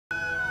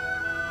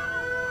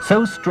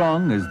So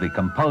strong is the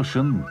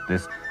compulsion,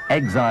 this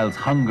exile's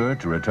hunger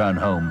to return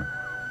home,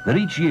 that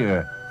each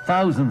year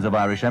thousands of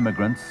Irish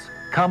emigrants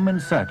come in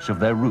search of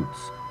their roots,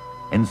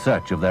 in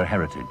search of their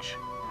heritage.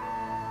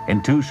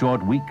 In 2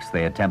 short weeks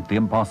they attempt the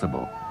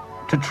impossible,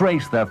 to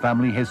trace their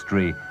family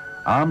history,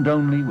 armed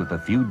only with a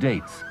few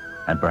dates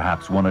and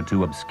perhaps 1 or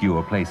 2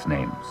 obscure place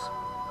names.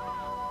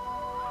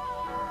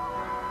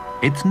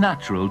 It's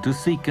natural to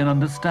seek an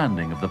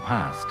understanding of the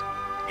past.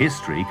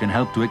 History can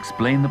help to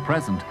explain the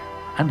present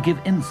and give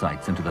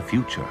insights into the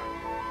future.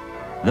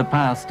 The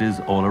past is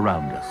all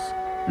around us,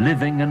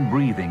 living and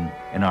breathing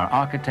in our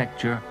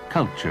architecture,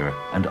 culture,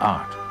 and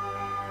art.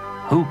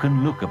 Who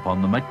can look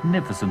upon the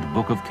magnificent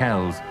Book of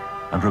Kells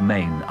and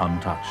remain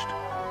untouched?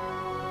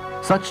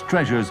 Such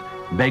treasures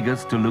beg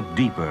us to look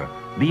deeper,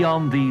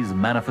 beyond these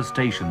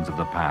manifestations of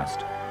the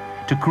past,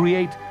 to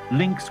create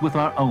links with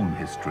our own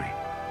history.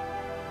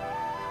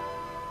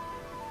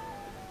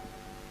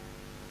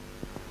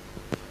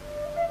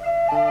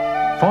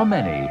 For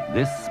many,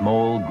 this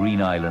small green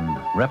island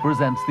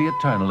represents the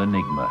eternal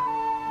enigma.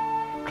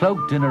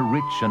 Cloaked in a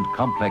rich and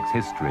complex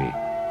history,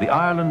 the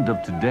Ireland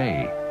of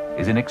today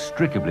is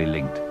inextricably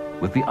linked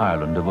with the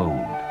Ireland of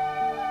old.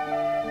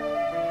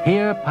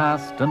 Here,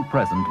 past and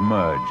present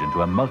merge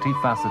into a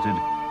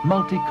multifaceted,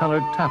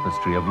 multicolored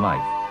tapestry of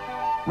life,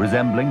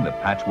 resembling the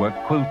patchwork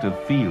quilt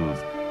of fields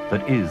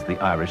that is the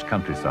Irish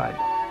countryside.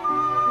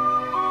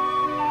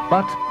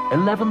 But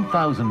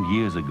 11,000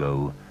 years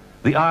ago,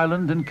 the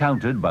Ireland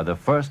encountered by the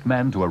first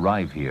men to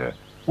arrive here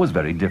was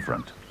very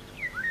different.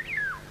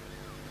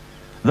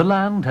 The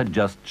land had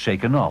just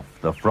shaken off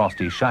the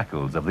frosty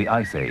shackles of the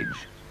Ice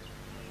Age.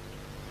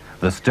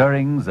 The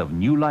stirrings of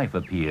new life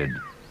appeared,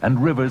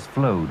 and rivers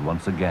flowed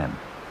once again.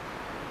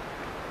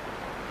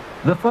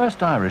 The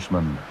first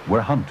Irishmen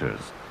were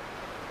hunters.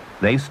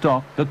 They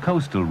stalked the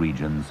coastal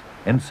regions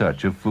in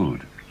search of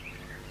food.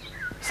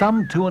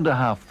 Some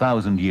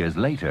 2,500 years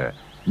later,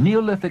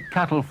 Neolithic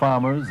cattle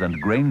farmers and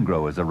grain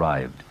growers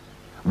arrived.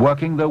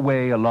 Working their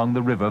way along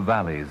the river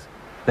valleys,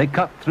 they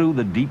cut through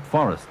the deep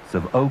forests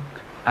of oak,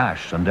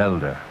 ash, and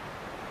elder.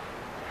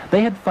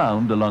 They had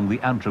found along the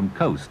Antrim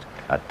coast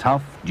a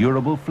tough,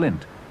 durable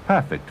flint,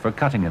 perfect for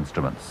cutting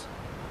instruments.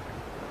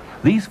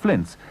 These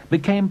flints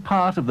became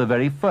part of the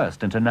very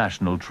first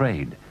international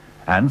trade,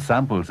 and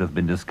samples have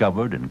been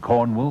discovered in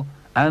Cornwall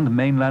and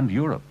mainland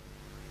Europe.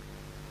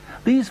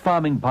 These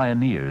farming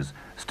pioneers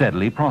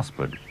steadily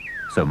prospered,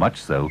 so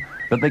much so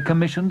that they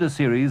commissioned a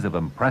series of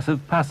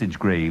impressive passage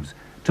graves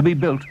to be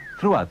built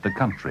throughout the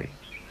country.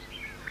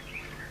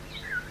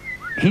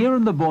 Here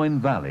in the Boyne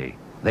Valley,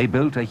 they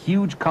built a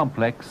huge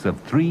complex of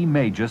 3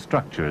 major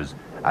structures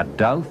at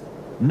Douth,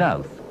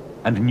 Knowth,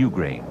 and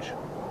Newgrange.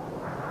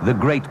 The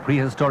great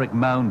prehistoric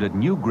mound at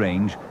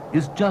Newgrange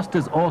is just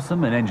as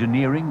awesome in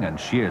engineering and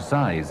sheer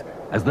size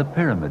as the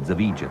pyramids of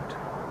Egypt.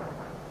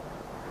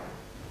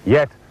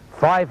 Yet,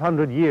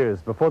 500 years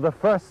before the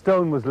first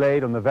stone was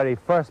laid on the very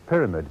first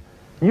pyramid,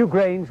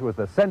 Newgrange was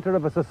the center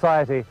of a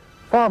society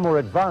far more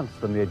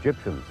advanced than the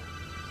Egyptians.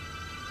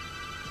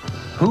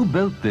 Who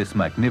built this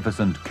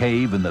magnificent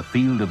cave in the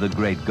field of the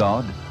great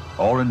god,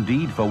 or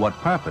indeed for what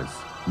purpose,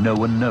 no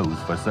one knows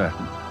for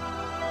certain.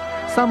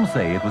 Some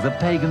say it was a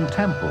pagan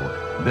temple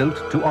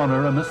built to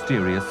honor a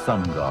mysterious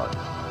sun god.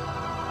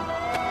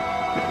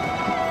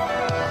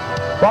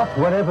 But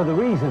whatever the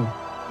reason,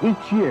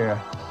 each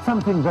year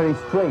something very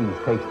strange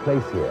takes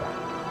place here.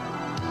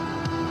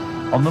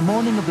 On the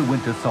morning of the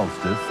winter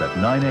solstice at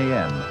 9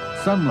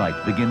 a.m.,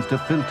 sunlight begins to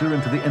filter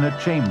into the inner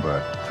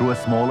chamber through a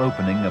small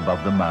opening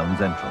above the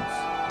mound's entrance.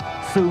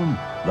 Soon,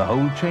 the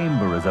whole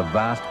chamber is a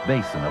vast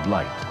basin of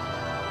light.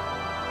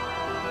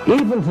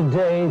 Even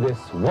today, this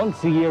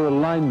once-a-year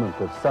alignment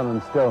of sun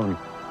and stone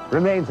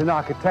remains an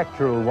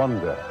architectural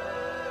wonder.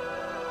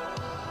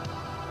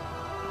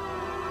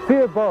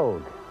 Fir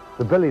Bolg,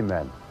 the Billy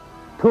Men,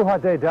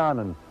 Tuatha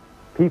Danann,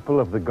 people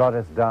of the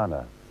goddess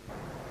Dana.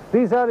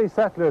 These early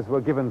settlers were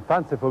given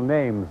fanciful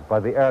names by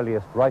the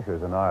earliest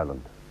writers in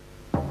Ireland.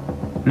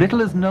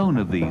 Little is known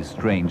of these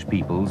strange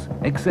peoples,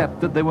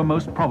 except that they were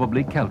most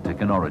probably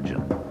Celtic in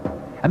origin.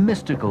 A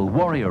mystical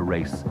warrior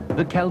race,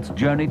 the Celts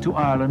journeyed to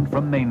Ireland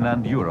from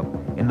mainland Europe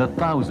in the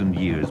 1,000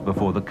 years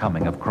before the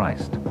coming of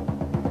Christ.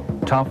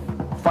 Tough,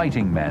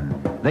 fighting men,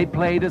 they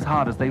played as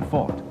hard as they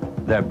fought.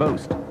 Their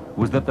boast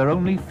was that their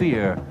only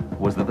fear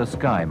was that the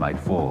sky might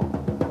fall.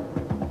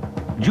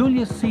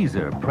 Julius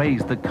Caesar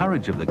praised the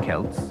courage of the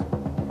Celts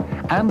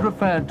and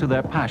referred to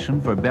their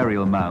passion for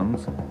burial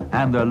mounds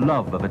and their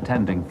love of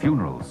attending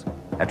funerals,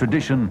 a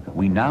tradition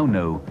we now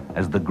know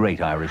as the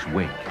Great Irish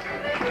Wake.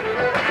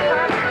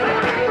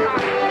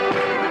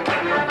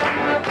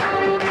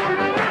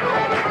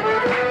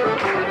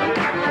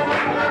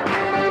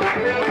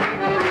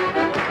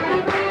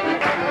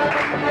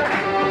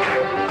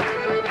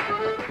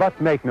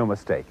 But make no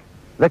mistake,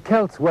 the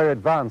Celts were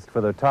advanced for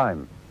their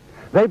time.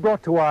 They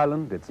brought to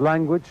Ireland its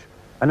language,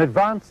 an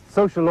advanced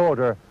social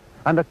order,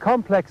 and a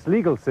complex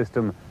legal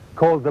system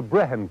called the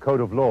Brehon Code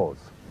of Laws.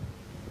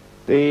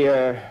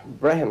 The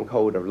Brehon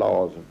Code of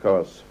Laws, of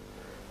course,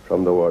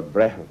 from the word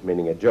breth,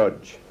 meaning a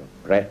judge,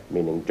 breth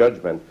meaning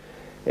judgment.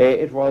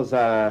 It was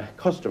a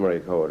customary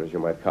code, as you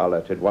might call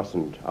it. It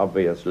wasn't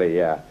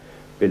obviously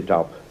built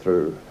up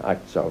through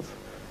acts of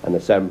an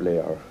assembly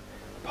or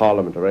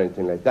parliament or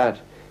anything like that.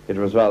 It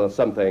was rather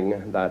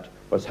something that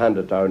was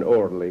handed down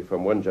orally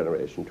from one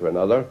generation to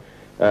another,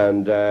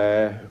 and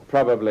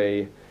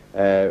probably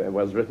it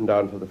was written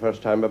down for the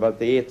first time about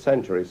the 8th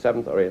century,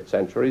 7th or 8th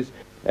centuries.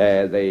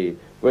 The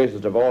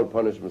greatest of all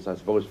punishments, I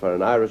suppose, for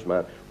an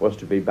Irishman was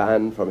to be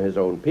banned from his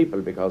own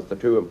people, because the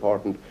two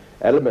important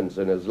elements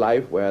in his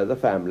life were the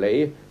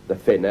family, the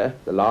finne,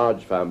 the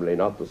large family,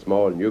 not the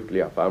small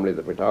nuclear family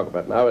that we talk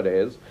about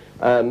nowadays,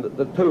 and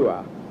the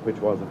tua, which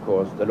was, of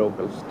course, the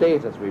local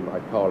state, as we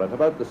might call it,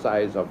 about the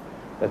size of,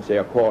 let's say,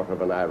 a quarter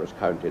of an Irish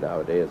county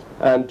nowadays.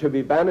 And to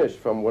be banished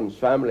from one's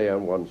family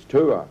and one's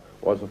tua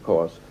was, of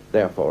course,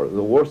 therefore,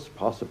 the worst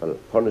possible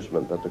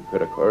punishment that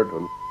could occur to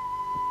him.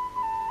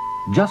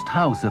 Just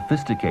how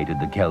sophisticated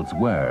the Celts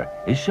were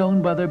is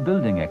shown by their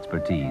building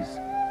expertise.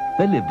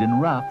 They lived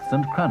in raths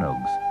and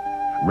crannogs.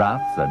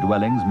 Raths are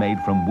dwellings made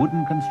from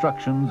wooden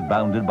constructions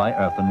bounded by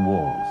earthen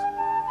walls.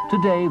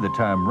 Today, the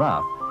term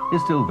rath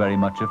is still very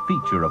much a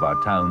feature of our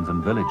towns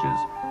and villages,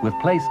 with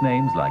place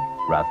names like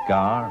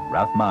Rathgar,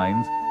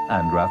 Rathmines,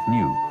 and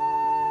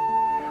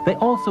Rathnew. They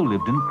also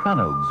lived in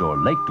crannogs, or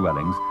lake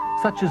dwellings,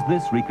 such as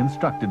this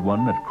reconstructed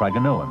one at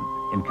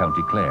Craiganoan in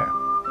County Clare.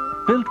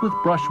 Built with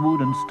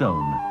brushwood and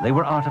stone, they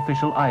were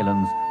artificial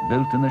islands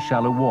built in the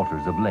shallow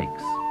waters of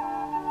lakes.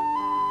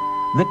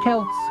 The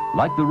Celts,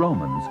 like the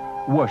Romans,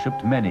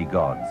 worshipped many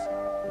gods.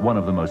 One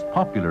of the most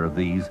popular of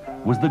these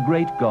was the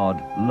great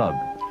god Lugh.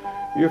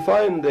 You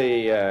find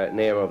the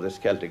name of this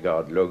Celtic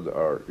god, Lugh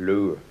or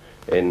Lu,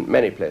 in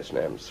many place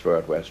names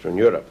throughout Western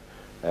Europe.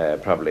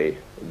 Probably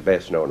the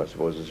best known, I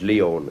suppose, is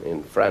Lyon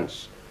in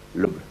France,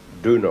 Lugh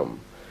Dunum.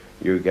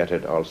 You get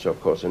it also, of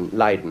course, in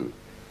Leiden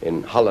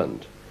in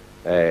Holland.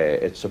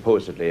 It's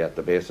supposedly at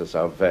the basis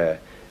of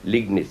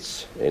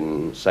Liegnitz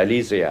in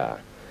Silesia.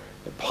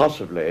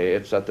 Possibly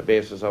it's at the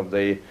basis of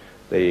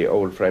the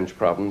old French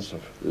province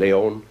of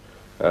Leon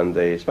and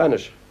the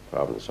Spanish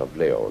province of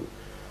Leon.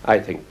 I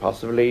think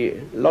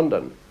possibly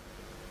London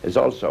is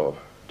also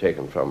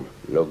taken from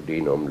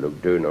Lugdunum,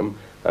 Lugdunum,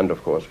 and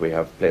of course we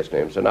have place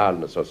names in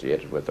Ireland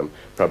associated with them,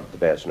 probably the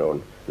best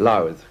known,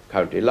 Louth,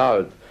 County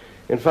Louth.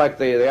 In fact,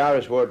 the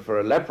Irish word for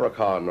a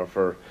leprechaun, or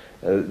for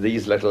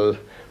these little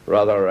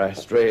rather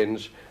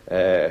strange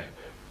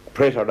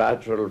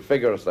preternatural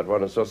figures that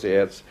one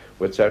associates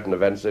with certain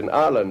events in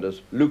Ireland,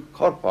 is Luc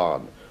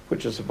Corpon,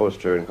 which is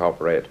supposed to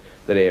incorporate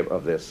the name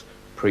of this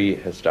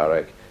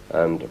prehistoric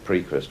and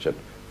pre-Christian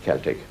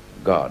Celtic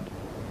god.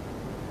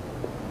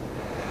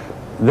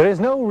 There is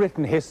no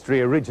written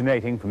history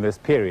originating from this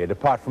period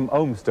apart from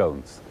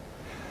ogham-stones.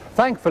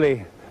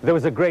 Thankfully, there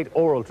was a great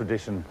oral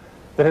tradition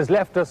that has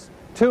left us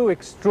two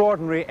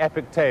extraordinary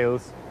epic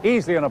tales,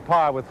 easily on a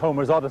par with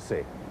Homer's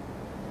Odyssey.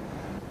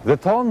 The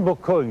Táin Bó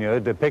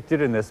Cúailnge,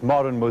 depicted in this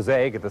modern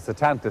mosaic at the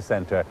Setanta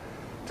Centre,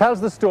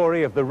 tells the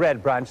story of the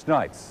Red Branch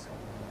Knights,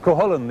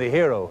 Cuchulainn the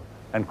hero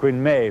and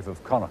Queen Maeve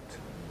of Connacht.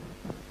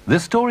 The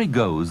story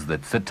goes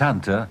that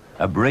Setanta,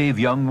 a brave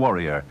young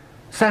warrior,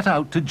 set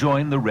out to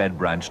join the Red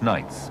Branch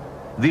Knights,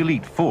 the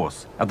elite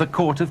force at the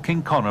court of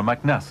King Conor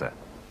MacNassa.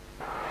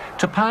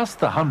 To pass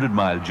the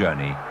 100-mile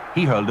journey,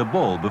 he hurled a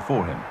ball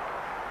before him.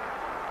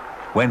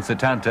 When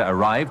Setanta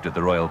arrived at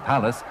the royal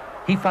palace,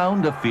 he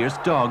found a fierce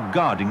dog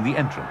guarding the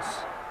entrance.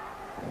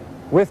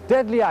 With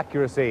deadly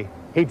accuracy,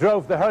 he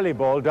drove the hurley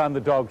ball down the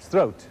dog's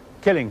throat,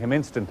 killing him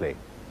instantly.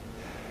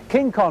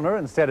 King Conor,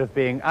 instead of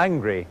being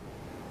angry,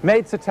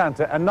 made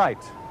Setanta a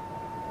knight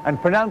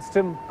and pronounced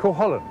him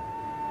Cuchulainn,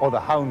 or the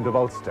Hound of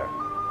Ulster.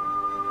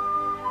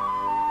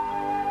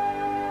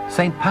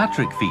 St.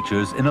 Patrick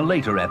features in a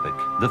later epic,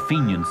 the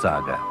Fenian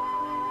Saga.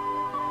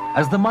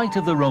 As the might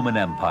of the Roman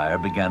Empire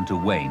began to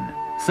wane,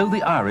 so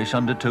the Irish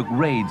undertook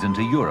raids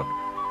into Europe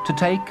to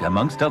take,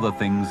 amongst other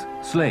things,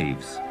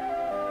 slaves.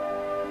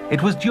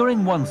 It was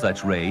during one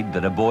such raid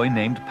that a boy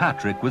named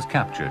Patrick was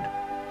captured.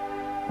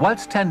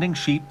 Whilst tending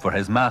sheep for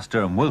his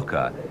master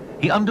Mulca,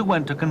 he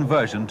underwent a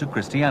conversion to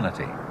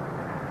Christianity.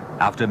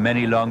 After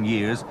many long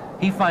years,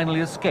 he finally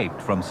escaped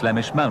from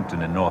Slemish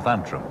Mountain in North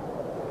Antrim.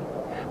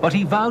 But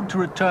he vowed to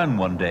return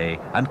one day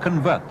and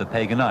convert the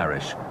pagan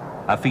Irish,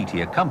 a feat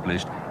he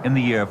accomplished in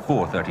the year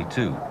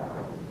 432.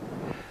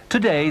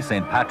 Today,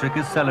 St. Patrick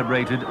is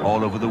celebrated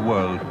all over the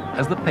world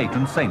as the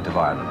patron saint of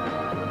Ireland.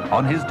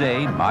 On his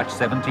day, March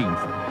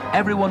 17th,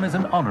 everyone is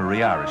an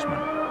honorary Irishman,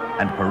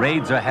 and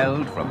parades are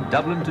held from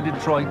Dublin to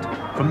Detroit,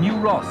 from New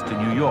Ross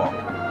to New York,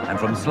 and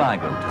from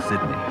Sligo to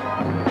Sydney.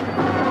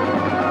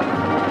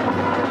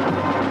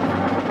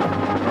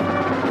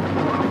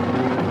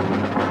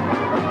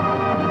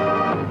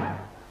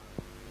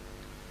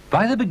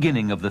 By the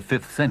beginning of the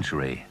 5th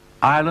century,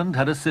 Ireland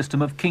had a system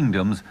of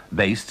kingdoms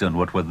based on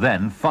what were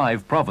then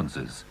 5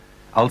 provinces: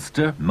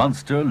 Ulster,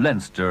 Munster,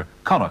 Leinster,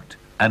 Connacht,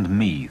 and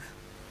Meath.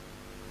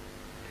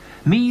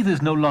 Meath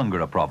is no longer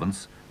a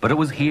province, but it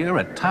was here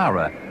at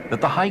Tara that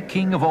the High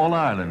King of all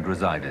Ireland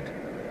resided.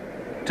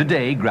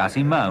 Today,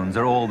 grassy mounds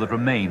are all that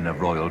remain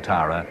of Royal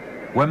Tara,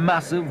 where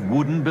massive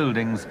wooden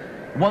buildings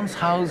once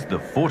housed the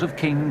Fort of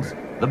Kings,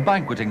 the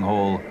Banqueting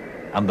Hall,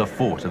 and the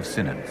Fort of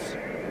Synods.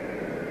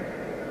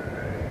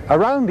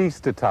 Around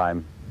Easter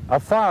time, a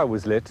fire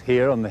was lit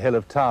here on the hill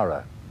of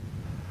Tara.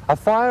 A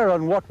fire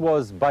on what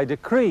was, by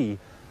decree,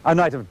 a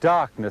night of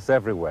darkness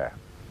everywhere.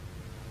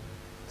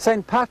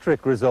 St.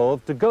 Patrick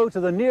resolved to go to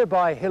the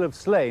nearby hill of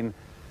Slane,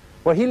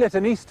 where he lit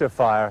an Easter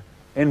fire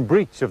in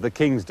breach of the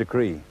king's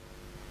decree.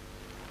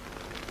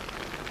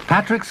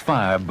 Patrick's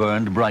fire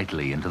burned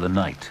brightly into the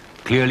night,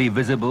 clearly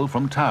visible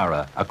from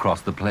Tara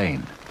across the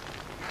plain.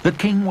 The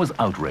king was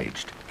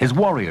outraged. His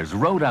warriors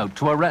rode out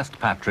to arrest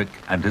Patrick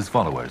and his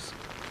followers.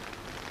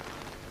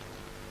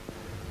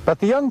 But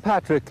the young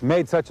Patrick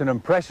made such an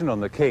impression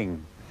on the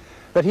king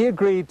that he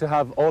agreed to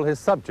have all his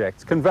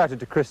subjects converted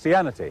to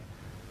Christianity,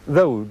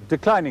 though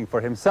declining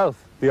for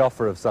himself the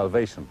offer of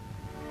salvation.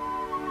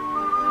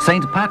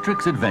 St.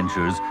 Patrick's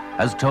adventures,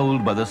 as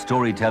told by the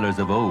storytellers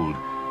of old,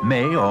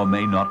 may or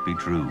may not be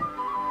true.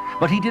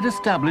 But he did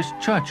establish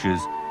churches,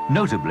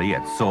 notably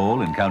at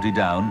Saul in County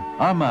Down,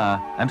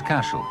 Armagh and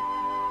Cashel.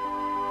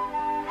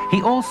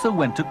 He also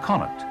went to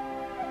Connaught,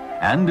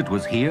 and it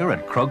was here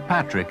at Croagh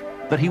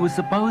that he was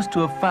supposed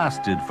to have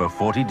fasted for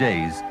 40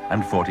 days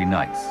and 40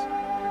 nights.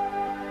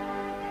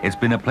 It's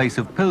been a place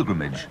of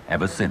pilgrimage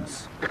ever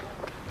since.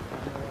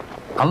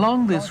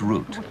 Along this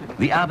route,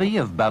 the Abbey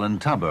of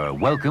Ballintubber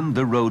welcomed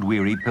the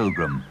road-weary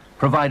pilgrim,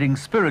 providing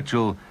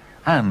spiritual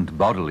and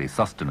bodily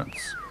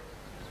sustenance.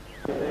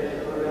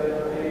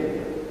 The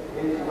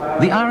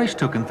Irish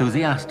took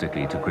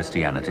enthusiastically to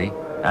Christianity,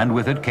 and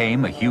with it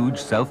came a huge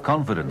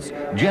self-confidence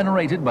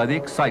generated by the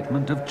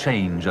excitement of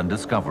change and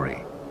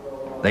discovery.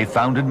 They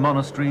founded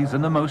monasteries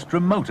in the most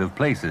remote of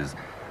places,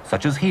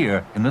 such as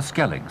here in the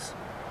Skellings.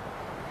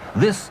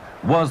 This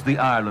was the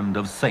Ireland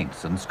of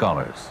saints and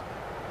scholars.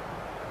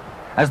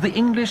 As the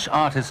English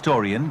art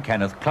historian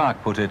Kenneth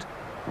Clark put it,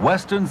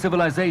 Western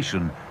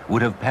civilization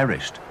would have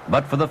perished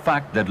but for the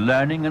fact that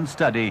learning and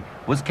study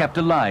was kept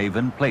alive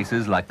in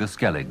places like the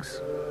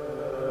Skelligs.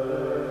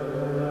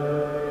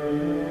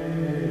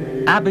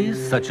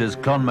 Abbeys such as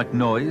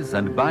Clonmacnoise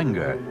and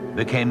Bangor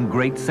became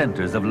great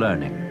centres of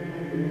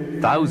learning.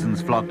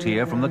 Thousands flocked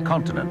here from the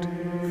continent,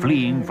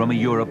 fleeing from a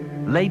Europe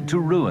laid to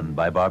ruin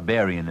by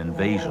barbarian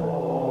invasion.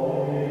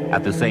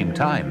 At the same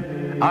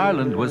time,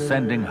 Ireland was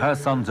sending her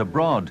sons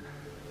abroad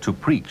to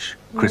preach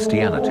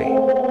Christianity.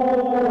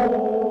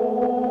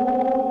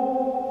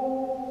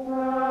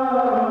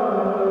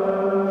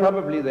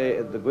 Probably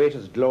the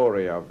greatest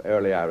glory of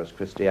early Irish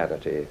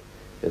Christianity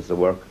is the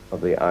work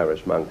of the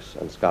Irish monks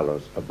and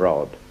scholars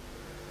abroad.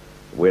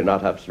 We're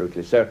not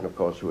absolutely certain, of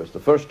course, who was the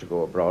first to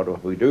go abroad,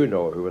 but we do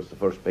know who was the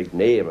first big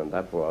name, and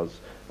that was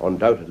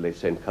undoubtedly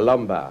St.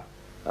 Columba,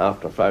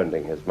 after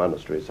founding his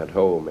monasteries at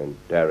home in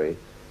Derry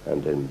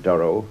and in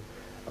Durrow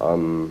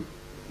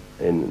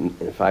in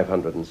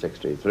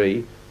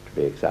 563, to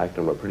be exact,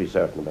 and we're pretty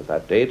certain about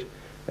that date.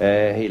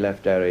 He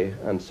left Derry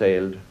and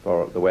sailed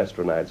for the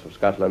Western Isles of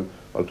Scotland,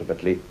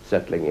 ultimately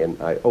settling in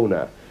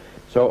Iona.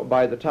 So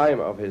by the time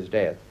of his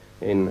death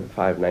in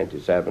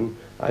 597,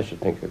 I should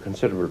think a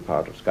considerable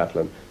part of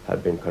Scotland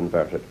had been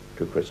converted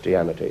to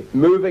Christianity.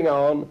 Moving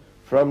on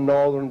from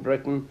northern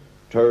Britain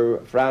to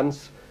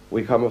France,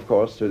 we come, of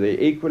course, to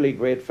the equally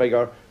great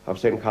figure of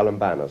St.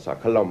 Columbanus, or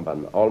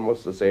Columban,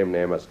 almost the same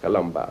name as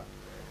Columba.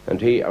 And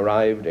he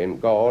arrived in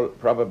Gaul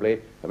probably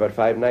about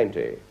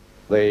 590.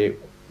 They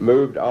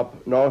moved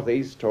up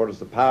northeast towards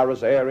the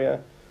Paris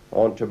area,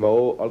 on to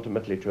Meaux,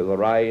 ultimately to the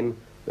Rhine,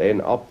 then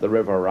up the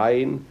River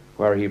Rhine,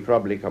 where he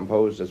probably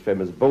composed his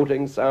famous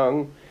boating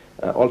song,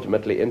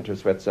 ultimately into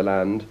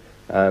Switzerland,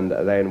 and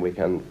then we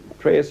can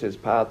trace his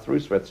path through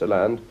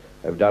Switzerland.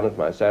 I've done it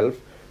myself,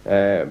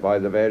 by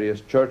the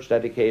various church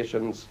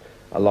dedications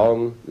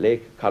along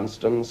Lake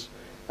Constance,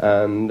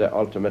 and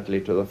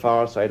ultimately to the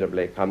far side of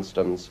Lake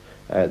Constance,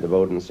 the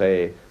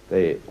Bodensee,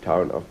 the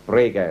town of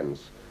Bregenz,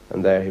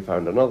 and there he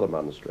found another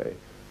monastery,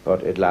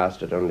 but it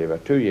lasted only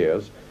about 2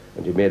 years,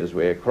 and he made his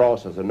way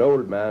across as an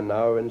old man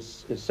now in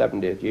his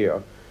 70th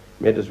year,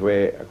 made his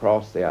way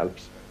across the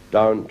Alps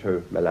down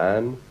to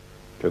Milan,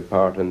 took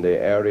part in the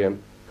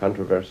Arian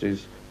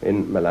controversies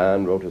in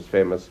Milan, wrote his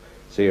famous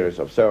series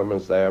of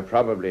sermons there,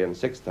 probably in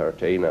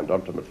 613, and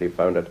ultimately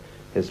founded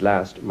his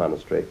last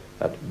monastery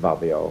at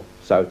Bobbio,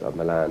 south of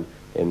Milan,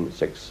 in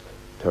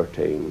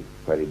 613,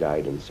 where he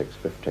died in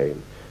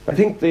 615. I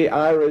think the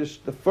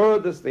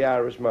furthest the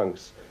Irish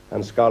monks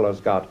and scholars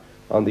got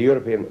on the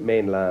European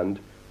mainland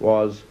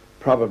was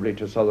probably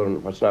to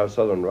what's now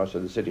southern Russia,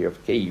 the city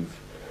of Kiev,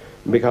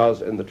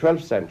 because in the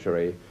 12th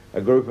century,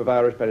 a group of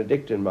Irish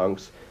Benedictine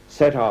monks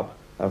set up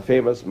a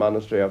famous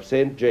monastery of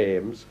St.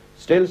 James,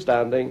 still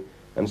standing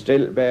and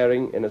still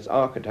bearing in its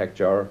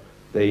architecture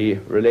the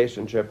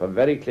relationship, a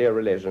very clear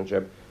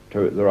relationship,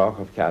 to the Rock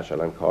of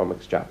Cashel and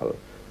Cormac's Chapel,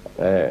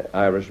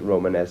 Irish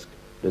Romanesque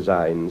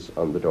designs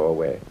on the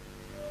doorway.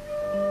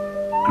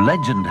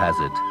 Legend has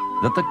it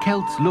that the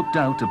Celts looked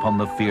out upon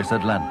the fierce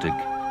Atlantic,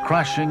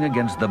 crashing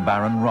against the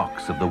barren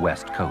rocks of the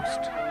west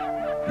coast.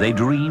 They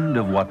dreamed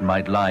of what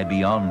might lie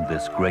beyond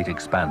this great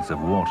expanse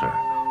of water.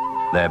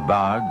 Their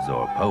bards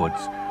or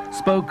poets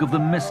spoke of the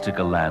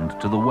mystical land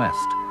to the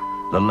west,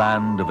 the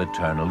land of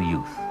eternal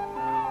youth.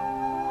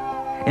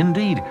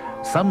 Indeed,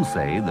 some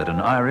say that an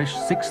Irish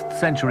 6th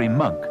century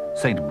monk,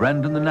 St.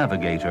 Brendan the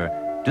Navigator,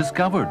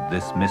 discovered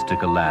this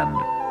mystical land,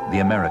 the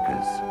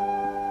Americas.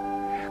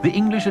 The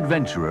English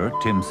adventurer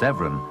Tim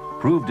Severin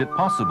proved it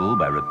possible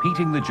by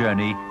repeating the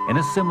journey in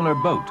a similar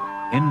boat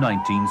in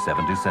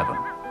 1977.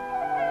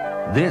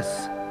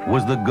 This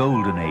was the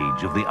golden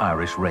age of the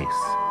Irish race.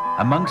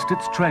 Amongst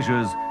its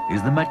treasures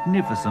is the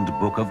magnificent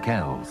Book of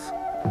Kells.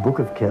 The Book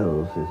of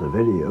Kells is a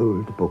very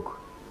old book.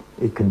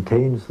 It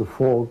contains the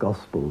 4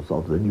 Gospels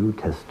of the New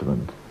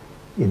Testament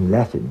in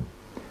Latin: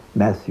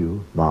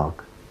 Matthew,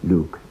 Mark,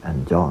 Luke,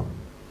 and John.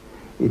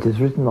 It is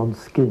written on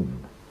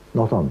skin,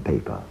 not on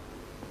paper.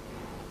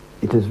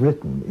 It is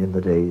written in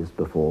the days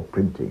before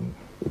printing.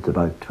 It's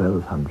about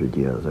 1200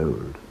 years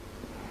old.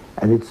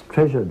 And it's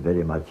treasured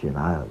very much in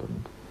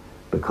Ireland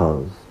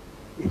because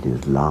it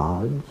is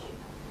large,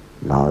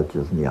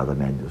 larger than the other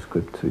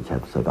manuscripts which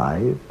have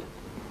survived.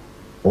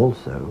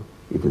 Also,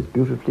 it is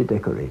beautifully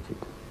decorated.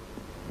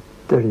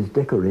 There is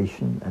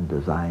decoration and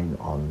design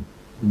on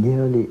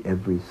nearly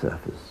every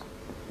surface,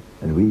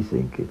 and we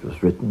think it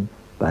was written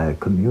by a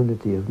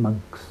community of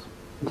monks.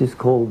 It is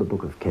called the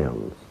Book of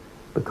Kells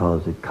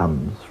because it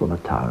comes from a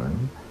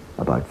town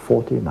about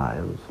 40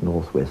 miles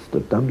northwest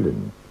of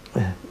Dublin.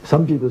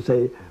 Some people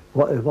say,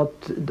 what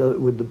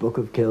would the Book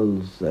of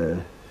Kells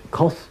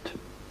cost?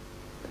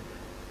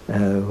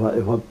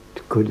 What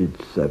could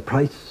its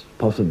price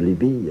possibly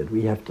be? And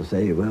we have to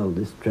say, well,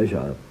 this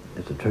treasure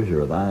is a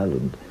treasure of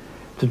Ireland.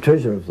 It's a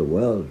treasure of the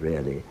world,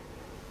 really.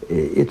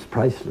 It's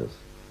priceless.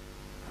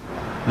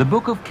 The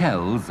Book of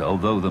Kells,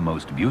 although the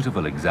most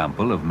beautiful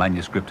example of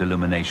manuscript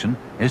illumination,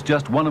 is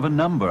just one of a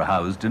number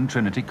housed in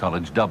Trinity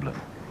College, Dublin.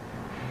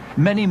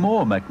 Many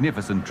more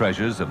magnificent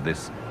treasures of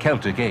this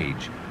Celtic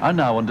age are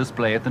now on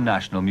display at the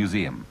National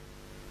Museum.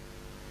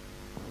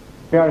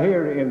 We are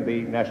here in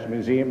the National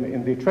Museum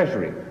in the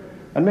Treasury,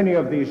 and many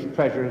of these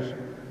treasures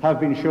have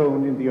been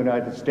shown in the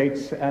United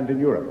States and in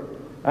Europe.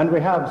 And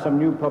we have some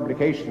new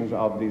publications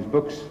of these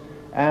books,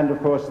 and of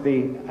course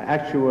the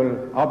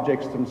actual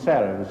objects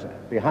themselves.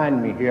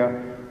 Behind me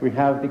here we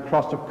have the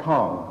Cross of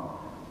Cong,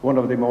 one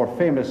of the more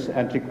famous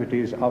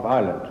antiquities of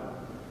Ireland.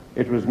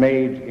 It was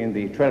made in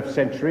the 12th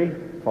century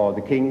for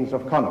the kings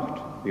of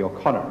Connacht, the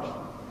O'Connors,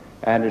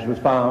 and it was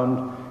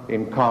found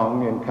in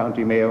Cong in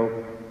County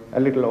Mayo a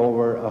little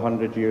over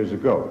 100 years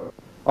ago.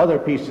 Other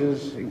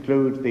pieces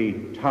include the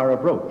Tara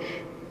brooch,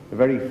 a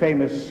very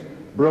famous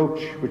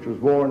brooch which was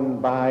worn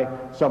by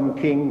some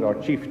king or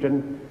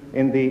chieftain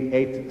in the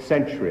 8th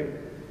century.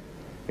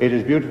 It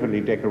is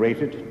beautifully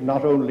decorated,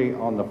 not only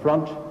on the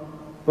front,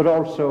 but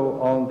also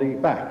on the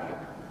back.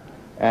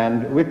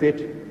 And with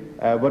it,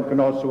 one can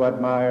also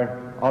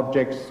admire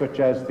objects such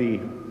as the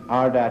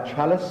Ardagh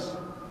chalice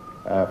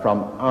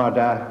from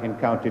Ardagh in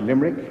County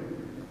Limerick.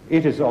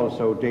 It is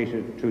also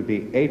dated to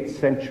the 8th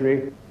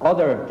century.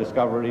 Other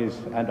discoveries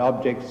and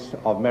objects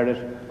of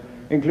merit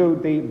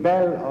include the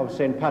bell of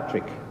St.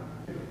 Patrick,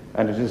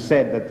 and it is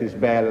said that this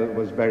bell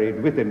was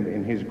buried with him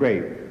in his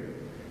grave.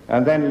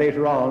 And then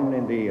later on,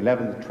 in the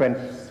 11th,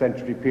 12th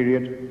century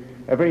period,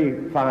 a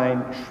very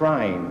fine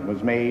shrine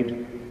was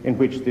made in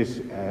which this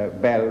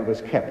bell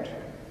was kept.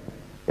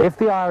 If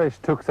the Irish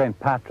took St.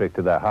 Patrick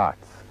to their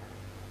hearts,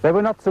 they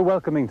were not so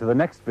welcoming to the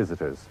next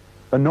visitors,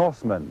 the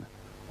Norsemen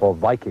or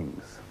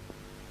Vikings.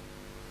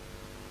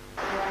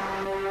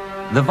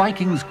 The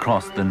Vikings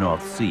crossed the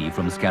North Sea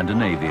from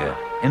Scandinavia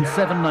in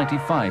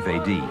 795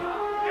 AD.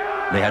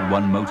 They had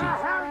one motive: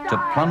 to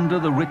plunder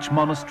the rich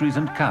monasteries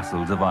and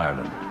castles of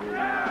Ireland.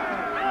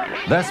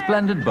 Their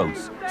splendid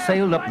boats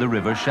sailed up the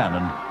River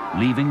Shannon,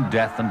 leaving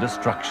death and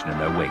destruction in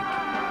their wake.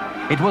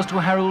 It was to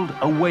herald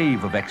a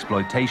wave of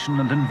exploitation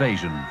and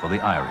invasion for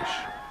the Irish.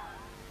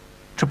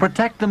 To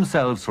protect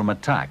themselves from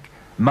attack,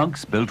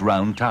 monks built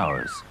round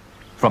towers.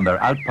 From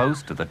their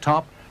outpost at the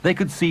top, they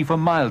could see for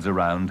miles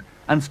around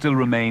and still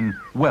remain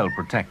well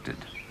protected.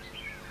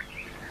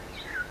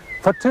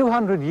 For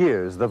 200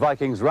 years, the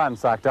Vikings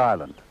ransacked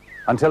Ireland,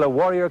 until a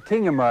warrior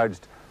king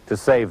emerged to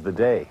save the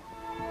day.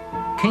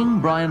 King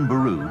Brian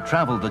Boru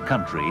travelled the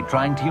country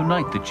trying to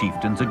unite the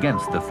chieftains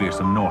against the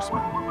fearsome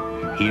Norsemen.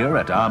 Here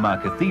at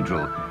Armagh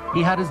Cathedral,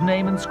 he had his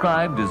name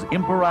inscribed as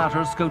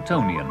Imperator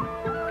Scotonian,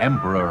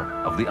 Emperor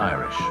of the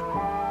Irish.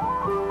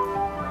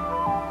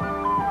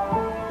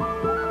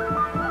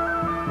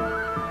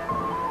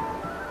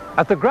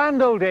 At the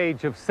grand old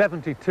age of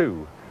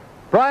 72,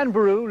 Brian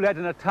Boru led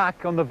an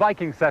attack on the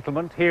Viking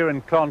settlement here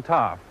in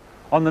Clontarf,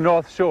 on the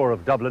north shore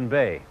of Dublin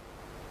Bay.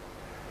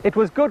 It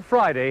was Good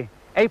Friday,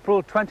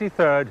 April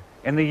 23rd,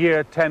 in the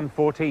year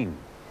 1014.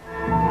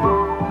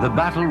 The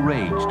battle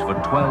raged for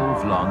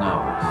 12 long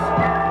hours.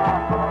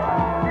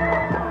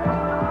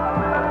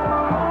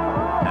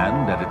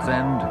 And at its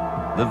end,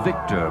 the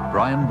victor,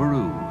 Brian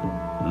Boru,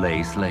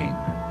 lay slain.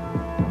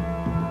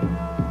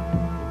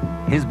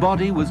 His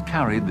body was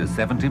carried the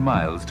 70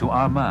 miles to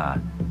Armagh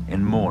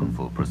in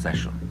mournful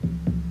procession.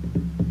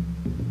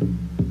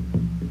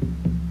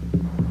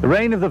 The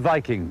reign of the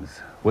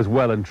Vikings was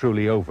well and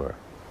truly over.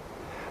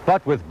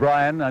 But with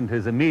Brian and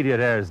his immediate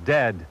heirs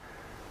dead,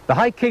 the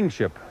High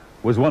Kingship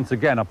was once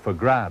again up for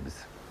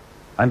grabs,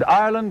 and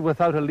Ireland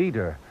without a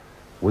leader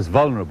was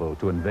vulnerable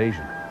to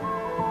invasion.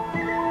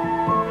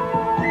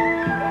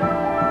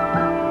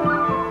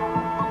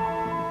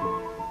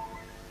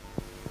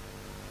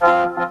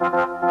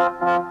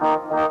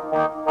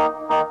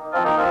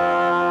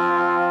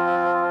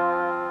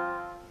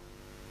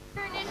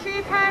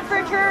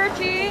 For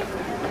turkey,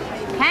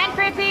 can't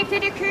repeat to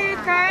the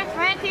cooker,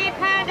 20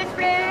 pound of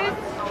blues.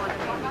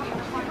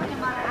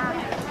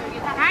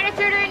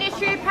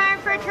 £1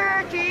 for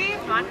turkey,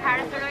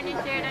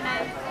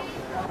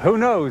 Who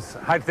knows,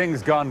 had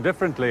things gone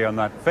differently on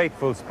that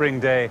fateful spring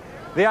day,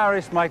 the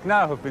Irish might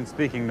now have been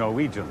speaking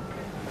Norwegian.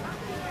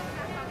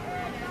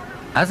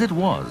 As it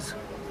was,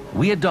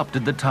 we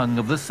adopted the tongue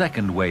of the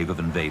second wave of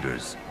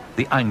invaders,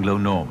 the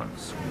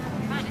Anglo-Normans.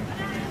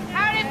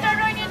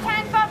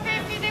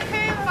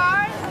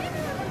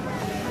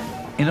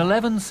 In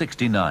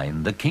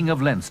 1169, the King of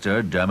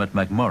Leinster, Dermot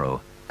MacMurrough,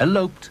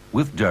 eloped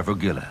with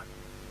Dervorgilla.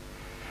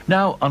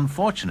 Now,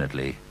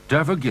 unfortunately,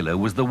 Dervorgilla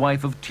was the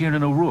wife of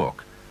Tiernan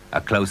O'Rourke,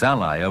 a close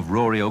ally of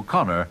Rory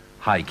O'Connor,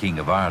 High King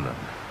of Ireland.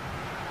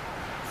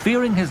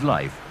 Fearing his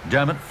life,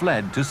 Dermot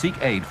fled to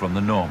seek aid from the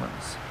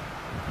Normans.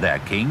 Their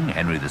king,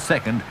 Henry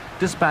II,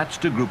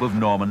 dispatched a group of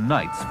Norman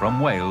knights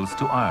from Wales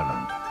to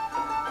Ireland.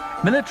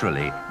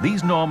 Militarily,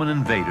 these Norman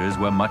invaders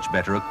were much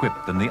better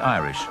equipped than the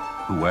Irish,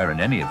 who were, in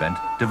any event,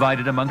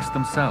 divided amongst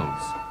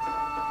themselves.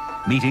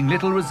 Meeting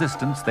little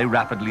resistance, they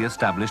rapidly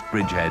established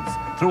bridgeheads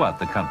throughout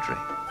the country.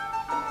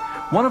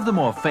 One of the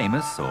more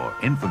famous or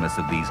infamous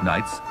of these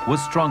knights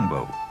was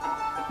Strongbow.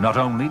 Not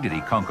only did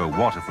he conquer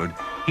Waterford,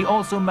 he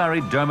also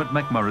married Dermot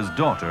MacMurrough's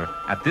daughter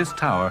at this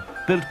tower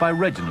built by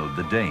Reginald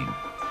the Dane.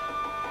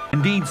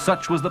 Indeed,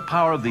 such was the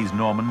power of these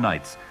Norman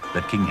knights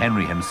that King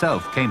Henry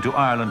himself came to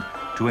Ireland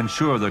to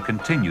ensure their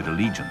continued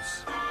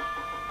allegiance.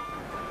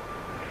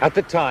 At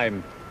the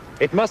time,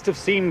 it must have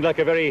seemed like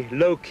a very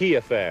low-key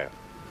affair.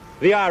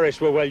 The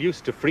Irish were well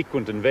used to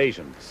frequent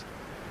invasions.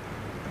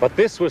 But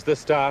this was the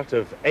start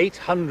of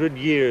 800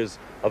 years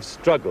of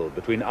struggle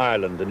between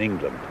Ireland and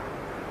England.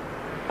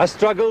 A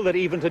struggle that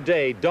even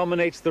today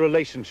dominates the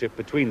relationship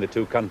between the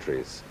two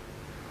countries.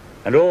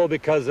 And all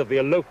because of the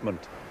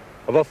elopement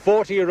of a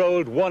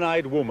 40-year-old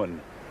one-eyed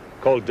woman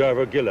called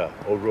Dervorgilla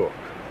O'Rourke.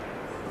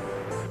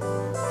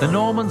 The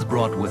Normans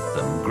brought with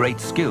them great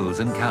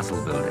skills in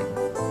castle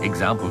building,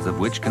 examples of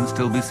which can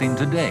still be seen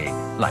today,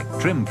 like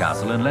Trim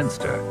Castle in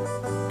Leinster,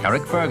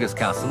 Carrickfergus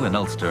Castle in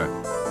Ulster,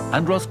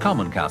 and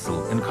Roscommon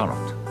Castle in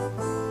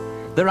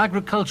Connaught. Their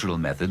agricultural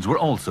methods were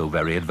also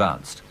very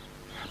advanced,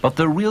 but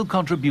their real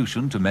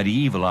contribution to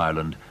medieval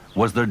Ireland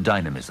was their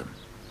dynamism.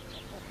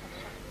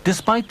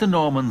 Despite the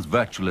Normans'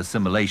 virtual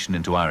assimilation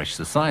into Irish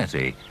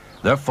society,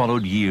 there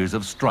followed years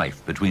of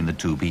strife between the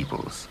two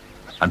peoples,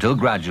 until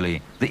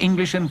gradually the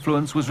English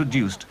influence was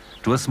reduced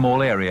to a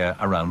small area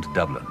around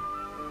Dublin,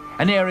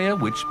 an area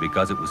which,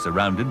 because it was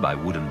surrounded by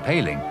wooden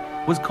paling,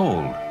 was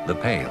called the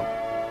Pale.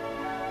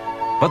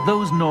 But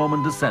those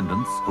Norman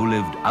descendants who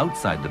lived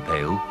outside the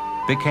Pale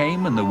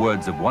became, in the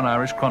words of one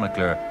Irish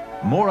chronicler,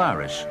 more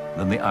Irish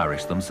than the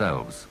Irish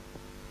themselves.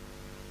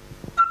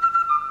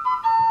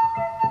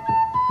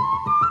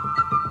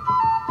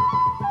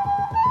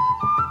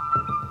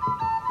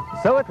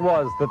 So it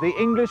was that the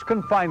English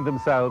confined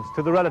themselves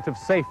to the relative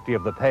safety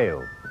of the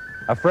Pale,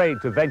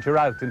 afraid to venture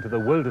out into the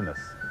wilderness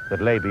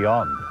that lay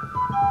beyond.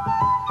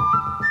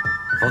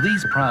 For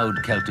these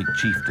proud Celtic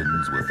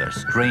chieftains, with their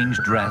strange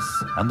dress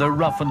and their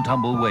rough and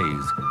tumble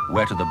ways,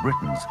 were to the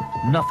Britons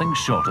nothing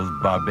short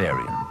of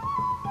barbarian.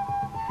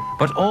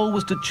 But all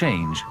was to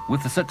change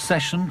with the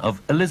succession of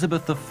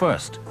Elizabeth I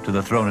to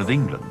the throne of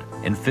England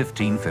in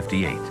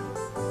 1558.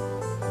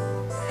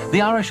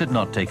 The Irish had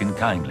not taken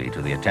kindly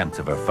to the attempts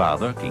of her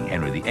father, King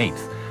Henry VIII,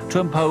 to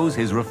impose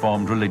his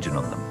reformed religion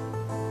on them.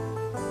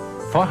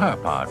 For her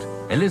part,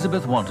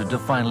 Elizabeth wanted to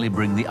finally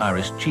bring the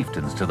Irish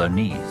chieftains to their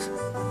knees.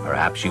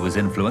 Perhaps she was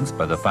influenced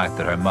by the fact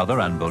that her mother,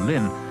 Anne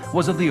Boleyn,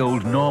 was of the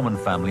old Norman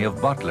family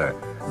of Butler.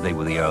 They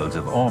were the Earls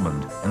of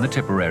Ormond in the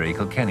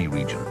Tipperary-Kilkenny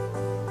region.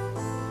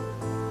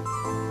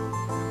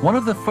 One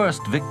of the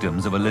first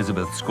victims of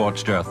Elizabeth's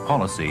scorched earth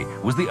policy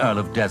was the Earl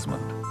of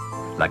Desmond.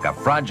 Like a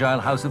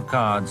fragile house of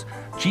cards,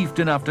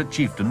 chieftain after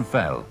chieftain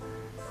fell,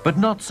 but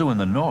not so in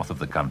the north of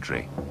the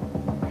country.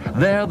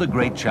 There, the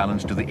great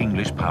challenge to the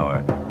English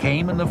power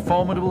came in the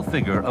formidable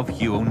figure of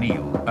Hugh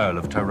O'Neill, Earl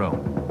of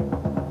Tyrone.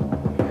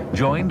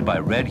 Joined by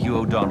Red Hugh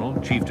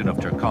O'Donnell, chieftain of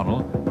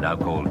Tyrconnell, now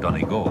called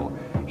Donegal,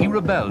 he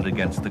rebelled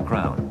against the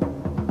crown.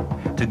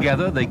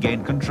 Together, they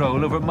gained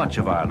control over much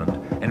of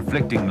Ireland,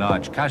 inflicting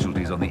large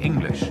casualties on the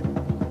English.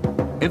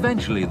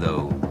 Eventually,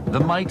 though, the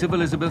might of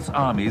Elizabeth's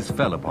armies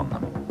fell upon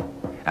them,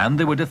 and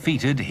they were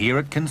defeated here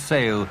at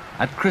Kinsale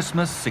at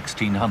Christmas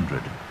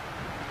 1600.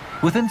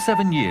 Within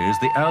 7 years,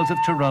 the Earls of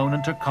Tyrone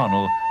and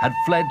Tyrconnell had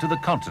fled to the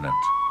continent.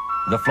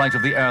 The flight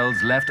of the Earls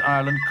left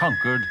Ireland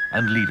conquered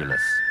and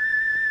leaderless.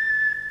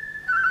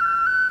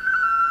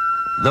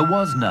 There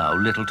was now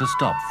little to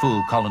stop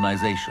full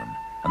colonization,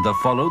 and there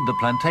followed the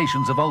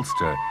plantations of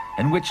Ulster,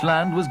 in which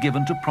land was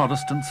given to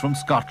Protestants from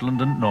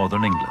Scotland and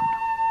northern England.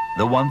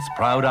 The once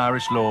proud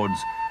Irish lords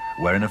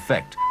were in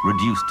effect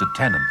reduced to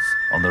tenants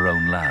on their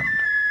own land.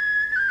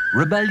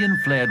 Rebellion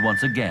flared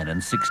once again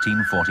in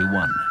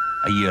 1641.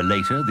 A year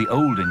later, the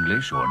Old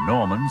English, or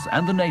Normans,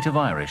 and the native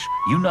Irish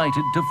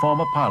united to form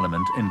a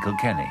parliament in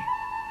Kilkenny.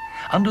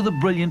 Under the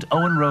brilliant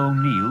Owen Roe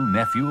O'Neill,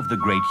 nephew of the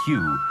great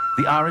Hugh,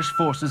 the Irish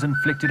forces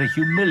inflicted a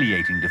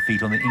humiliating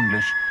defeat on the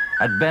English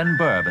at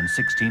Benburb in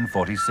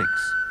 1646.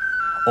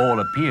 All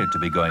appeared to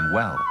be going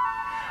well,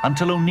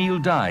 until O'Neill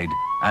died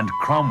and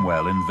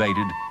Cromwell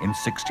invaded in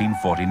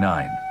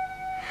 1649.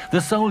 The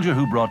soldier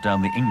who brought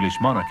down the English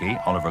monarchy,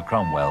 Oliver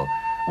Cromwell,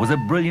 was a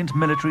brilliant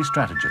military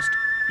strategist,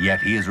 yet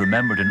he is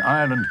remembered in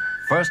Ireland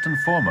first and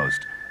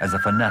foremost as a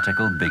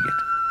fanatical bigot.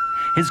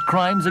 His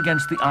crimes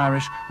against the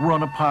Irish were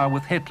on a par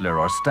with Hitler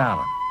or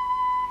Stalin.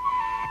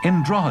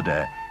 In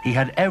Drogheda, he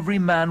had every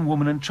man,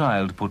 woman and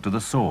child put to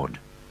the sword.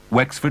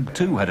 Wexford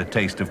too had a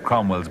taste of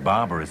Cromwell's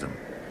barbarism.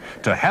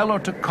 To hell or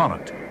to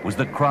Connacht was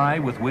the cry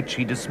with which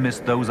he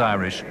dismissed those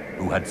Irish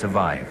who had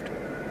survived.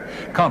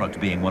 Connacht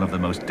being one of the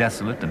most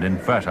desolate and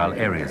infertile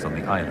areas on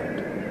the island.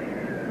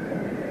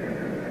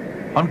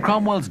 On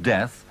Cromwell's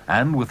death,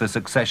 and with the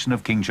succession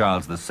of King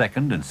Charles II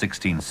in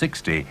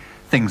 1660,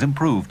 things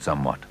improved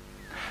somewhat.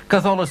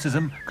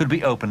 Catholicism could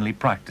be openly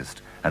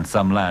practiced, and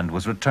some land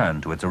was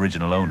returned to its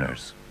original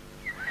owners.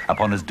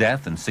 Upon his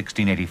death in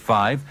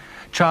 1685,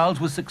 Charles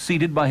was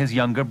succeeded by his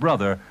younger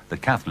brother, the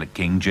Catholic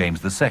King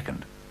James II.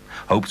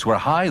 Hopes were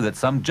high that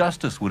some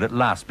justice would at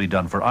last be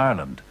done for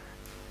Ireland.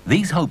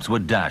 These hopes were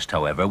dashed,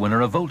 however, when a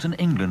revolt in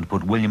England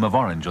put William of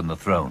Orange on the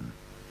throne.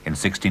 In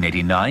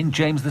 1689,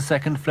 James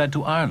II fled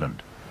to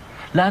Ireland.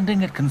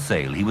 Landing at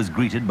Kinsale, he was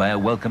greeted by a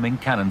welcoming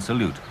cannon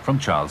salute from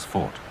Charles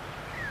Fort.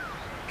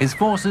 His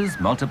forces,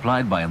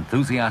 multiplied by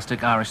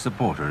enthusiastic Irish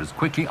supporters,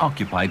 quickly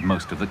occupied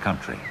most of the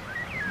country.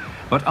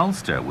 But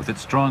Ulster, with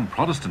its strong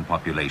Protestant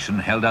population,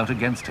 held out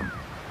against him,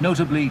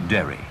 notably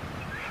Derry,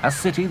 a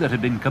city that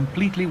had been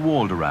completely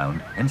walled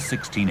around in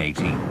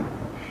 1618.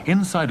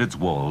 Inside its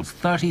walls,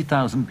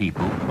 30,000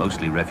 people,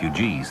 mostly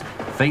refugees,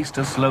 faced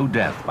a slow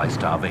death by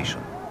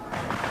starvation.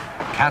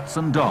 Cats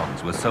and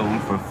dogs were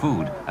sold for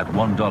food at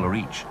 $1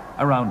 each,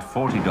 around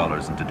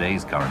 $40 in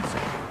today's currency.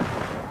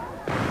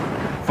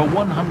 For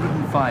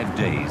 105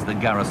 days, the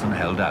garrison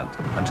held out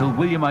until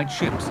Williamite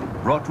ships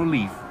brought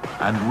relief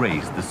and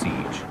raised the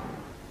siege.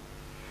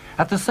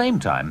 At the same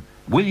time,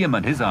 William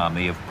and his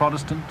army of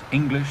Protestant,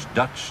 English,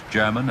 Dutch,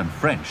 German and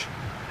French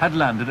had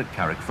landed at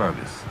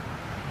Carrickfergus.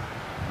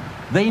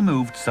 They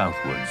moved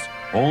southwards,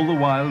 all the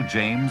while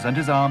James and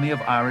his army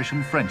of Irish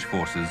and French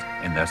forces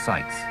in their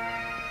sights.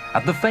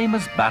 At the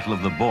famous Battle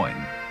of the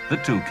Boyne, the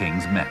two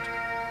kings met.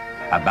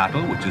 A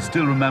battle which is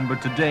still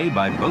remembered today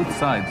by both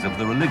sides of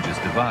the religious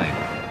divide,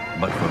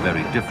 but for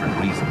very different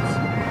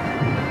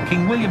reasons.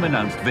 King William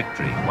announced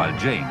victory while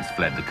James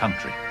fled the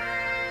country.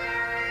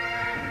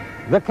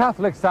 The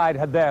Catholic side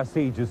had their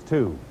sieges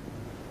too.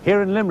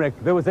 Here in Limerick,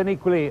 there was an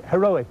equally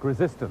heroic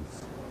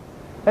resistance.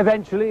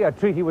 Eventually, a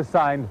treaty was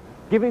signed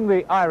giving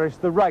the Irish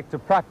the right to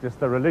practice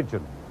their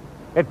religion.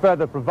 It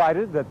further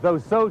provided that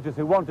those soldiers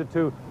who wanted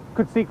to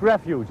could seek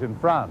refuge in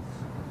France.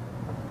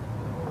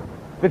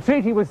 The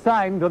treaty was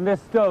signed on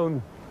this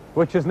stone,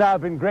 which has now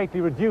been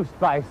greatly reduced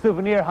by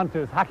souvenir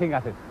hunters hacking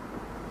at it.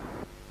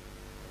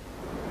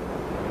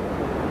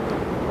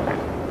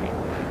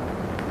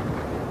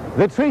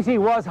 The treaty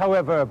was,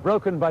 however,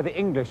 broken by the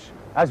English,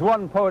 as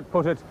one poet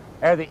put it,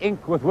 ere the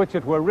ink with which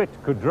it were writ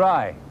could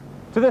dry.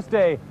 To this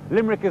day,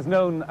 Limerick is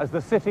known as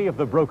the city of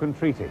the broken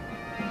treaty.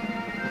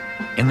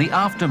 In the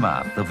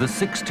aftermath of the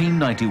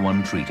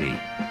 1691 treaty,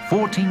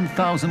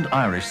 14,000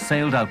 Irish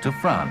sailed out to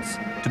France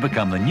to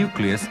become the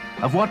nucleus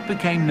of what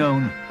became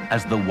known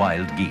as the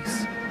Wild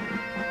Geese.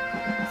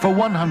 For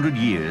 100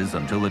 years,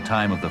 until the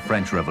time of the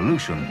French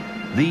Revolution,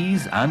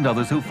 these and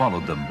others who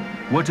followed them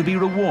were to be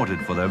rewarded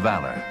for their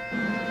valor.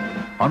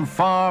 On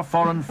far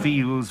foreign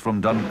fields from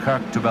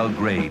Dunkirk to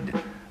Belgrade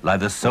lie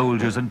the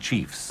soldiers and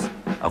chiefs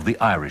of the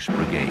Irish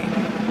Brigade.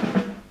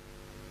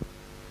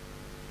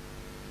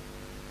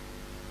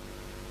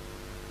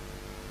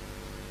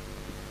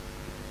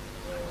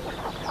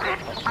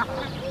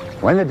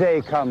 When the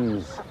day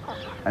comes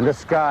and the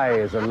sky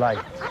is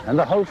alight and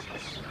the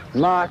hosts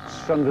march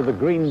under the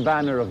green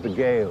banner of the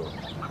gale,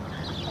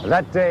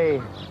 that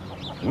day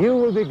you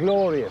will be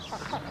glorious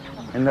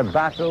in the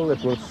battle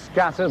that will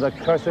scatter the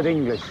cursed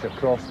English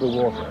across the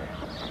water.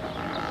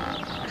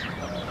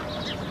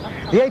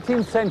 The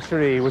 18th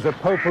century was a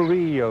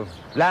potpourri of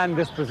land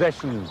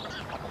dispossession,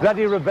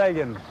 bloody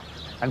rebellion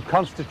and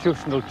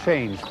constitutional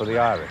change for the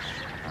Irish.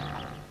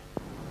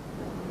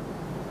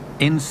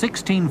 In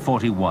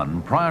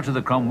 1641, prior to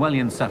the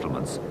Cromwellian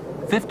settlements,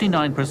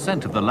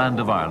 59% of the land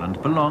of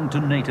Ireland belonged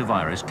to native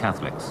Irish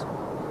Catholics.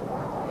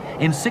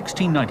 In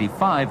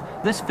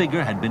 1695, this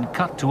figure had been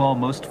cut to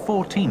almost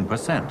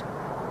 14%.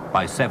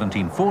 By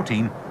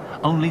 1714,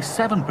 only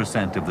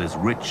 7% of this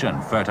rich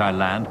and fertile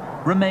land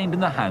remained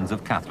in the hands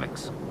of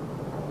Catholics.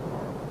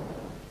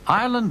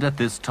 Ireland at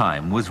this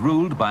time was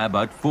ruled by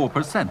about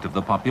 4% of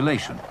the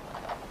population,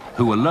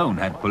 who alone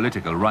had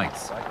political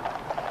rights.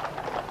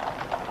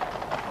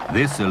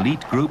 This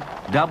elite group,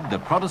 dubbed the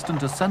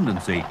Protestant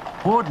Ascendancy,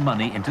 poured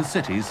money into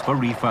cities for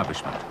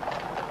refurbishment.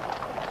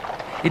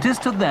 It is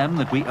to them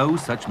that we owe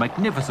such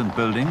magnificent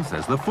buildings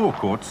as the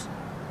Forecourts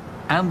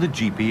and the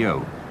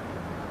GPO.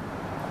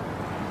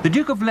 The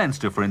Duke of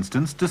Leinster, for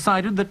instance,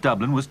 decided that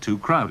Dublin was too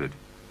crowded.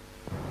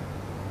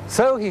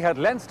 So he had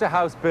Leinster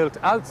House built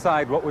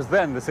outside what was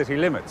then the city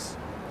limits.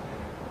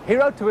 He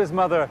wrote to his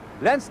mother,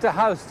 "Leinster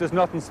House does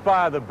not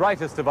inspire the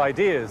brightest of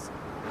ideas.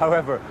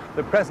 However,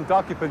 the present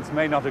occupants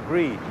may not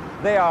agree.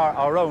 They are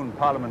our own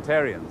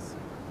parliamentarians."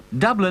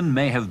 Dublin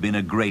may have been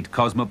a great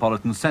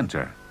cosmopolitan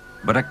centre,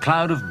 but a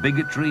cloud of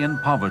bigotry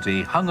and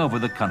poverty hung over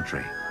the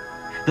country.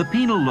 The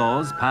penal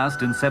laws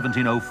passed in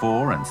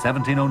 1704 and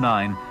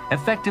 1709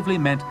 effectively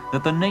meant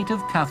that the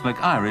native Catholic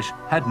Irish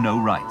had no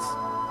rights.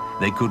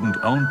 They couldn't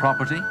own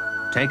property,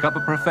 take up a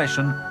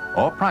profession,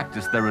 or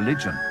practice their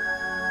religion.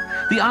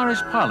 The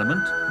Irish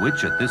Parliament,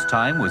 which at this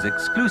time was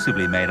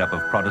exclusively made up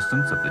of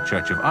Protestants of the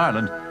Church of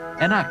Ireland,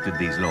 enacted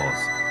these laws.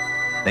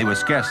 They were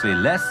scarcely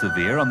less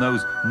severe on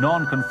those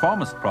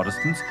non-conformist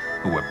Protestants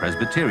who were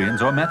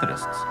Presbyterians or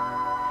Methodists.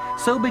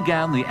 So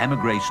began the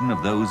emigration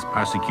of those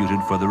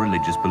persecuted for their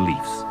religious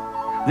beliefs.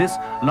 This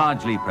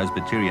largely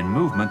Presbyterian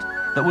movement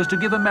that was to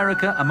give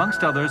America,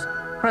 amongst others,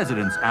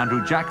 Presidents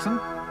Andrew Jackson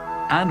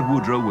and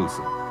Woodrow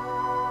Wilson.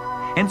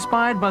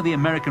 Inspired by the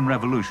American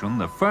Revolution,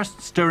 the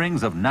first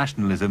stirrings of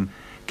nationalism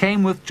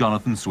came with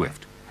Jonathan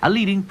Swift, a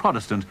leading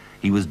Protestant.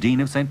 He was Dean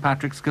of St.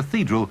 Patrick's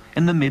Cathedral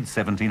in the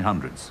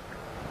mid-1700s.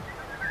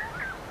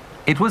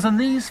 It was in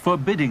these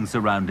forbidding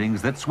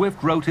surroundings that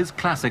Swift wrote his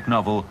classic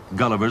novel,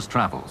 Gulliver's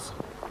Travels.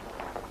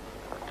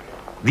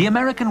 The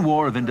American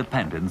War of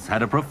Independence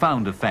had a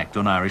profound effect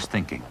on Irish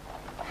thinking.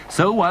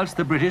 So whilst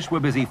the British were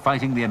busy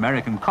fighting the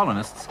American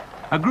colonists,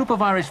 a group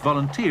of Irish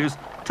volunteers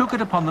took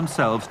it upon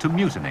themselves to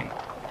mutiny.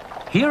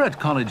 Here at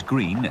College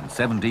Green in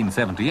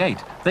 1778,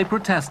 they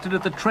protested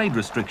at the trade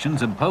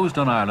restrictions imposed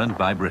on Ireland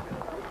by Britain.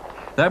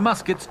 Their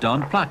muskets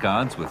donned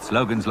placards with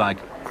slogans like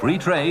 "Free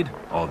Trade"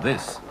 or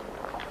 "This."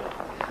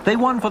 They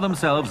won for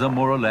themselves a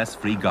more or less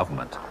free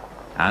government,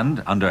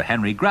 and under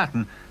Henry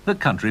Grattan, the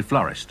country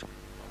flourished.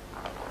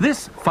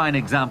 This fine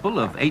example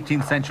of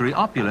 18th century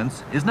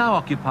opulence is now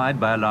occupied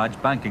by a large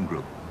banking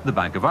group, the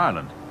Bank of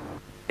Ireland.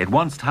 It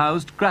once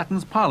housed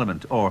Grattan's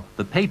Parliament, or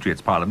the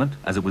Patriots' Parliament,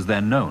 as it was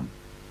then known.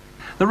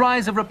 The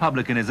rise of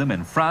republicanism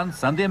in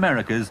France and the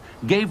Americas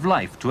gave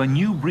life to a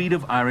new breed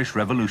of Irish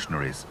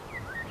revolutionaries.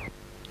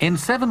 In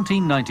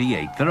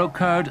 1798, there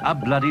occurred a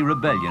bloody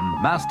rebellion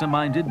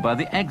masterminded by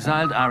the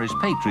exiled Irish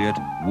patriot,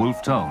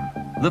 Wolfe Tone,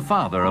 the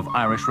father of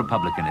Irish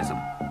republicanism.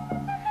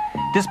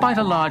 Despite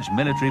a large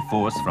military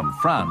force from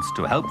France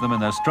to help them in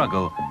their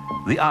struggle,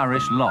 the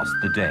Irish lost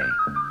the day,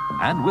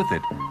 and with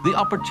it, the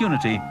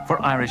opportunity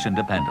for Irish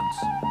independence.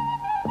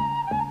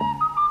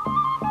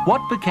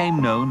 What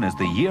became known as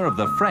the Year of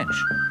the French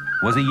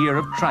was a year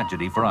of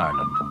tragedy for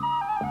Ireland.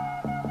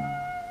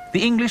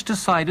 The English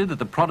decided that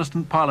the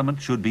Protestant Parliament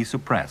should be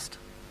suppressed.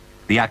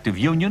 The Act of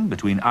Union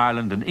between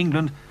Ireland and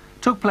England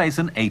took place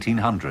in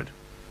 1800.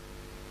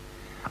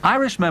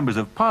 Irish members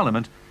of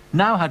Parliament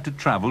now had to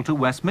travel to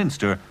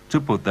Westminster to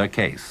put their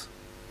case.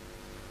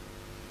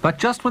 But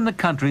just when the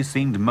country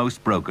seemed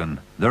most broken,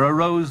 there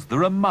arose the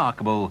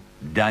remarkable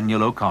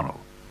Daniel O'Connell.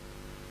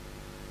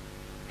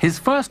 His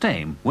first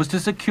aim was to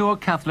secure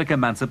Catholic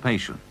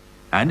emancipation,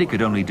 and he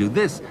could only do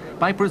this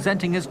by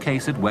presenting his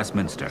case at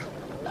Westminster.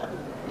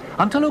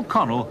 Until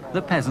O'Connell,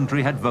 the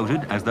peasantry had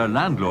voted as their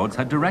landlords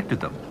had directed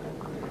them.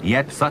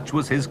 Yet such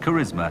was his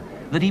charisma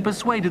that he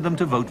persuaded them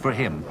to vote for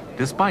him,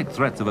 despite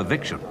threats of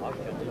eviction.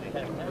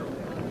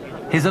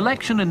 His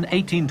election in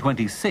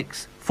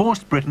 1826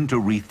 forced Britain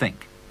to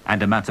rethink,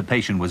 and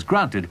emancipation was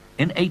granted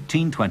in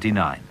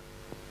 1829.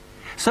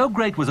 So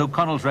great was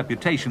O'Connell's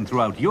reputation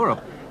throughout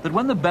Europe that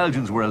when the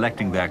Belgians were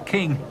electing their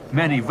king,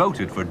 many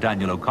voted for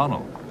Daniel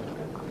O'Connell.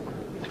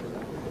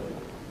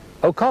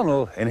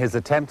 O'Connell, in his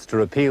attempts to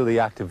repeal the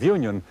Act of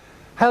Union,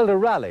 held a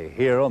rally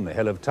here on the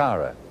Hill of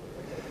Tara.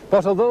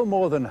 But although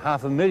more than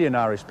 500,000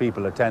 Irish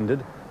people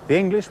attended, the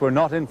English were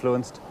not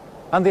influenced,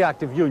 and the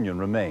Act of Union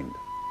remained.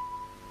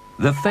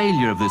 The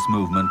failure of this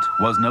movement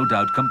was no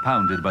doubt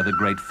compounded by the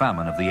Great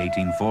Famine of the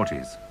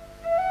 1840s.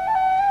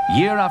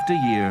 Year after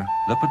year,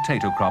 the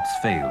potato crops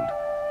failed,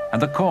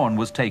 and the corn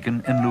was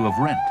taken in lieu of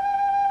rent.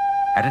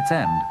 At its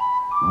end,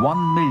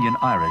 1 million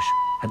Irish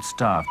had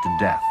starved to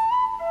death.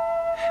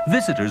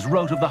 Visitors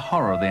wrote of the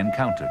horror they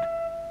encountered.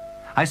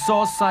 "I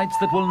saw sights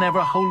that will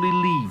never wholly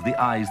leave the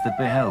eyes that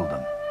beheld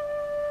them.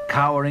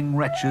 Cowering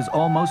wretches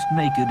almost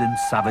naked in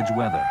savage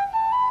weather.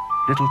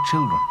 Little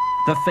children,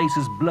 their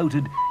faces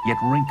bloated yet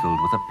wrinkled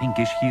with a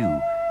pinkish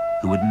hue,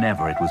 who would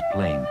never, it was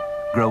plain,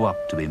 grow up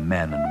to be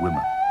men and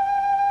women."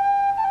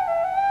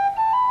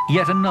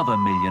 Yet another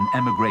million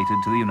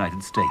emigrated to the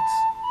United States.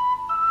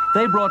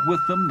 They brought with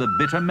them the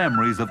bitter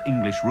memories of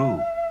English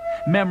rule,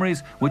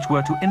 memories which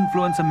were to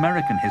influence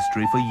American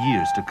history for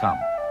years to come.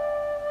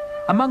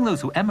 Among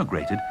those who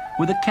emigrated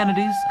were the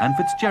Kennedys and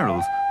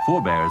Fitzgeralds,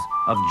 forebears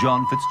of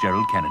John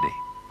Fitzgerald Kennedy.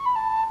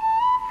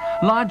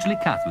 Largely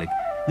Catholic,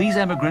 these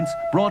emigrants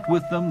brought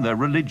with them their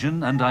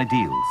religion and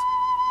ideals,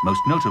 most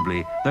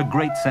notably their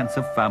great sense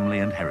of family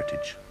and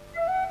heritage.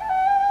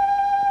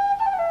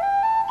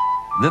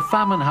 The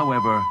famine,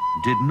 however,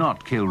 did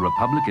not kill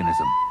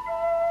republicanism.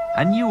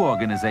 A new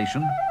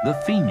organization, the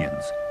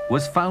Fenians,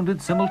 was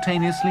founded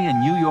simultaneously in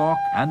New York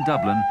and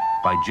Dublin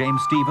by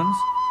James Stephens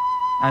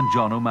and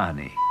John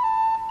O'Mahony.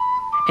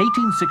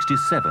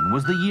 1867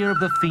 was the year of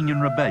the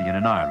Fenian Rebellion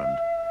in Ireland.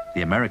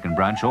 The American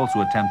branch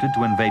also attempted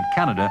to invade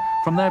Canada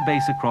from their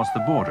base across the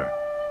border.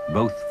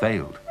 Both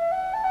failed.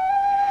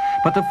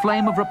 But the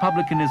flame of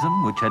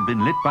republicanism, which had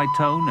been lit by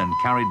Tone and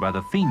carried by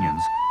the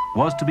Fenians,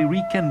 was to be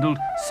rekindled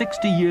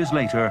 60 years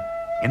later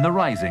in the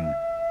Rising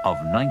of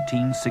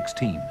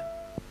 1916.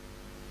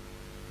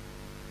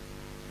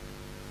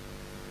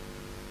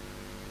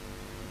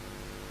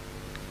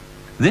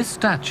 This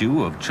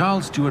statue of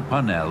Charles Stewart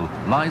Parnell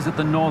lies at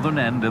the northern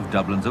end of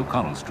Dublin's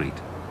O'Connell Street.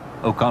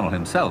 O'Connell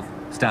himself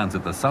stands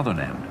at the southern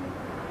end.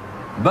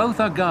 Both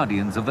are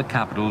guardians of the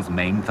capital's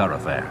main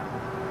thoroughfare.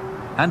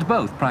 And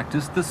both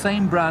practiced the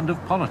same brand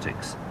of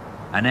politics,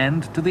 an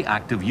end to the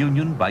Act of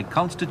Union by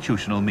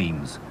constitutional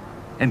means,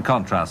 in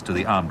contrast to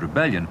the armed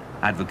rebellion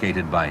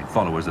advocated by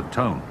followers of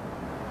Tone.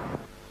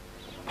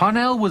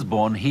 Parnell was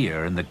born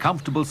here in the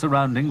comfortable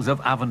surroundings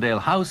of Avondale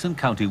House in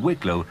County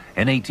Wicklow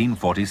in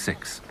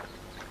 1846.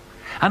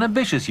 An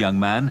ambitious young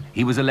man,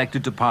 he was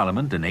elected to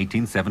Parliament in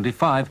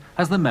 1875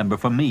 as the member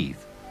for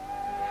Meath.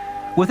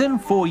 Within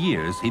 4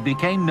 years, he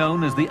became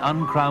known as the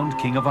uncrowned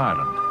King of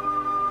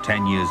Ireland.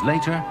 10 years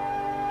later,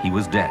 he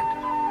was dead.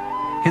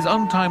 His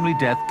untimely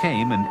death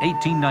came in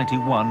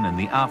 1891 in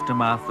the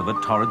aftermath of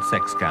a torrid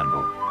sex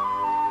scandal.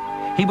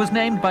 He was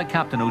named by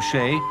Captain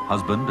O'Shea,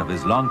 husband of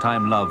his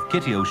longtime love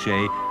Kitty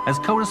O'Shea, as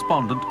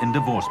correspondent in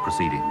divorce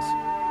proceedings.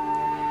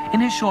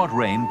 In his short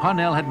reign,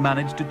 Parnell had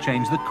managed to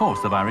change the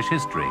course of Irish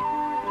history.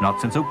 Not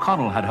since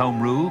O'Connell had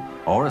Home Rule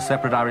or a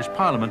separate Irish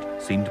Parliament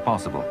seemed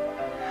possible.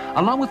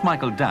 Along with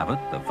Michael Davitt,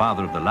 the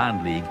father of the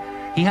Land League,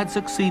 he had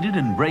succeeded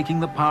in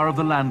breaking the power of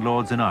the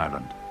landlords in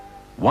Ireland.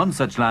 One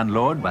such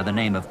landlord, by the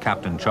name of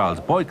Captain Charles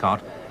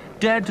Boycott,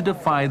 dared to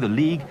defy the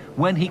League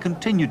when he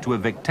continued to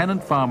evict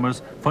tenant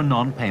farmers for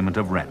non-payment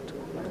of rent.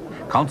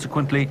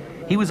 Consequently,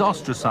 he was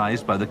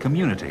ostracized by the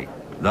community,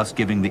 thus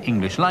giving the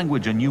English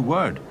language a new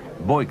word,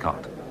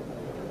 boycott.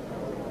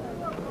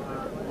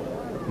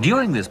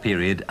 During this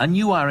period, a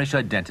new Irish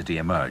identity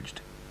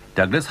emerged.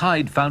 Douglas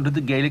Hyde founded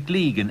the Gaelic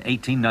League in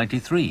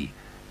 1893,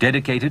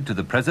 dedicated to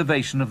the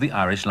preservation of the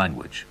Irish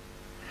language.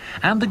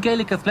 And the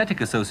Gaelic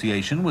Athletic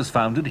Association was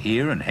founded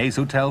here in Hayes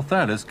Hotel,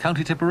 Thurles,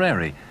 County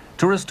Tipperary,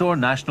 to restore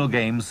national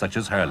games such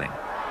as hurling.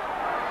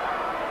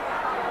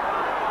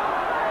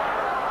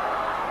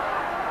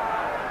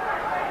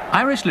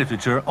 Irish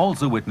literature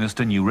also witnessed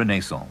a new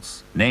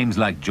renaissance. Names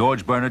like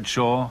George Bernard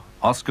Shaw,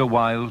 Oscar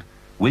Wilde,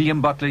 William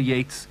Butler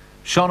Yeats,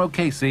 Sean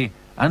O'Casey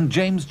and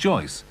James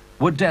Joyce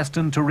were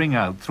destined to ring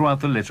out throughout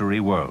the literary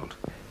world.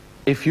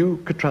 If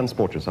you could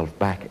transport yourself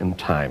back in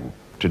time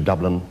to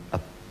Dublin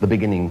at the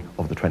beginning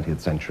of the 20th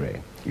century,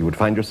 you would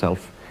find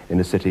yourself in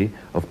a city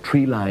of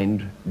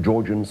tree-lined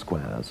Georgian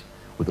squares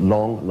with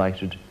long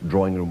lighted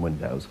drawing room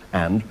windows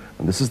and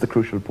this is the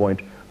crucial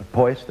point, a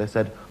poet, they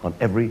said, on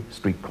every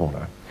street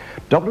corner.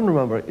 Dublin,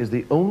 remember, is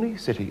the only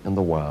city in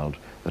the world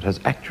that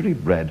has actually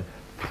bred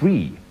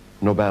 3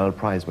 Nobel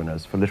Prize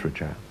winners for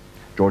literature.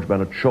 George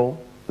Bernard Shaw,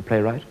 the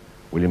playwright,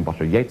 William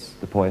Butler Yeats,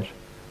 the poet,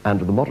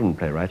 and the modern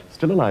playwright,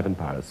 still alive in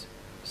Paris,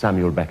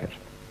 Samuel Beckett.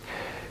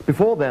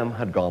 Before them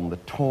had gone the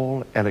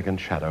tall,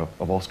 elegant shadow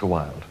of Oscar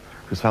Wilde,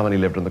 whose family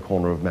lived in the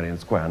corner of Merrion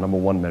Square, number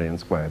 1 Merrion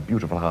Square,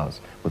 beautiful house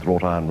with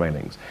wrought iron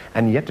railings.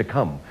 And yet to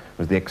come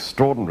was the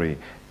extraordinary,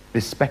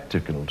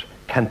 bespectacled,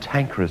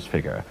 cantankerous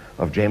figure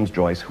of James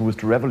Joyce, who was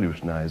to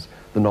revolutionize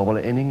the novel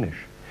in English.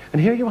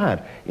 And here you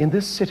had, in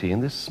this city,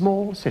 in this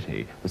small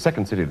city, the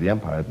second city of the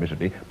empire,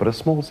 admittedly, but a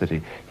small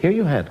city, here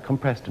you had,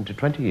 compressed into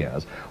 20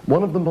 years,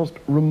 one of the most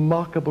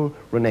remarkable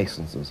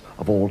renaissances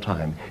of all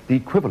time, the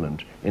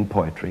equivalent in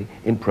poetry,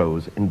 in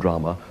prose, in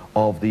drama,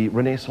 of the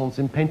Renaissance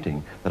in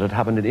painting that had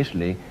happened in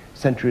Italy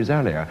centuries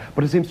earlier.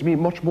 But it seems to me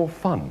much more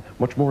fun,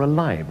 much more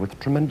alive, with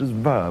tremendous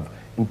verve,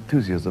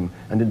 enthusiasm,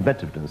 and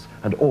inventiveness,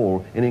 and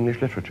all in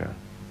English literature.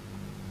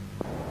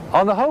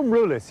 On the Home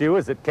Rule issue,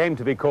 as it came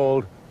to be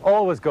called,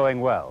 all was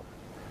going well.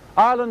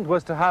 Ireland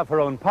was to have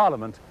her own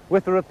parliament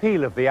with the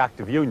repeal of the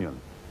Act of Union.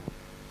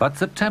 But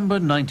September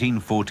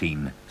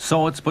 1914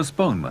 saw its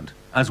postponement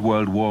as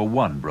World War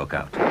I broke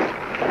out.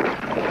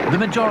 The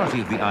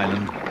majority of the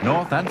island,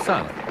 north and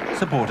south,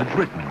 supported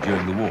Britain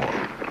during the war.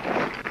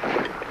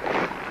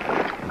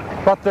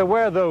 But there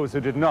were those who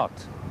did not.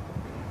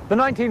 The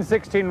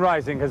 1916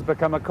 Rising has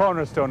become a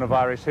cornerstone of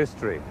Irish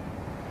history.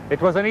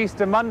 It was on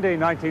Easter Monday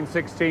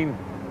 1916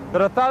 that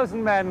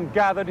 1,000 men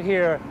gathered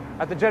here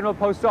at the General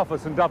Post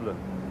Office in Dublin.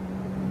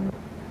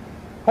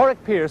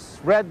 Horrick Pearse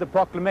read the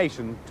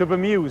proclamation to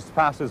bemused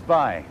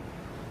passers-by.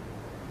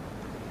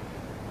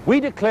 We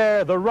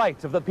declare the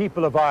right of the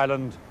people of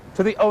Ireland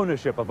to the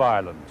ownership of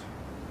Ireland.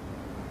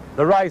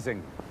 The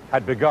rising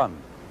had begun.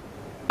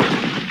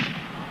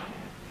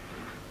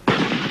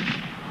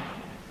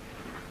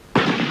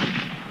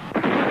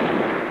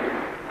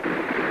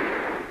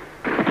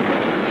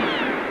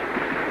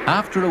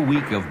 After a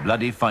week of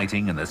bloody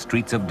fighting in the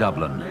streets of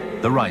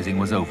Dublin, the rising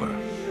was over,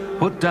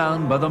 put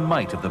down by the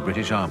might of the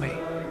British Army.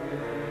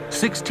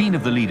 16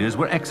 of the leaders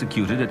were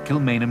executed at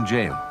Kilmainham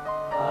jail.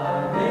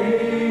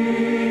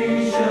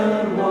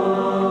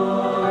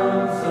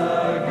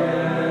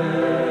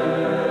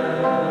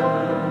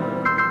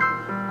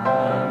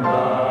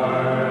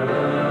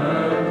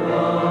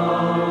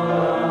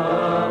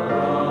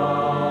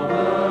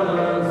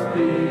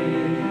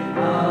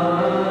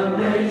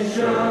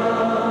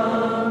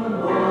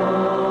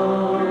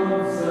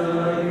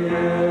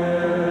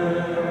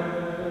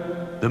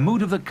 The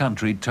mood of the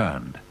country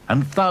turned,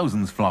 and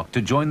thousands flocked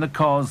to join the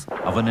cause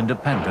of an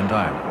independent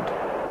Ireland.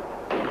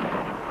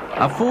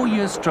 A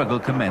 4-year struggle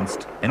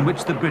commenced in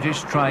which the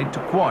British tried to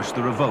quash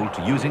the revolt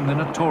using the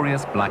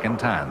notorious black and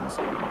tans,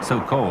 so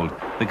called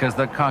because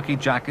their khaki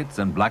jackets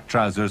and black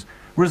trousers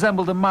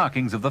resembled the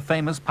markings of the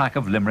famous pack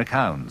of Limerick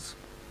hounds.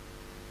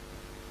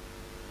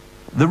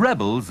 The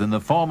rebels, in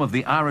the form of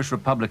the Irish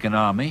Republican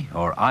Army,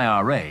 or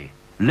IRA,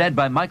 led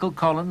by Michael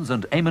Collins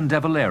and Eamon de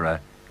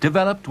Valera,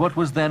 developed what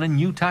was then a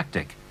new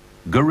tactic: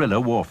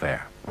 guerrilla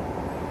warfare.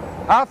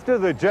 After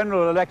the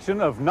general election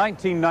of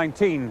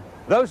 1919,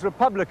 those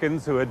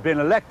Republicans who had been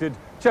elected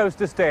chose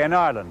to stay in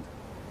Ireland.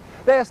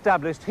 They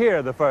established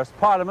here the first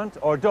Parliament,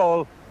 or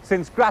Dáil,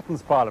 since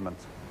Grattan's Parliament.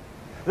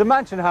 The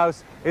Mansion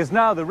House is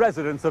now the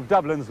residence of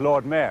Dublin's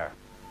Lord Mayor.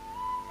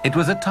 It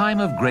was a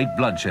time of great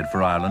bloodshed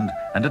for Ireland,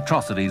 and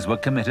atrocities were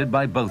committed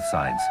by both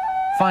sides.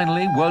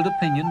 Finally, world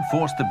opinion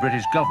forced the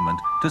British government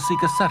to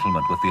seek a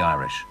settlement with the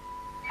Irish.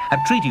 A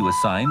treaty was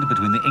signed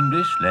between the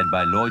English, led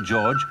by Lloyd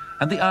George,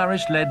 and the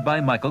Irish, led by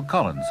Michael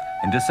Collins,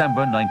 in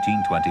December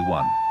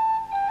 1921.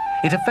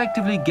 It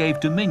effectively gave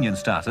dominion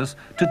status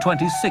to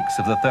 26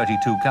 of the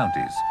 32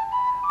 counties.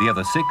 The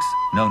other 6,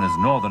 known as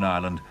Northern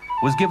Ireland,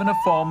 was given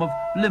a form of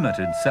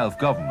limited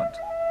self-government.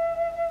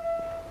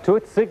 To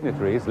its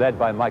signatories, led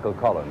by Michael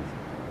Collins,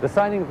 the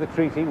signing of the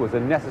treaty was a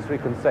necessary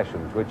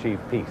concession to achieve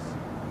peace.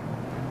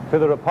 To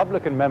the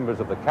Republican members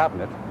of the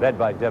cabinet, led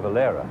by de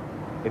Valera,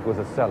 it was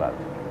a sellout.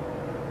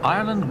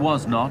 Ireland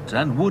was not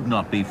and would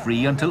not be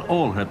free until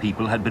all her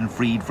people had been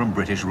freed from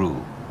British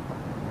rule.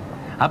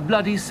 A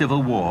bloody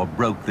civil war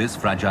broke this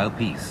fragile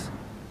peace.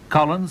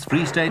 Collins'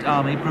 Free State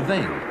Army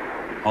prevailed,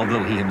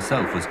 although he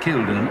himself was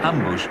killed in an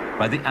ambush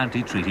by the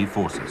anti-treaty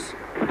forces.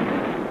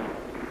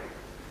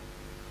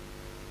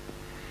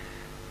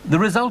 The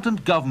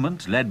resultant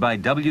government, led by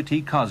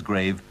W.T.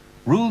 Cosgrave,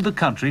 ruled the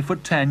country for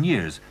 10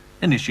 years,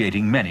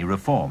 initiating many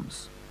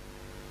reforms.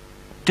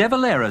 De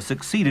Valera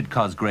succeeded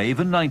Cosgrave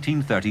in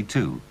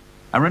 1932.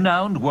 A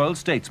renowned world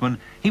statesman,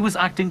 he was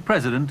acting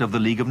president of the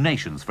League of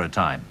Nations for a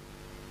time.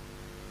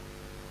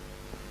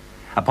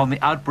 Upon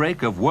the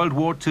outbreak of World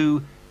War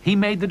II, he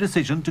made the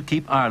decision to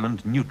keep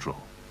Ireland neutral.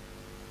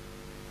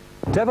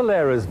 De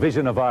Valera's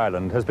vision of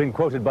Ireland has been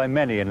quoted by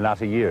many in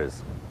latter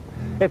years.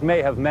 It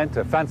may have meant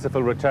a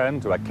fanciful return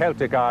to a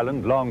Celtic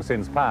Ireland long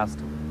since past,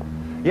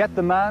 yet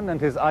the man and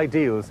his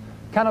ideals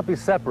cannot be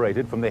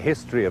separated from the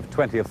history of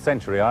 20th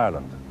century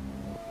Ireland.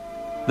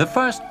 The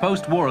first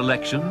post-war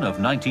election of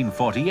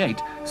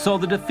 1948 saw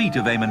the defeat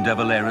of Eamon de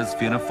Valera's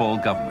Fianna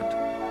Fáil government.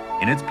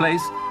 In its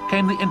place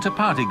came the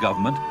inter-party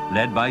government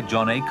led by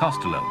John A.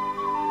 Costello.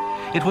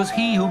 It was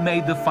he who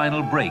made the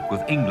final break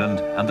with England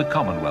and the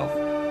Commonwealth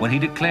when he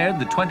declared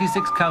the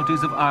 26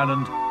 counties of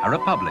Ireland a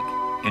republic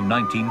in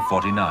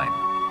 1949.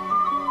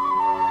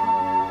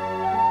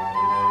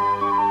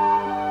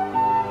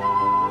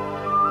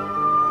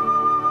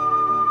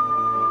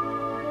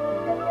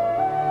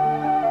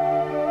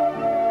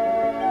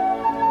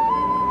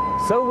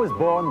 So was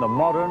born the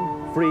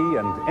modern, free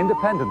and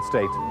independent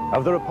state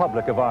of the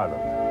Republic of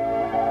Ireland.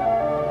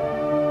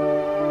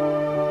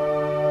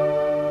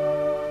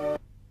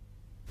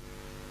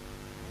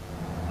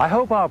 I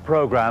hope our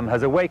program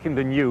has awakened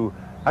in you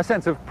a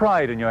sense of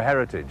pride in your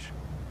heritage,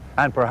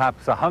 and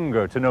perhaps a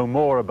hunger to know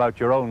more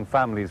about your own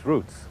family's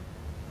roots.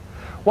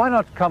 Why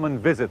not come and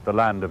visit the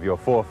land of your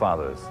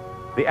forefathers,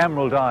 the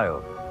Emerald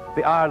Isle,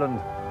 the Ireland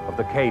of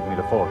the Céad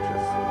Míle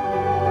Fáiltes?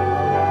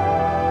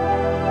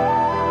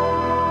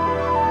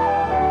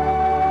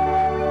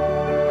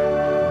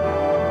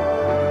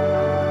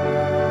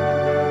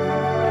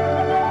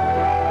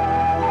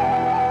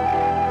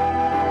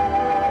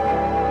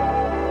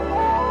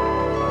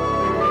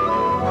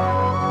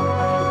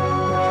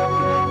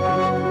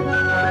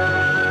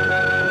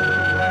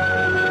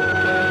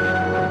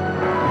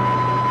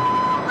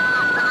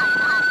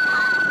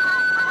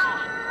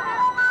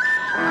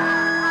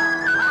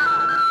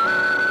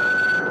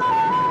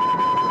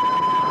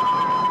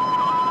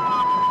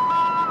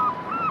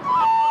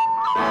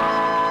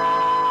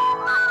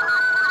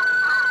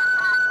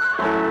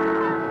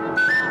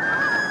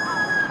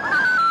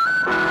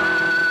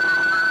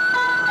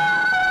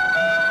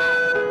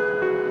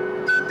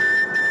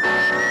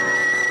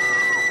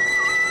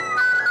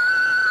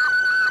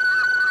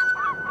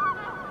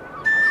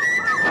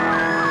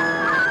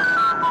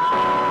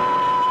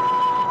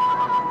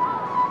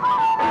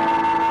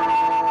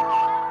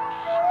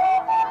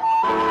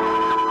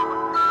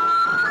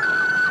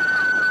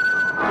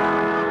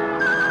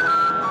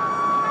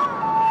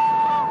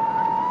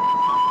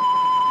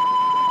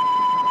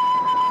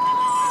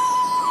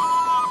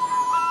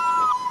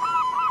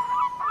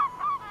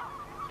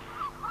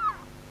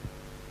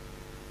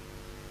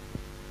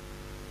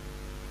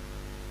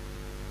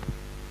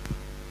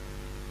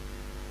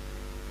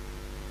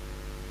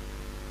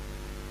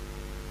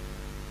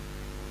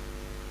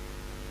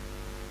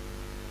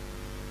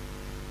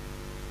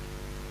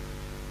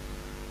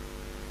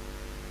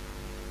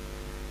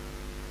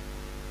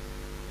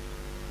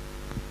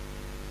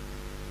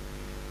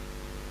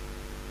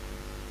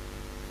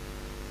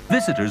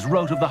 visitors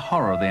wrote of the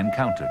horror they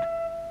encountered.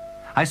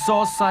 I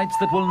saw sights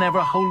that will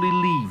never wholly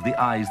leave the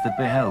eyes that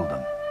beheld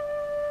them.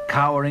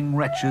 Cowering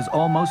wretches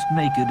almost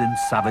naked in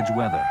savage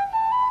weather.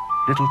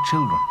 Little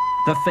children,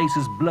 their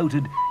faces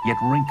bloated yet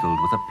wrinkled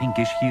with a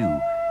pinkish hue,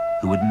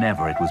 who would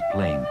never, it was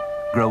plain,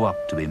 grow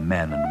up to be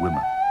men and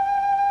women.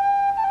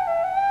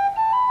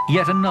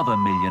 Yet another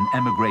million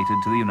emigrated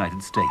to the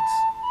United States.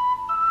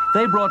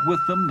 They brought with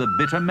them the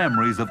bitter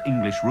memories of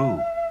English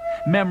rule,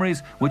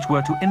 memories which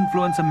were to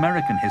influence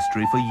American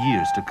history for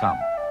years to come.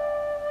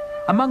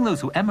 Among those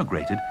who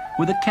emigrated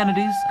were the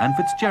Kennedys and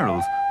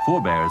Fitzgeralds,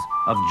 forebears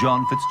of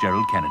John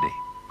Fitzgerald Kennedy.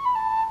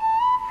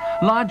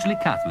 Largely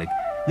Catholic,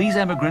 these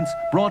emigrants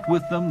brought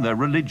with them their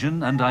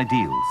religion and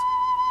ideals,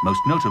 most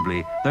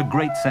notably their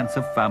great sense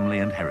of family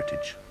and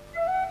heritage.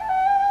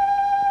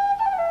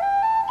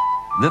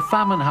 The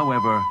famine,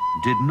 however,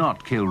 did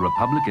not kill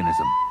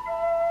republicanism.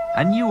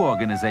 A new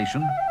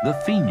organization, the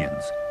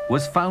Fenians,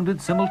 was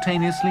founded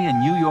simultaneously in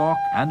New York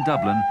and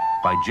Dublin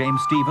by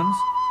James Stephens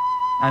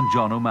and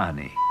John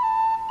O'Mahony.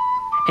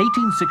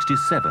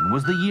 1867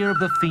 was the year of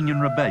the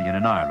Fenian Rebellion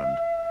in Ireland.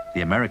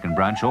 The American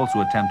branch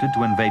also attempted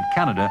to invade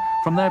Canada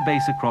from their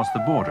base across the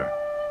border.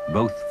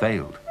 Both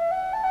failed.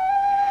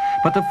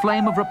 But the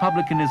flame of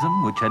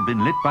republicanism, which had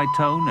been lit by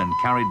Tone and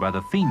carried by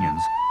the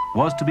Fenians,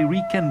 was to be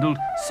rekindled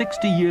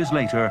 60 years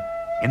later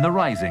in the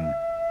Rising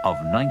of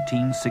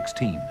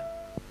 1916.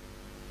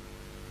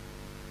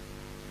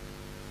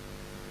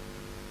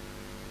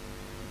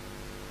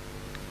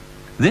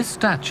 This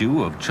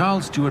statue of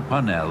Charles Stewart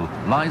Parnell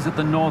lies at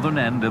the northern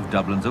end of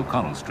Dublin's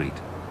O'Connell Street.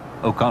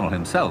 O'Connell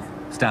himself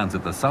stands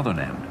at the southern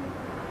end.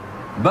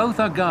 Both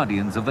are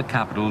guardians of the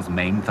capital's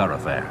main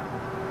thoroughfare.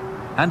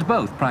 And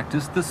both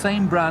practiced the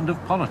same brand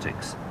of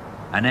politics,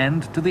 an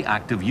end to the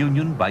Act of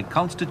Union by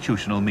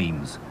constitutional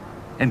means,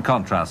 in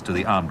contrast to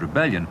the armed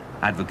rebellion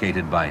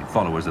advocated by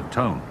followers of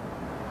Tone.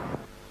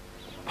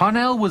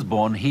 Parnell was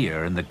born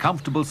here in the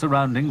comfortable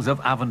surroundings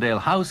of Avondale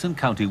House in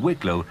County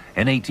Wicklow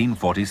in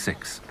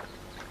 1846.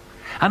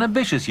 An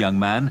ambitious young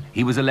man,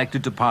 he was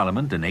elected to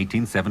Parliament in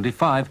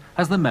 1875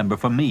 as the member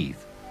for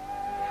Meath.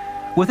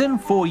 Within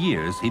 4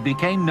 years, he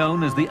became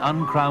known as the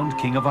uncrowned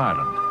King of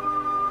Ireland.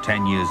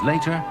 10 years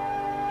later,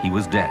 he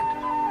was dead.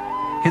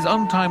 His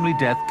untimely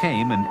death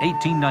came in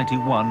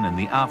 1891 in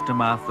the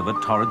aftermath of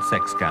a torrid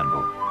sex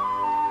scandal.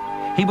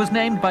 He was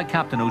named by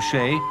Captain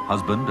O'Shea,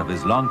 husband of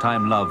his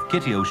longtime love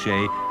Kitty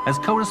O'Shea, as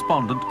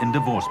correspondent in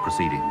divorce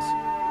proceedings.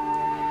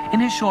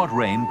 In his short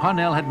reign,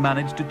 Parnell had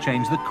managed to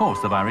change the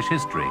course of Irish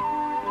history.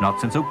 Not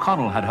since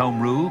O'Connell had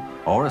Home Rule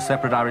or a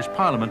separate Irish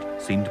Parliament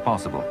seemed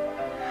possible.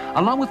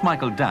 Along with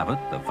Michael Davitt,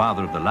 the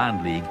father of the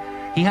Land League,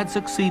 he had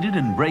succeeded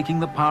in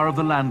breaking the power of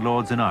the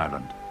landlords in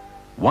Ireland.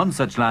 One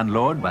such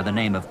landlord, by the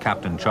name of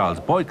Captain Charles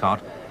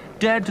Boycott,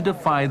 dared to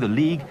defy the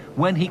League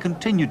when he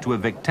continued to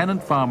evict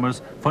tenant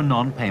farmers for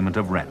non-payment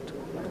of rent.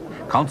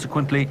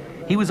 Consequently,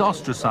 he was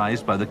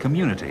ostracized by the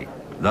community,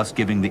 thus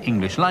giving the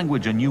English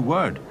language a new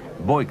word,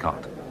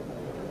 boycott.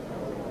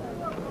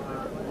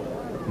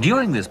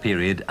 During this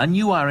period, a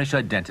new Irish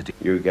identity...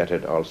 You get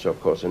it also,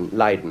 of course, in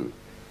Leiden,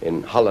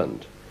 in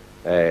Holland.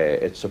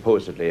 It's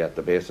supposedly at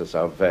the basis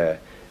of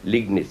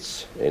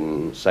Liegnitz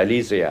in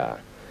Silesia.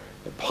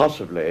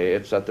 Possibly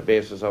it's at the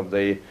basis of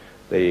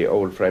the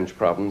old French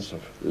province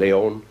of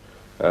Leon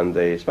and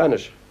the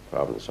Spanish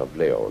province of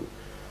Leon.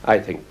 I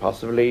think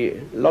possibly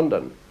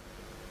London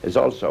is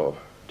also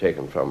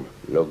taken from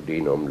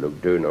Lugdunum,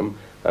 Lugdunum,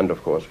 and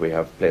of course we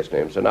have place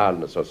names in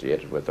Ireland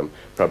associated with them,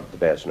 probably the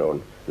best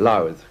known,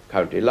 Louth,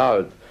 County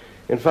Louth.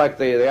 In fact,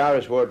 the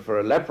Irish word for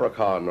a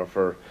leprechaun, or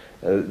for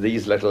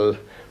these little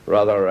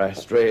rather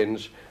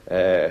strange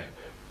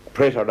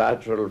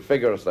preternatural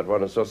figures that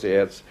one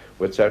associates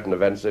with certain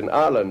events in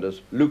Ireland,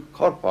 is Luc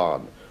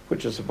Corpon,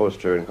 which is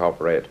supposed to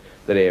incorporate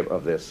the name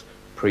of this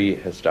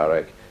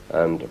prehistoric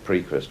and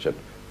pre-Christian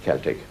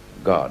Celtic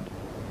god.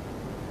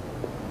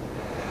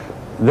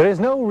 There is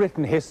no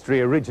written history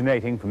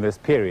originating from this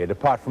period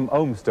apart from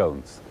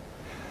ogham-stones.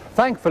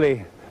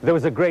 Thankfully, there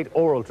was a great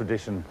oral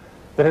tradition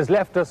that has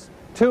left us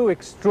two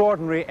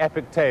extraordinary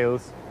epic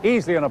tales,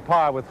 easily on a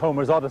par with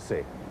Homer's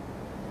Odyssey.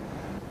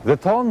 The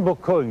Táin Bó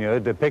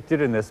Cúailnge, depicted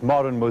in this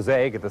modern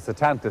mosaic at the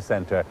Setanta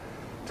Centre,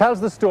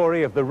 tells the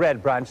story of the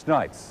Red Branch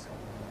Knights,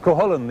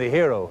 Cuchulainn the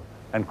hero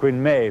and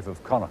Queen Maeve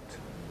of Connacht.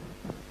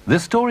 The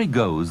story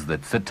goes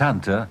that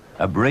Setanta,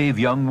 a brave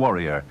young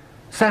warrior,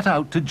 set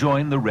out to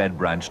join the Red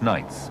Branch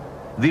Knights,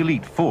 the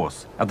elite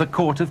force at the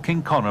court of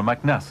King Conor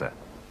MacNassa.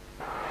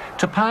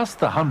 To pass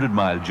the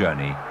 100-mile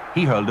journey,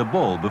 he hurled a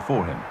ball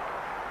before him.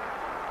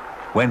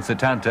 When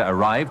Setanta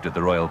arrived at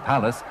the royal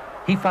palace,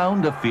 he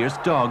found a fierce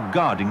dog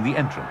guarding the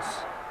entrance.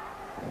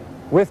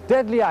 With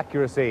deadly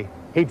accuracy,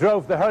 he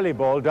drove the hurley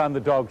ball down the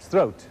dog's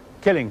throat,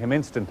 killing him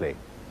instantly.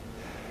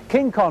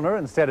 King Conor,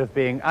 instead of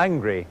being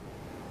angry,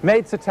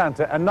 made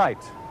Setanta a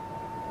knight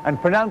and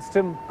pronounced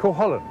him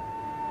Cuchulainn,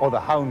 or the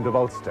Hound of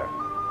Ulster.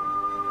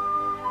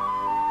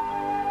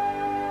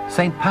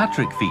 St.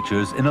 Patrick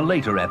features in a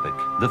later epic,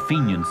 the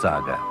Fenian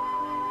Saga.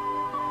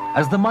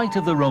 As the might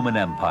of the Roman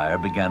Empire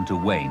began to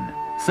wane,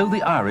 So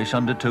the Irish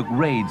undertook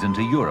raids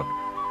into Europe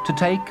to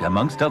take,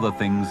 amongst other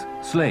things,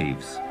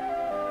 slaves.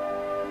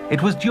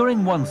 It was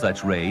during one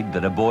such raid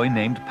that a boy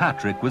named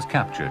Patrick was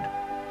captured.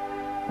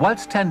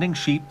 Whilst tending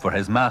sheep for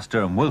his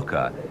master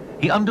Mulca,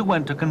 he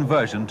underwent a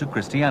conversion to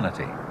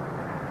Christianity.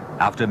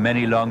 After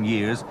many long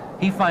years,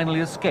 he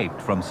finally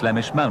escaped from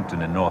Slemish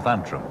Mountain in North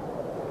Antrim.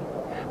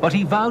 But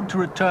he vowed to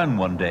return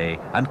one day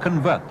and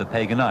convert the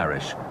pagan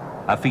Irish,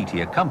 a feat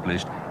he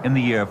accomplished in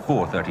the year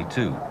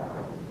 432.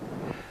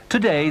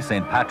 Today,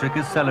 St. Patrick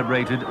is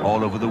celebrated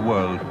all over the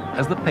world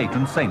as the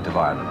patron saint of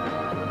Ireland.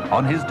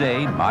 On his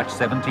day, March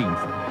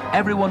 17th,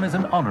 everyone is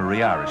an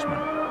honorary Irishman,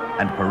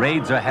 and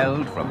parades are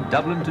held from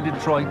Dublin to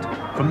Detroit,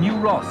 from New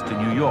Ross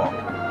to New York,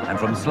 and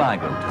from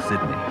Sligo to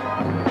Sydney.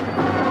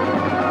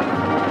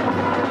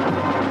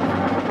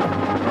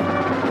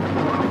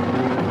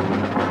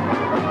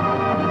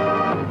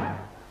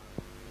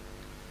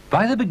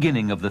 By the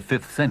beginning of the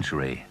 5th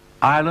century,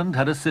 Ireland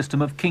had a system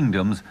of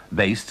kingdoms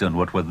based on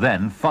what were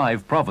then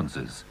 5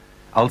 provinces: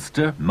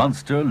 Ulster,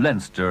 Munster,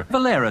 Leinster.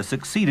 Valera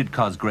succeeded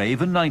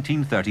Cosgrave in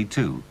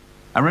 1932.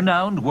 A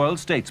renowned world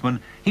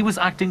statesman, he was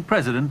acting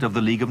president of the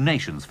League of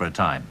Nations for a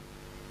time.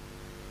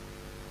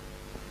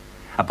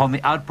 Upon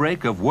the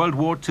outbreak of World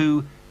War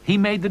II, he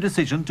made the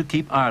decision to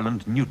keep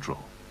Ireland neutral.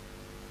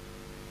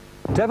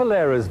 De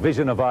Valera's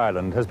vision of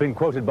Ireland has been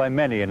quoted by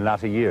many in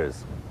latter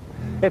years.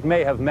 It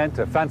may have meant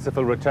a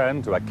fanciful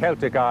return to a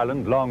Celtic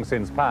Ireland long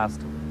since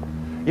past,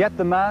 yet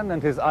the man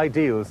and his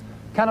ideals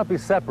cannot be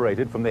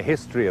separated from the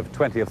history of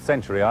 20th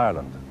century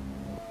Ireland.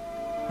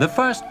 The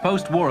first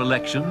post-war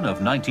election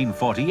of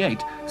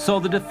 1948 saw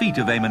the defeat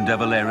of Eamon de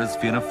Valera's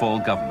Fianna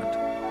Fáil government.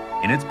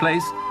 In its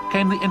place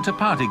came the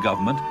inter-party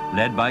government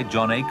led by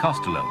John A.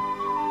 Costello.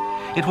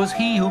 It was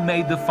he who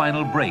made the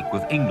final break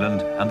with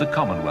England and the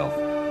Commonwealth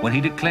when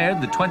he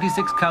declared the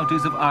 26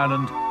 counties of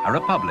Ireland a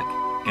republic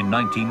in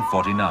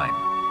 1949.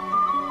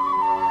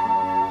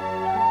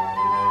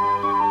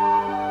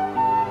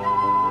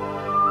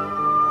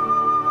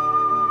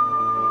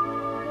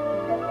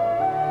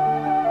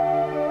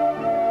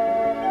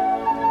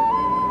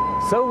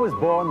 So was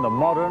born the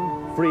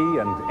modern, free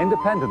and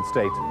independent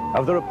state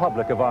of the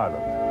Republic of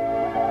Ireland.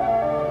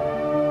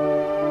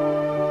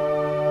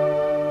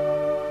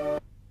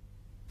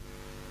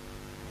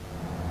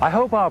 I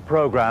hope our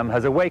program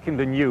has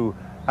awakened in you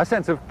a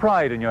sense of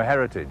pride in your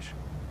heritage,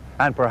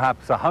 and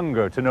perhaps a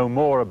hunger to know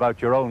more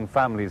about your own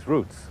family's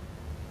roots.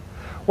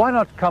 Why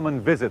not come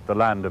and visit the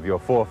land of your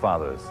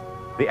forefathers,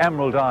 the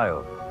Emerald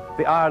Isle,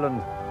 the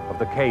Ireland of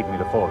the Céad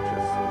Míle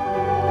Fáilte?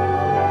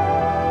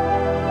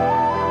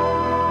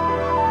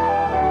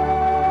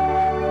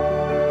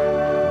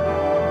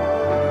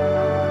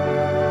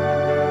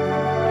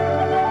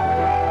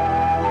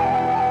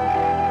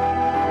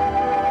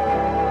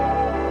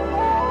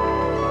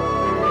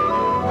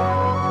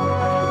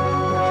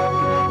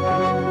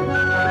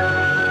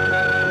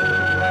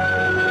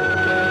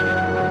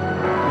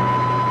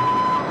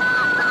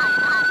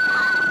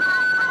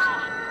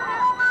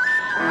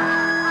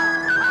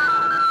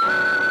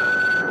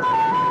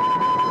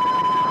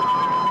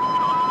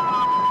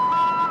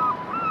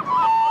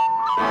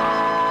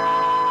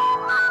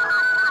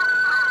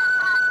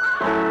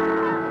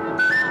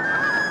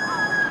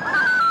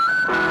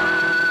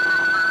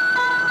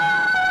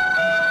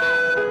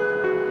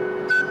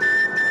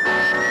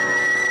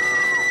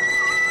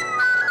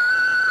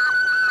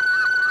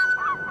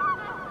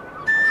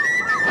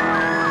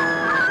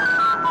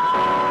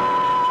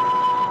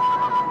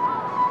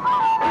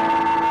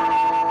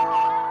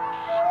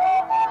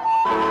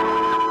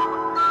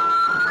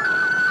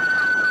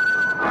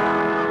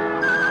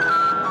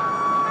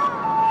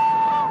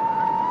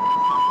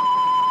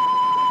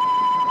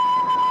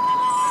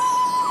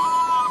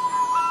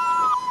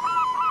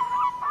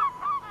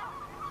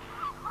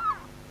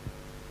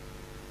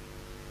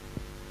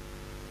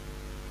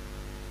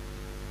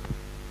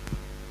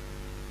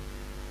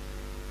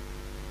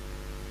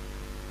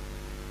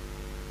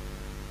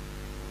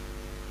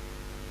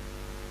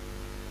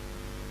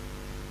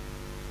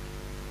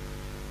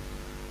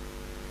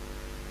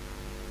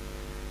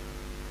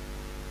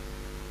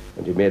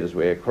 And he made his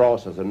way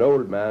across as an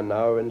old man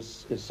now in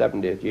his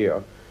 70th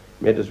year,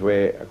 made his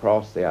way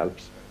across the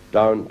Alps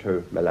down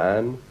to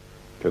Milan,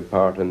 took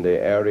part in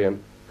the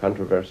Arian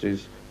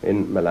controversies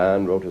in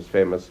Milan, wrote his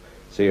famous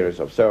series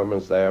of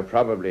sermons there,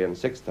 probably in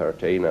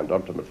 613, and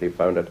ultimately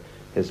founded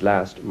his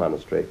last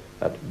monastery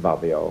at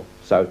Bobbio,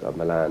 south of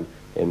Milan,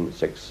 in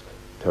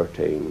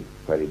 613,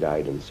 where he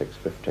died in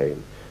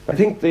 615. I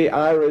think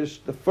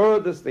the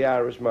furthest the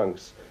Irish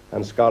monks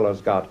and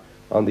scholars got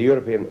on the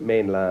European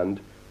mainland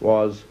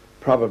was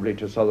probably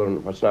to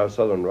what's now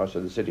southern Russia,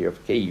 the city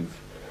of Kiev,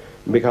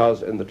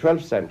 because in the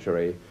 12th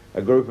century,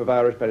 a group of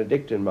Irish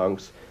Benedictine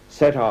monks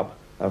set up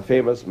a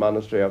famous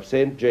monastery of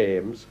St.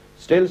 James,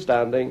 still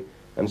standing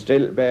and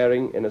still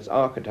bearing in its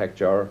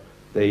architecture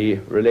the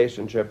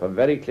relationship, a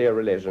very clear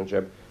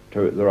relationship,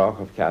 to the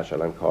Rock of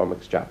Cashel and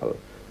Cormac's Chapel,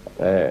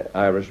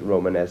 Irish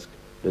Romanesque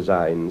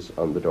designs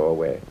on the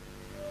doorway.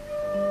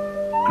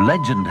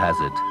 Legend has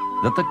it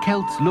that the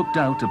Celts looked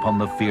out upon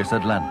the fierce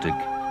Atlantic,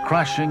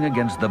 crashing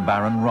against the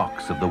barren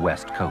rocks of the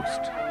west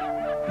coast.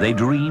 They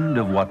dreamed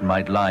of what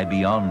might lie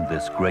beyond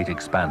this great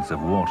expanse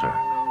of water.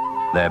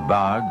 Their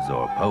bards,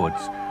 or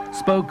poets,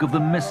 spoke of the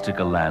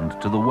mystical land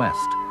to the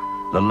west,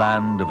 the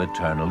land of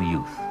eternal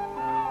youth.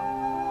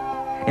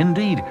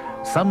 Indeed,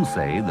 some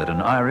say that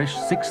an Irish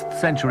 6th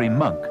century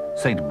monk,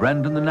 St.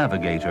 Brendan the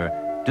Navigator,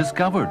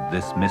 discovered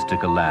this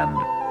mystical land,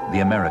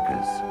 the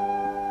Americas.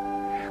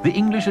 The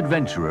English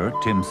adventurer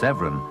Tim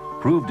Severin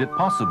proved it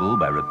possible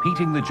by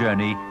repeating the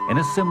journey in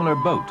a similar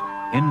boat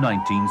in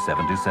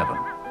 1977.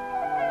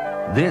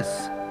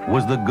 This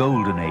was the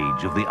golden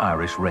age of the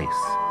Irish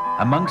race.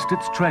 Amongst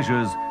its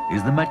treasures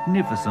is the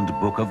magnificent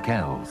Book of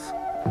Kells.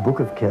 The Book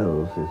of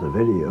Kells is a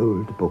very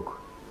old book.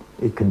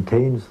 It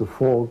contains the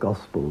 4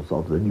 Gospels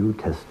of the New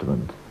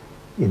Testament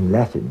in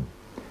Latin: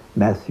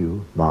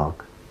 Matthew,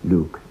 Mark,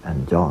 Luke,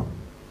 and John.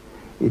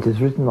 It is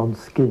written on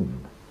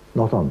skin,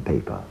 not on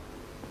paper.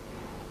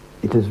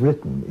 It is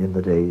written in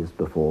the days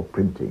before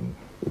printing.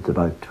 It's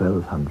about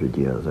 1200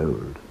 years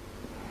old.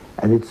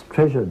 And it's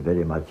treasured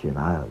very much in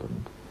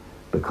Ireland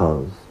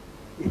because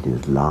it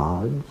is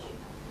larger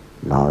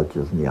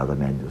than the other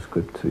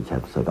manuscripts which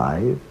have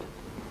survived.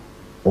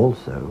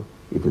 Also,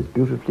 it is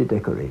beautifully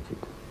decorated.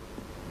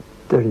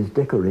 There is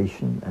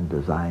decoration and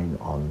design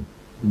on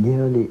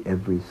nearly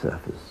every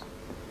surface,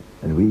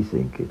 and we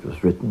think it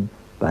was written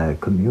by a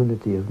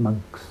community of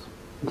monks.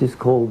 It is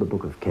called the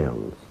Book of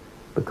Kells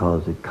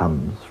because it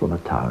comes from a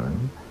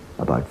town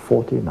about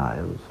 40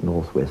 miles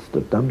northwest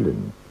of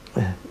Dublin.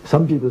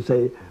 Some people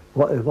say,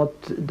 what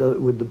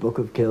would the Book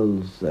of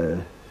Kells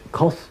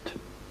cost?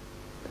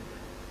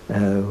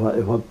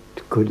 What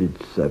could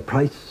its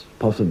price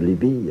possibly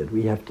be? And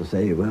we have to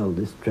say, well,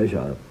 this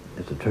treasure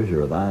is a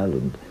treasure of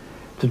Ireland.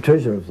 It's a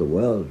treasure of the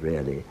world,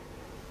 really.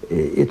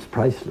 It's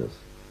priceless.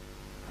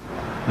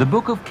 The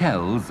Book of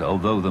Kells,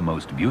 although the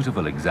most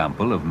beautiful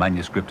example of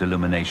manuscript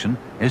illumination,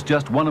 is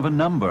just one of a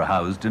number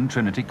housed in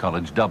Trinity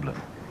College, Dublin.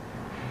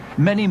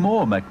 Many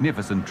more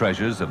magnificent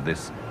treasures of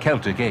this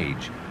Celtic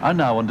age are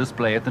now on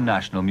display at the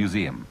National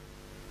Museum.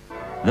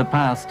 The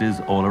past is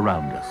all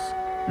around us,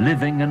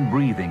 living and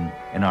breathing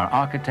in our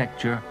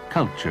architecture,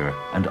 culture,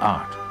 and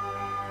art.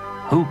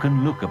 Who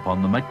can look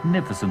upon the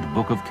magnificent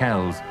Book of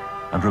Kells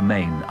and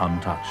remain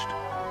untouched?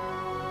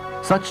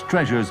 Such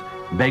treasures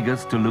beg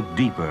us to look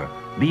deeper,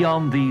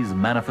 beyond these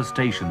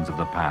manifestations of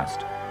the past,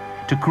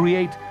 to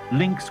create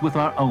links with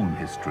our own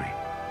history.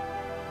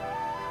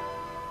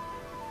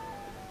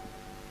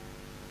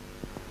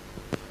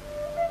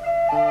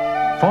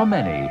 For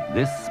many,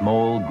 this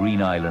small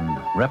green island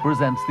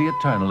represents the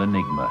eternal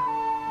enigma.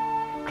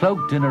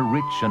 Cloaked in a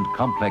rich and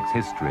complex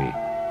history,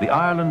 the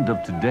Ireland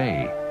of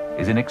today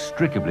is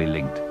inextricably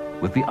linked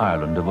with the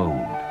Ireland of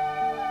old.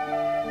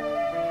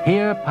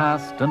 Here,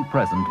 past and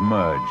present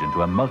merge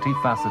into a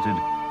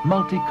multifaceted,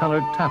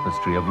 multicolored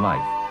tapestry of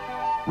life,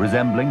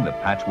 resembling the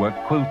patchwork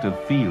quilt of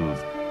fields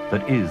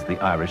that is the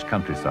Irish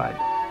countryside.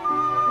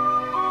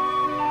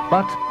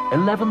 But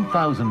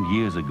 11,000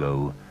 years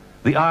ago,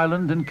 the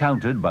Ireland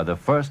encountered by the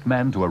first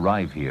men to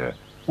arrive here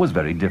was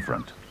very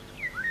different.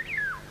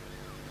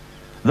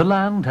 The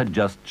land had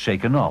just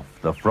shaken off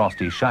the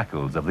frosty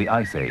shackles of the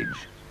Ice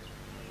Age.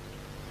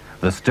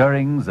 The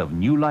stirrings of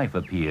new life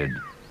appeared,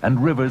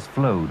 and rivers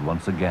flowed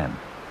once again.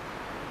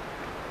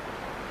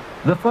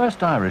 The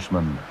first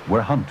Irishmen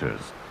were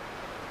hunters.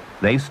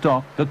 They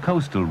stalked the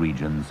coastal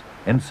regions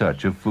in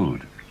search of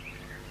food.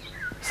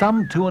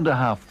 Some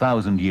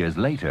 2,500 years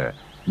later,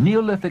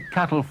 Neolithic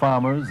cattle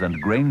farmers and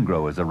grain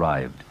growers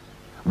arrived.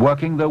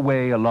 Working their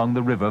way along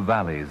the river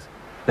valleys,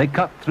 they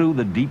cut through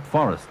the deep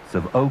forests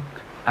of oak,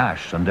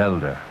 ash, and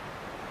elder.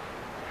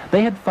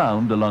 They had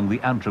found along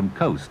the Antrim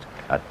coast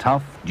a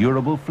tough,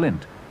 durable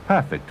flint,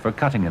 perfect for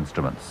cutting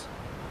instruments.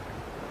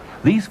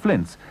 These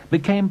flints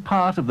became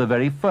part of the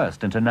very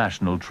first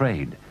international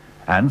trade,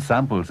 and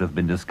samples have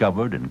been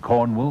discovered in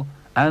Cornwall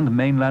and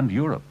mainland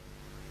Europe.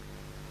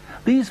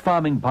 These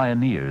farming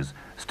pioneers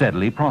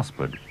steadily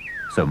prospered,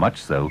 so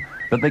much so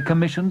that they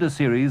commissioned a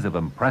series of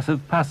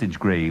impressive passage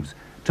graves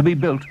to be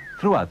built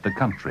throughout the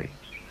country.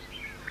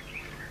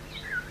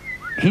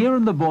 Here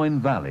in the Boyne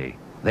Valley,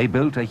 they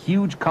built a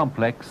huge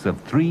complex of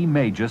 3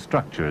 major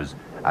structures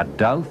at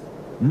Douth,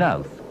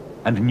 Knowth,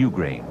 and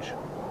Newgrange.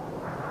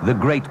 The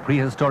great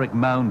prehistoric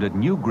mound at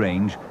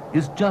Newgrange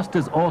is just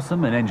as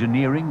awesome in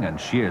engineering and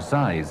sheer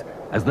size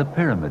as the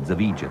pyramids of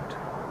Egypt.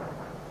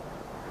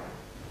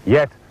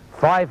 Yet,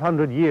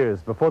 500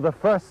 years before the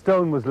first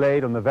stone was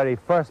laid on the very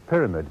first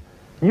pyramid,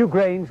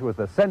 Newgrange was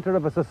the center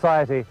of a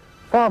society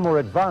far more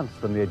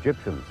advanced than the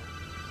Egyptians.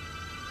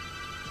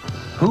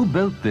 Who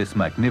built this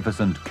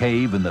magnificent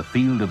cave in the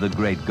field of the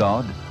great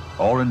god,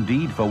 or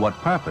indeed for what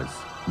purpose,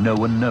 no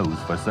one knows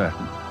for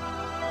certain.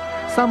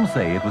 Some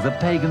say it was a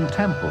pagan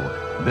temple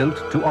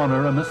built to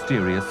honor a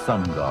mysterious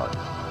sun god.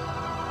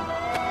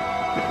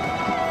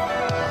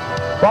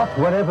 But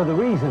whatever the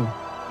reason,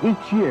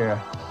 each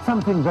year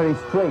something very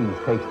strange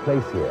takes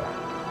place here.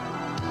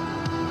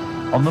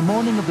 On the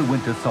morning of the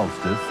winter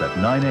solstice at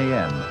 9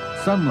 a.m.,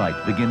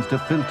 sunlight begins to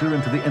filter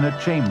into the inner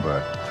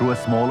chamber through a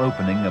small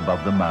opening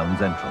above the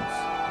mound's entrance.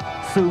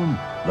 Soon,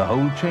 the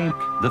whole chamber,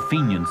 the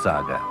Fenian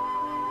saga.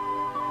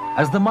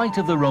 As the might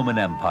of the Roman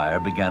Empire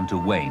began to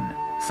wane,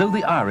 so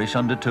the Irish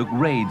undertook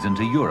raids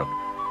into Europe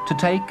to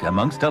take,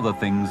 amongst other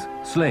things,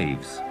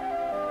 slaves.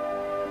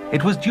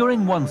 It was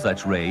during one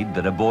such raid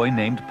that a boy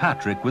named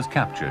Patrick was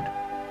captured.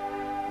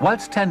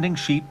 Whilst tending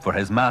sheep for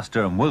his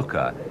master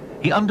Mulca,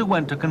 he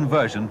underwent a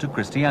conversion to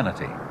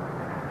Christianity.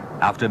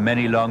 After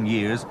many long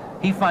years,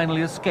 he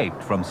finally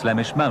escaped from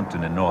Slemish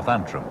Mountain in North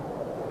Antrim.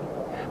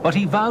 But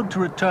he vowed to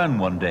return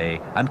one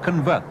day and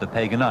convert the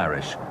pagan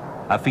Irish,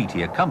 a feat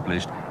he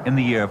accomplished in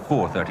the year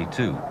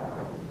 432.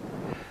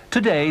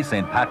 Today,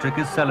 St. Patrick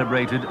is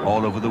celebrated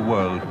all over the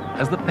world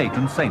as the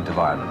patron saint of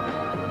Ireland.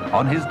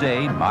 On his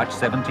day, March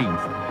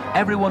 17th,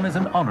 everyone is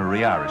an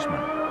honorary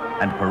Irishman,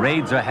 and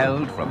parades are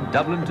held from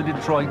Dublin to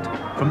Detroit,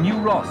 from New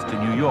Ross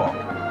to New York,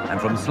 and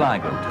from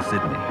Sligo to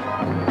Sydney.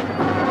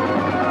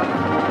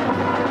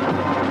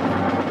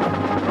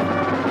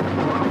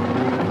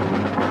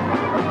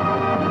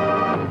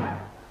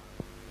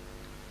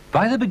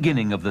 By the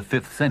beginning of the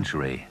 5th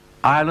century,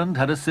 Ireland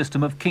had a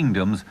system of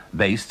kingdoms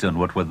based on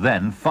what were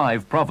then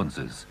 5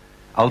 provinces: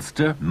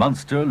 Ulster,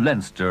 Munster,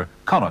 Leinster,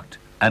 Connaught,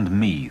 and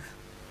Meath.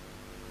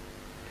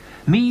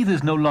 Meath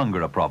is no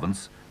longer a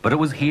province, but it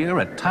was here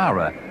at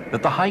Tara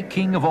that the High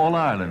King of all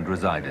Ireland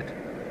resided.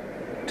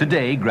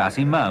 Today,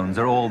 grassy mounds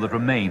are all that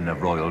remain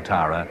of Royal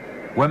Tara,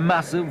 where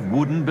massive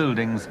wooden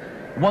buildings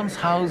once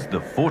housed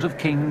the Fort of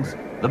Kings,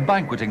 the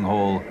Banqueting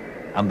Hall,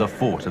 and the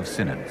Fort of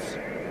Synods.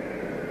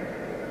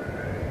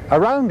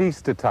 Around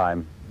Easter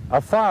time,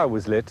 a fire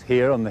was lit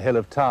here on the hill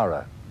of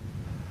Tara.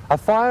 A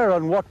fire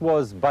on what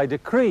was, by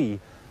decree,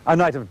 a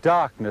night of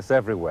darkness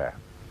everywhere.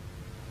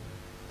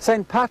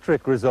 St.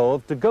 Patrick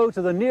resolved to go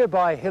to the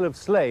nearby hill of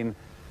Slane,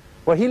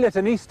 where he lit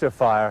an Easter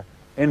fire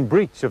in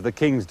breach of the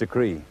king's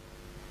decree.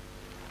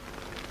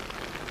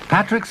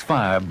 Patrick's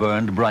fire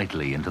burned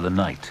brightly into the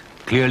night,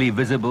 clearly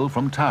visible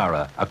from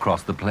Tara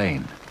across the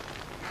plain.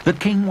 The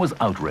king was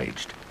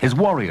outraged. His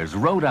warriors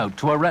rode out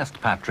to arrest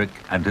Patrick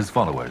and his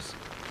followers.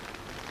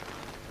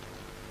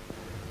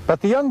 But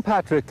the young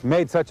Patrick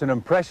made such an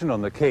impression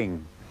on the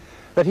king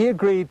that he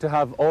agreed to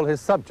have all his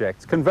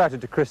subjects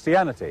converted to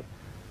Christianity,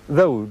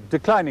 though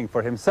declining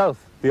for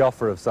himself the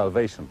offer of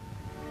salvation.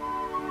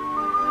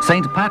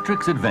 St.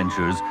 Patrick's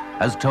adventures,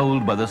 as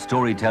told by the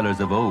storytellers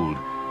of old,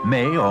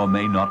 may or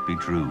may not be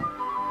true.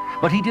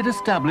 But he did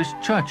establish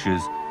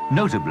churches,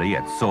 notably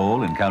at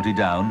Saul in County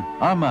Down,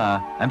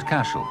 Armagh and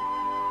Cashel.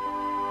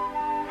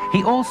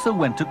 He also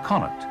went to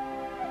Connaught,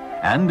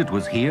 and it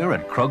was here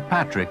at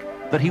Patrick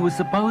that he was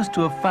supposed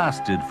to have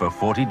fasted for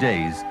 40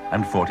 days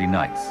and 40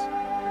 nights.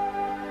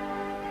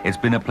 It's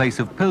been a place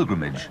of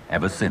pilgrimage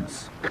ever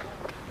since.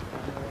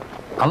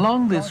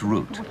 Along this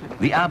route,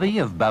 the Abbey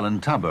of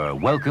Ballintubber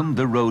welcomed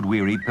the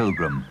road-weary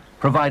pilgrim,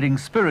 providing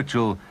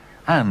spiritual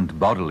and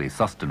bodily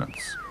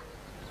sustenance.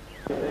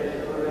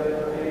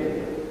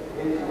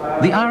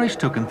 The Irish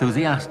took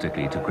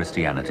enthusiastically to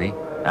Christianity,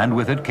 and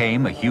with it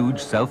came a huge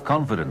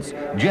self-confidence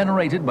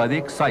generated by the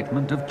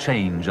excitement of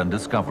change and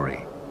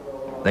discovery.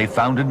 They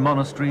founded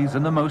monasteries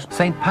and the most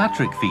St.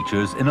 Patrick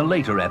features in a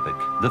later epic,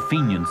 the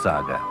Fenian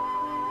saga.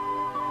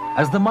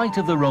 As the might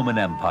of the Roman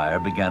Empire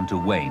began to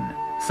wane,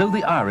 so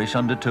the Irish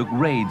undertook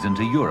raids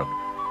into Europe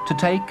to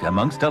take,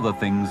 amongst other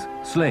things,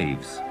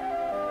 slaves.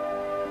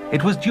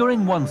 It was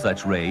during one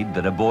such raid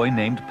that a boy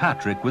named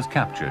Patrick was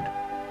captured.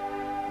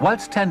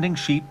 Whilst tending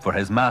sheep for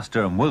his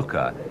master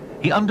Mulca,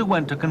 he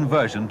underwent a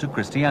conversion to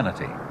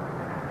Christianity.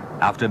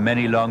 After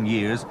many long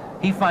years,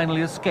 he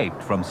finally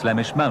escaped from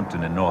Slemish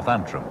Mountain in North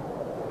Antrim.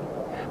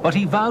 But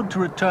he vowed to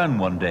return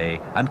one day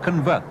and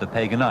convert the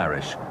pagan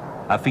Irish,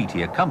 a feat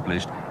he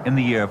accomplished in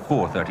the year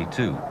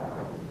 432.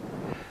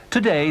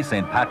 Today,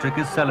 St. Patrick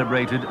is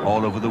celebrated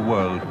all over the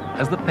world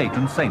as the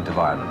patron saint of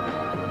Ireland.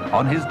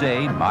 On his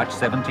day, March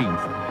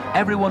 17th,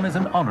 everyone is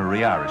an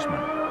honorary Irishman,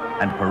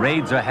 and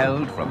parades are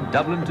held from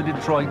Dublin to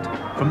Detroit,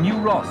 from New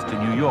Ross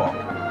to New York,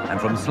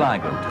 and from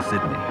Sligo to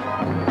Sydney.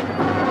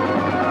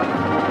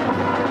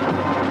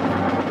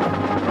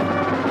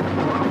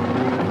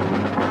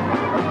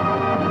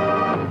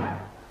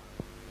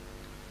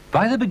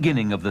 By the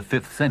beginning of the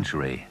 5th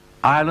century,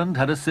 Ireland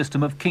had a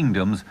system of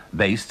kingdoms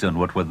based on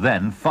what were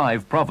then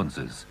 5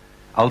 provinces: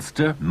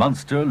 Ulster,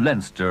 Munster,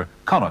 Leinster,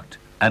 Connaught,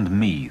 and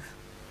Meath.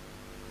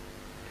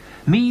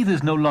 Meath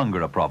is no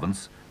longer a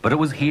province, but it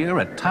was here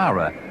at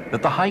Tara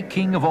that the High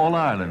King of all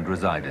Ireland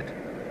resided.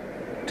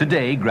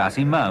 Today,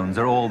 grassy mounds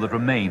are all that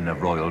remain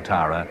of Royal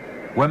Tara,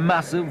 where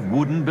massive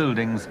wooden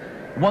buildings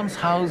once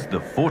housed the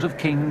Fort of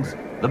Kings,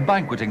 the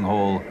Banqueting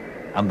Hall,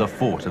 and the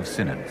Fort of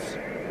Synods.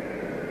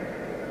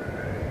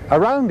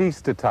 Around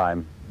Easter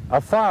time,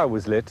 a fire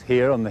was lit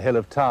here on the hill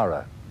of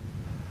Tara.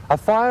 A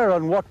fire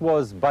on what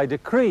was, by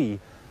decree,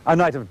 a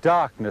night of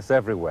darkness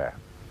everywhere.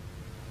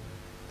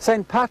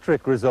 St.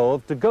 Patrick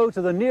resolved to go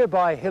to the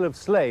nearby hill of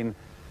Slane,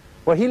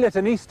 where he lit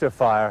an Easter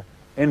fire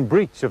in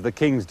breach of the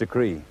king's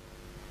decree.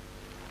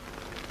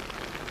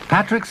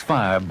 Patrick's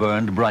fire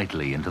burned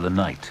brightly into the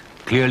night,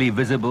 clearly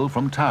visible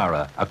from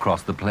Tara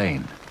across the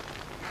plain.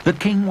 The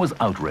king was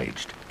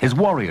outraged. His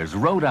warriors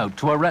rode out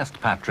to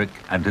arrest Patrick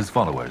and his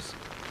followers.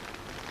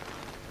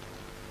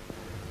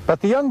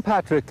 But the young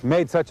Patrick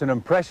made such an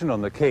impression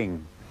on the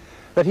king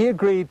that he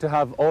agreed to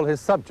have all his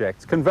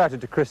subjects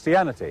converted to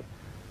Christianity,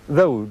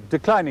 though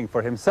declining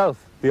for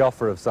himself the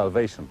offer of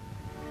salvation.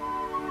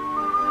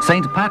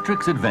 St.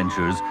 Patrick's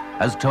adventures,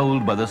 as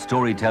told by the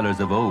storytellers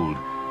of old,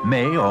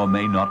 may or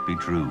may not be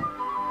true.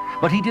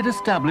 But he did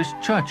establish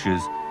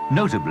churches,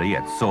 notably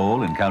at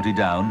Saul in County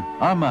Down,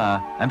 Armagh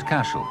and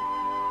Cashel.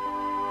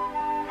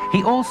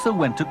 He also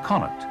went to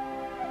Connacht,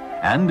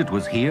 and it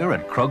was here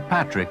at Croagh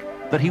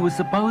that he was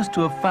supposed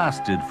to have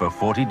fasted for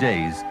 40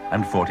 days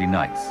and 40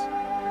 nights.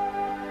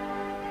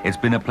 It's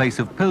been a place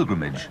of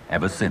pilgrimage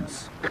ever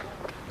since.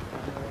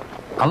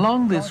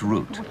 Along this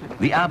route,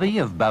 the Abbey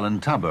of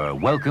Ballintubber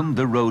welcomed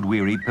the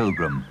road-weary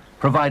pilgrim,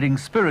 providing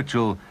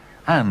spiritual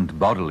and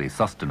bodily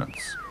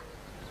sustenance.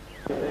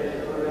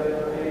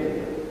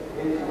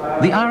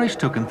 The Irish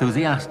took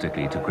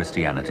enthusiastically to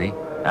Christianity,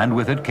 and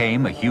with it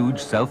came a huge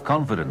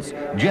self-confidence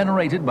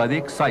generated by the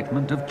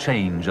excitement of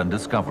change and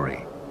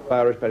discovery.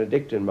 Irish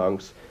Benedictine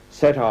monks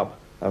set up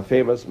a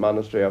famous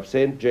monastery of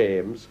St.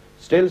 James,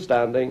 still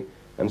standing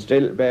and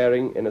still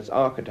bearing in its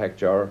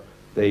architecture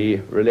the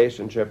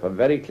relationship, a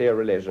very clear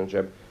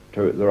relationship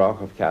to the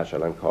Rock of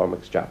Cashel and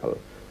Cormac's Chapel,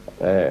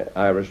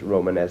 Irish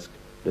Romanesque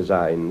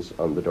designs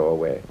on the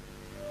doorway.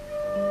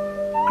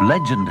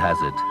 Legend has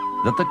it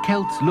that the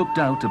Celts looked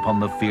out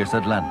upon the fierce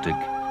Atlantic,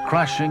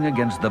 crashing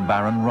against the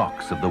barren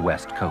rocks of the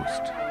west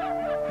coast.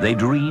 They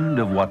dreamed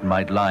of what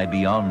might lie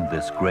beyond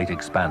this great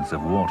expanse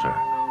of water.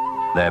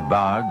 Their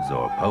bards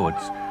or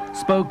poets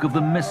spoke of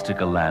the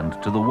mystical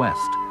land to the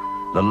west,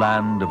 the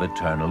land of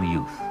eternal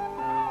youth.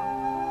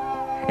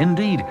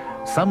 Indeed,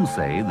 some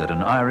say that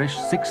an Irish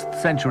 6th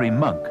century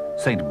monk,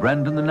 St.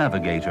 Brendan the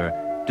Navigator,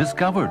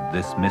 discovered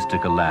this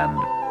mystical land,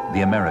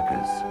 the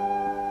Americas.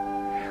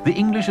 The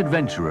English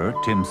adventurer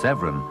Tim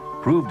Severin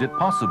proved it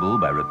possible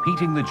by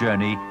repeating the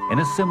journey in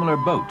a similar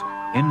boat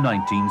in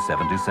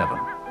 1977.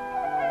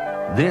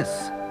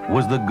 This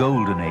was the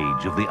golden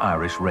age of the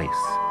Irish race.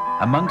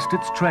 Amongst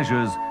its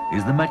treasures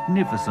is the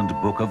magnificent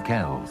Book of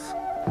Kells.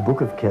 The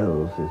Book of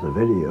Kells is a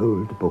very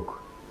old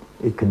book.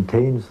 It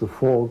contains the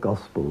 4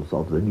 Gospels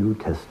of the New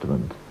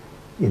Testament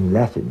in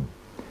Latin: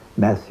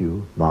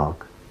 Matthew,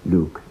 Mark,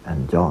 Luke,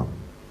 and John.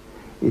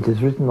 It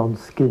is written on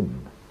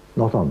skin,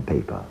 not on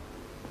paper.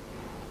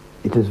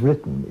 It is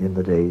written in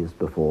the days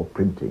before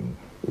printing.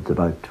 It's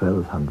about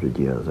 1200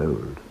 years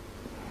old.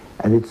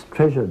 And it's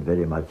treasured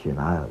very much in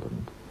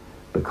Ireland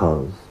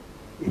because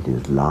it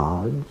is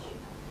larger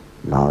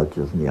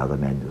than the other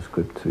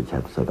manuscripts which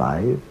have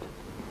survived.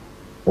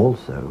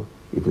 Also,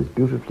 it is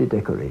beautifully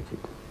decorated.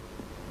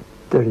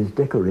 There is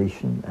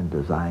decoration and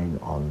design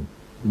on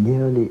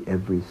nearly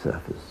every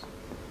surface,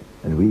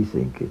 and we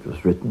think it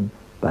was written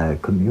by a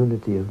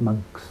community of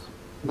monks.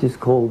 It is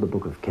called the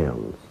Book of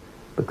Kells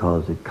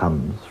because it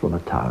comes from a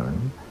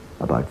town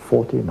about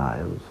 40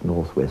 miles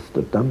northwest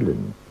of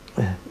Dublin.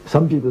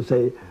 Some people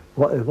say,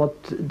 what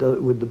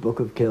would the Book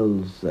of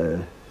Kells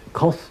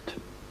cost?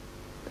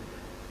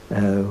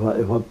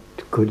 What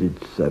could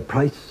its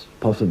price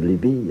possibly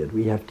be? And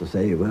we have to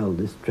say, well,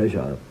 this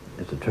treasure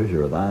is a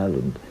treasure of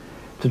Ireland.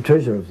 It's a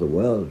treasure of the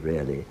world,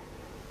 really.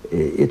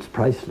 It's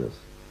priceless.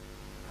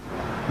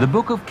 The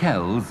Book of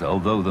Kells,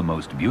 although the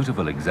most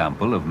beautiful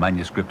example of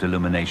manuscript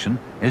illumination,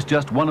 is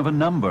just one of a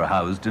number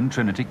housed in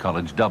Trinity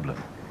College, Dublin.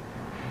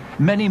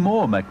 Many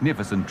more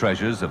magnificent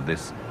treasures of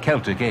this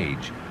Celtic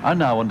age are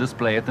now on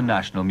display at the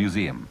National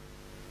Museum.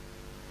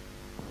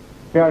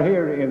 We are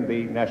here in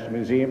the National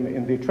Museum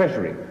in the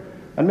Treasury,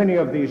 and many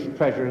of these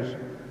treasures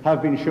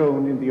have been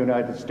shown in the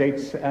United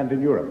States and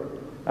in Europe.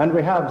 And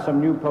we have some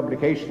new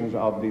publications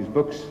of these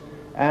books,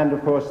 and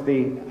of course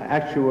the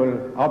actual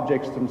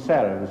objects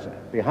themselves.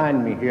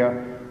 Behind me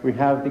here we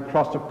have the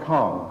Cross of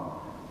Cong,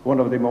 one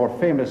of the more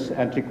famous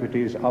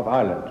antiquities of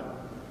Ireland.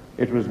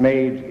 It was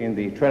made in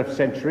the 12th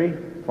century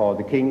for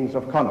the kings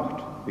of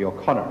Connacht, the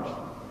O'Connors,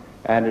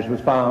 and it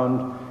was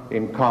found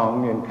in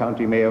Cong in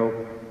County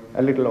Mayo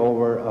a little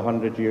over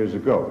 100 years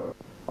ago.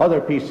 Other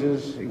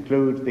pieces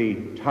include the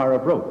Tara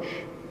brooch,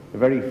 a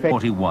very famous...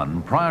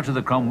 41, prior to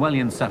the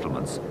Cromwellian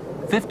settlements,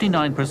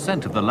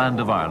 59% of the land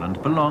of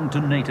Ireland belonged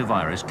to native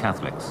Irish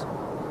Catholics.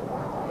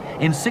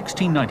 In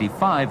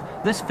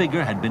 1695, this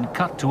figure had been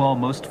cut to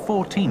almost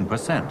 14%.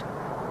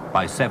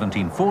 By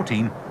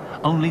 1714,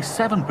 only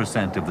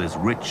 7% of this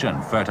rich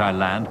and fertile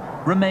land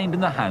remained in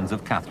the hands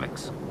of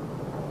Catholics.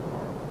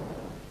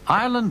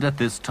 Ireland at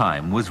this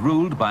time was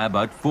ruled by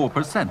about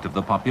 4% of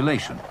the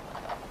population,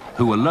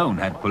 who alone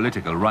had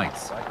political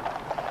rights.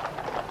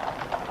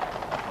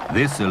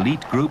 This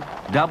elite group,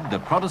 dubbed the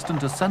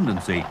Protestant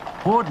Ascendancy,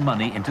 poured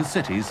money into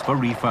cities for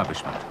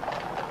refurbishment.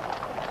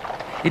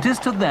 It is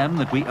to them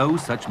that we owe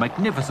such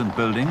magnificent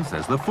buildings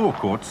as the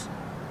Forecourts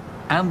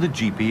and the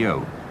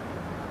GPO.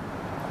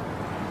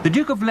 The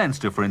Duke of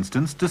Leinster, for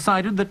instance,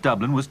 decided that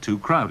Dublin was too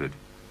crowded.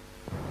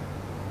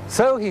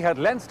 So he had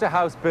Leinster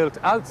House built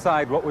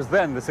outside what was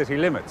then the city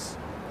limits.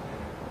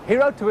 He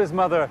wrote to his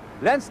mother,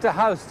 "Leinster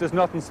House does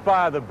not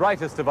inspire the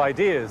brightest of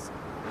ideas.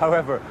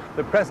 However,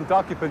 the present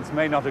occupants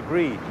may not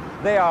agree.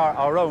 They are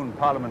our own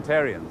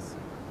parliamentarians."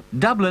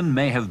 Dublin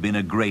may have been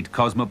a great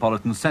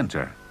cosmopolitan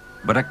centre,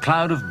 but a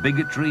cloud of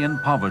bigotry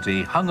and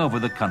poverty hung over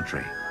the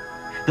country.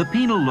 The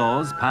penal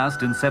laws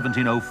passed in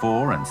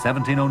 1704 and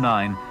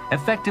 1709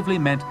 effectively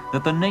meant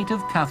that the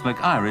native Catholic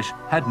Irish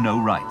had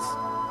no rights.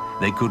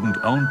 They couldn't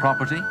own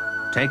property,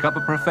 take up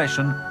a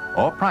profession,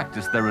 or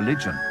practice their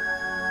religion.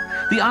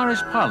 The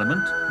Irish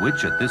Parliament,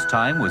 which at this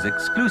time was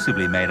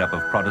exclusively made up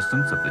of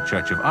Protestants of the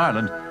Church of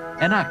Ireland,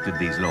 enacted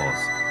these laws.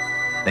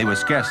 They were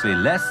scarcely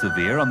less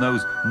severe on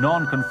those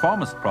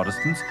non-conformist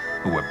Protestants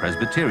who were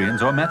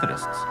Presbyterians or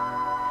Methodists.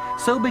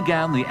 So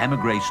began the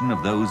emigration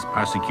of those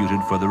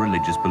persecuted for their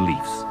religious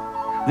beliefs.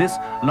 This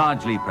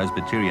largely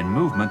Presbyterian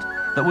movement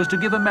that was to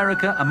give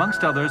America,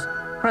 amongst others,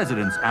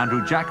 Presidents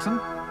Andrew Jackson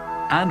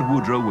and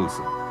Woodrow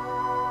Wilson.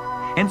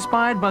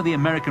 Inspired by the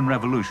American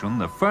Revolution,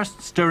 the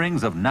first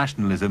stirrings of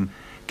nationalism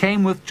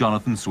came with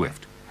Jonathan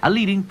Swift, a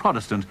leading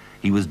Protestant.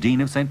 He was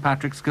Dean of St.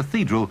 Patrick's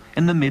Cathedral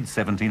in the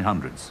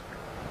mid-1700s.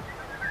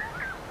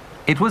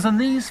 It was in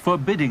these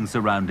forbidding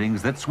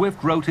surroundings that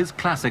Swift wrote his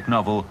classic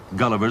novel,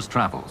 Gulliver's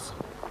Travels.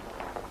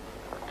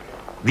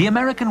 The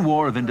American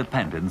War of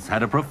Independence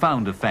had a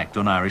profound effect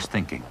on Irish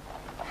thinking.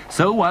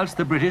 So whilst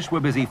the British were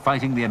busy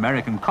fighting the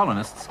American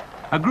colonists,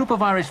 a group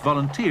of Irish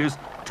volunteers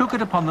took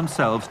it upon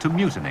themselves to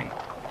mutiny.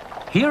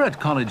 Here at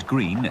College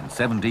Green in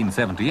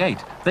 1778,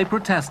 they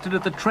protested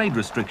at the trade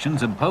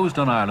restrictions imposed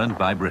on Ireland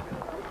by Britain.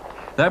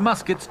 Their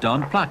muskets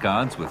donned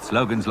placards with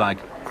slogans like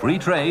 "Free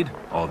Trade"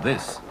 or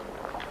 "This."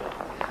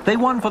 They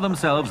won for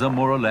themselves a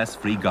more or less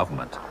free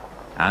government,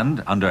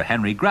 and under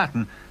Henry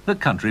Grattan, the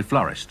country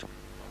flourished.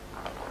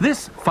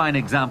 This fine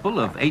example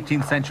of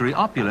 18th century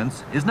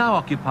opulence is now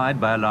occupied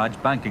by a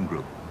large banking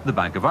group, the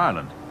Bank of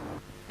Ireland.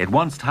 It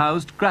once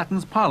housed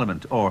Grattan's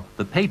Parliament, or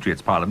the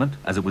Patriots' Parliament,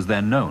 as it was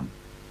then known.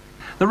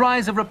 The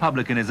rise of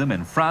republicanism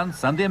in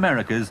France and the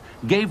Americas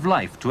gave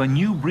life to a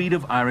new breed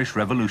of Irish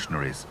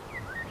revolutionaries.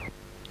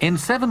 In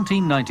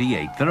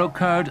 1798, there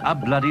occurred a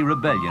bloody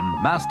rebellion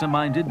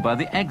masterminded by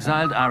the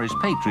exiled Irish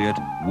patriot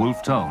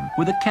Wolfe Tone,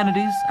 with the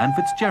Kennedys and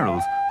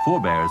Fitzgeralds,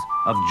 forebears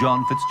of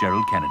John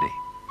Fitzgerald Kennedy.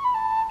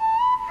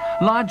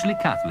 Largely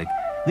Catholic,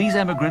 these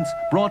emigrants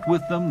brought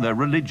with them their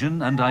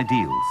religion and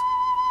ideals,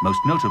 most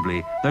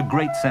notably their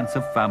great sense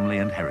of family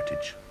and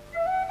heritage.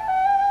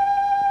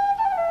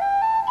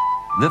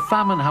 The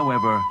famine,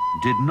 however,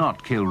 did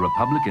not kill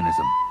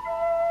republicanism.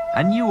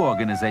 A new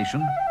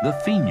organization, the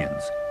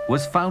Fenians,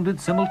 was founded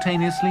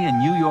simultaneously in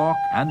New York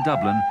and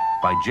Dublin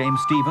by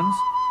James Stephens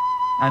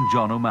and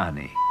John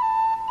O'Mahony.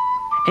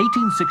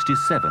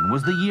 1867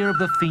 was the year of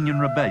the Fenian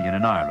Rebellion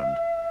in Ireland.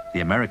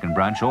 The American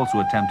branch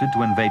also attempted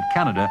to invade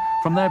Canada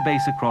from their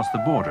base across the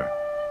border.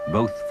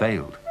 Both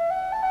failed.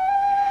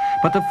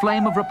 But the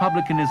flame of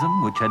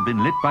republicanism, which had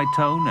been lit by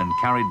Tone and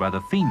carried by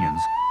the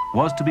Fenians,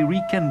 was to be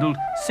rekindled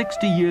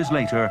 60 years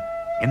later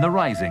in the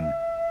Rising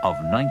of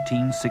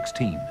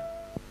 1916.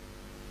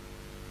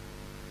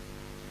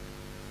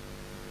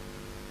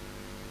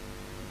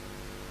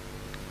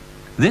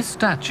 This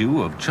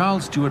statue of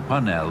Charles Stewart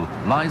Parnell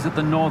lies at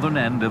the northern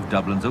end of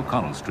Dublin's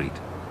O'Connell Street.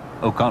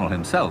 O'Connell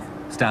himself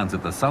stands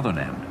at the southern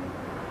end.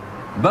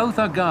 Both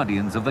are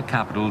guardians of the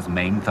capital's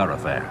main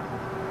thoroughfare.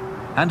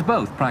 And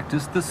both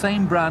practiced the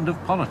same brand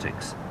of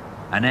politics,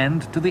 an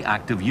end to the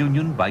Act of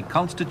Union by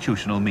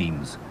constitutional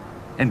means,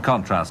 in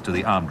contrast to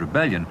the armed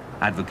rebellion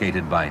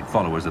advocated by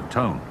followers of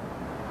Tone.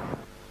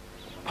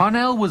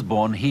 Parnell was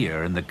born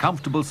here in the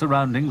comfortable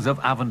surroundings of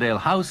Avondale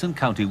House in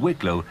County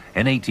Wicklow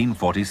in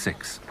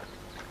 1846.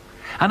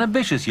 An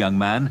ambitious young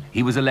man,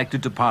 he was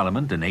elected to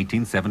Parliament in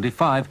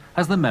 1875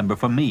 as the member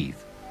for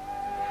Meath.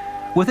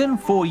 Within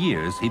 4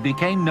 years, he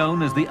became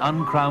known as the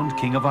uncrowned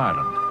King of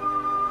Ireland.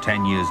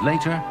 10 years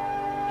later,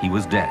 he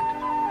was dead.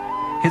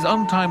 His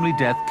untimely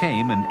death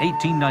came in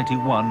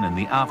 1891 in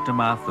the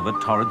aftermath of a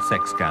torrid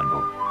sex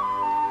scandal.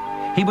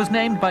 He was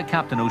named by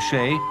Captain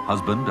O'Shea,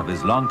 husband of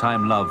his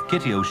longtime love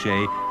Kitty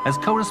O'Shea, as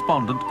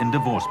correspondent in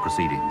divorce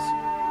proceedings.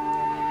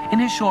 In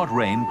his short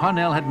reign,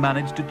 Parnell had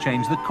managed to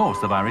change the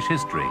course of Irish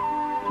history.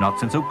 Not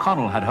since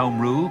O'Connell had Home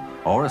Rule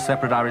or a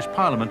separate Irish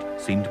Parliament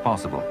seemed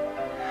possible.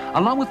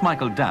 Along with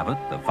Michael Davitt,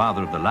 the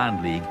father of the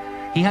Land League,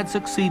 he had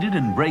succeeded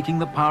in breaking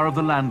the power of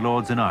the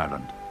landlords in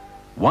Ireland.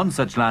 One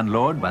such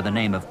landlord, by the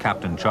name of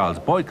Captain Charles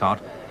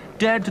Boycott,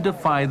 dared to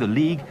defy the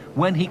League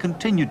when he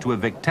continued to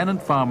evict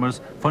tenant farmers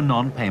for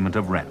non-payment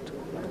of rent.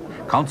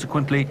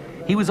 Consequently,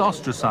 he was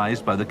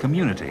ostracized by the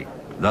community,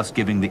 thus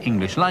giving the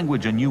English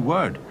language a new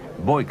word,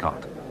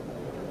 boycott.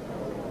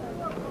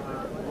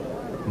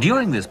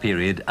 During this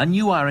period, a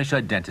new Irish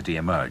identity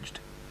emerged.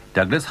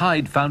 Douglas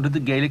Hyde founded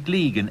the Gaelic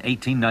League in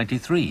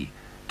 1893,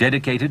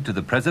 dedicated to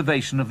the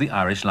preservation of the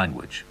Irish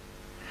language.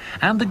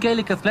 And the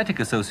Gaelic Athletic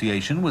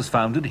Association was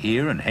founded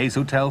here in Hayes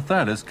Hotel,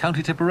 Thurles,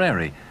 County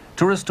Tipperary,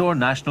 to restore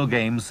national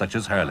games such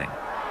as hurling.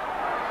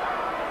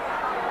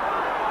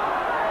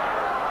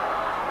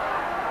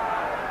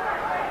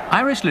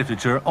 Irish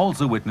literature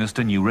also witnessed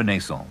a new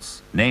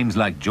renaissance. Names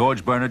like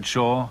George Bernard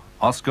Shaw,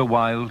 Oscar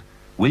Wilde,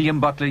 William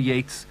Butler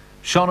Yeats,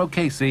 Sean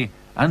O'Casey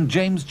and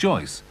James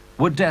Joyce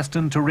were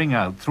destined to ring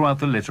out throughout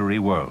the literary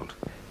world.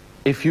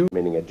 If you,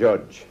 meaning a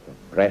judge,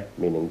 Brett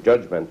meaning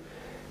judgment,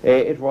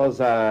 it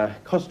was a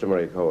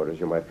customary code, as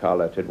you might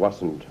call it. It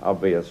wasn't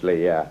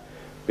obviously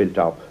built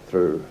up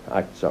through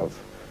acts of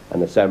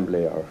an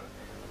assembly or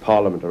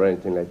parliament or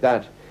anything like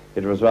that.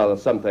 It was rather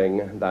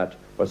something that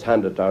was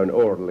handed down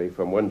orally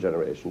from one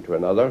generation to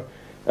another,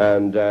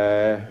 and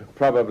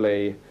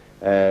probably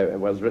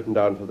was written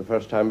down for the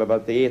first time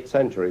about the 8th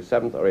century,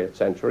 7th or 8th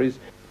centuries.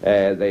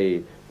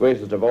 The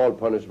greatest of all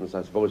punishments,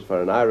 I suppose,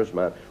 for an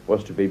Irishman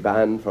was to be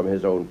banned from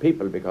his own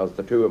people, because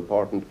the two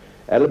important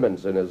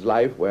elements in his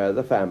life were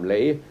the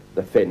family,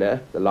 the finne,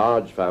 the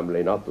large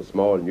family, not the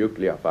small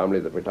nuclear family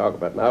that we talk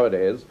about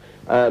nowadays,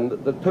 and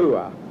the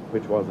tua,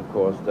 which was, of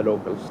course, the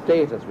local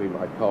state, as we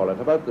might call it,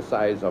 about the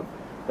size of,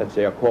 let's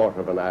say, a quarter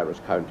of an Irish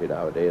county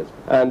nowadays.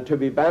 And to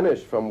be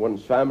banished from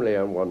one's family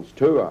and one's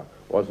tua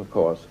was, of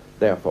course,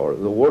 therefore,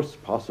 the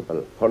worst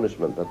possible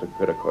punishment that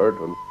could occur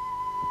to him.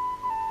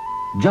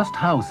 Just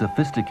how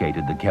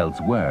sophisticated the Celts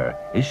were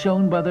is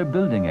shown by their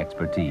building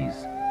expertise.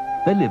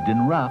 They lived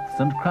in raths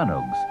and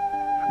crannogs.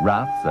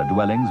 Raths are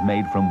dwellings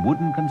made from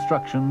wooden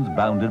constructions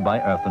bounded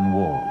by earthen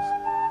walls.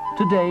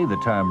 Today,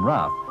 the term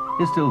rath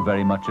is still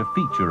very much a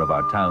feature of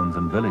our towns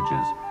and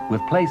villages,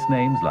 with place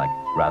names like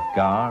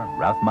Rathgar,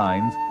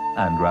 Rathmines,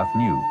 and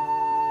Rathnew.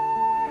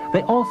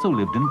 They also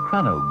lived in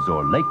crannogs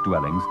or lake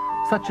dwellings,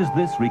 such as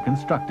this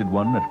reconstructed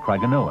one at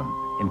Craiganoan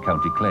in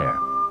County Clare.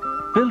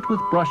 Built with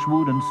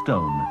brushwood and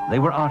stone, they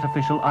were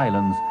artificial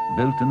islands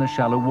built in the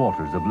shallow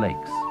waters of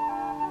lakes.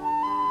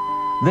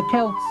 The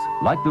Celts,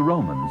 like the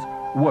Romans,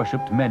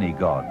 worshipped many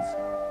gods.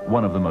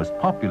 One of the most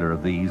popular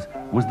of these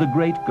was the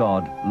great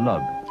god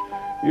Lugh.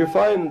 You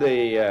find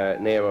the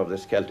name of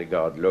this Celtic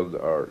god, Lugh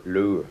or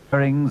Lugh.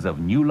 Springs of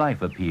new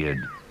life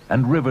appeared,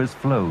 and rivers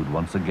flowed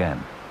once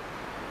again.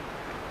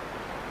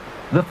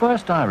 The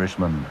first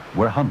Irishmen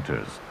were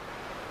hunters.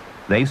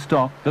 They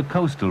stalked the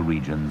coastal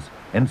regions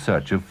in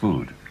search of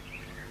food.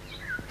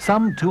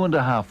 Some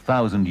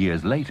 2,500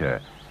 years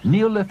later,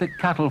 Neolithic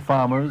cattle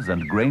farmers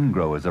and grain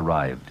growers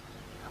arrived.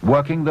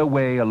 Working their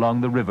way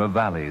along the river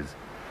valleys,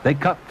 they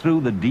cut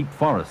through the deep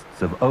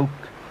forests of oak,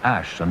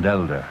 ash and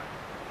elder.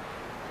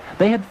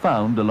 They had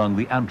found along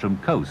the Antrim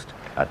coast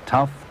a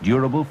tough,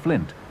 durable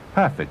flint,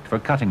 perfect for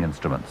cutting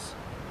instruments.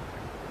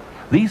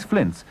 These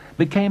flints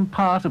became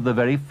part of the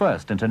very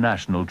first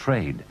international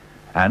trade,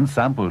 and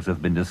samples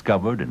have been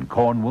discovered in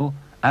Cornwall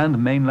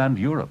and mainland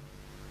Europe.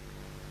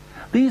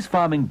 These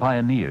farming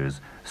pioneers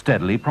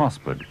steadily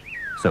prospered,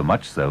 so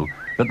much so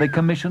that they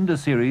commissioned a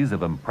series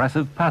of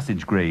impressive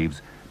passage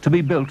graves to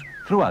be built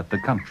throughout the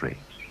country.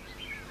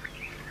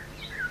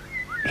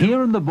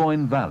 Here in the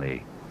Boyne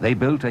Valley, they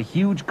built a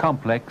huge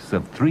complex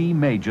of 3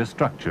 major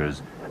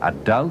structures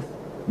at Douth,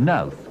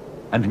 Knowth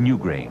and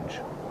Newgrange.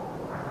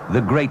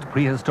 The great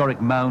prehistoric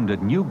mound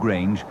at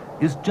Newgrange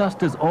is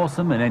just as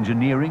awesome in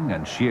engineering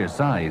and sheer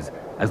size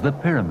as the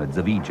pyramids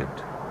of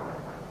Egypt.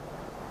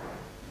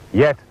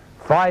 Yet,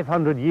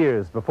 500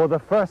 years before the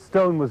first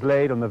stone was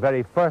laid on the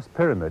very first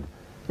pyramid,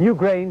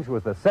 Newgrange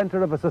was the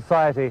center of a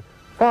society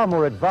far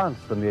more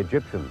advanced than the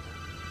Egyptians.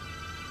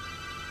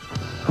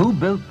 Who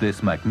built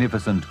this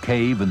magnificent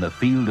cave in the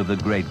field of the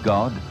great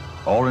god,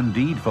 or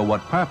indeed for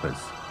what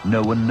purpose,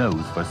 no one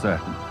knows for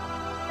certain.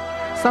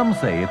 Some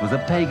say it was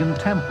a pagan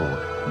temple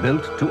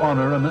built to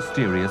honor a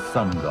mysterious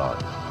sun god.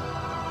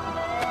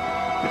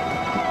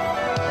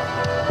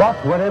 But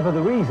whatever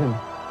the reason,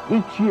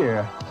 each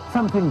year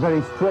something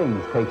very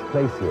strange takes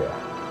place here.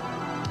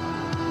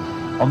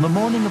 On the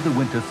morning of the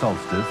winter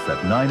solstice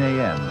at 9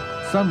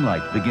 a.m.,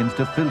 sunlight begins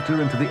to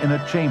filter into the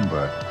inner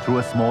chamber through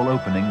a small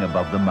opening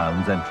above the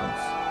mound's entrance.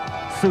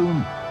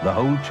 Soon, the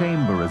whole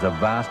chamber is a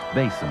vast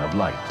basin of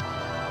light.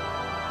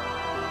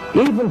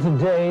 Even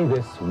today,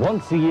 this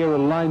once-a-year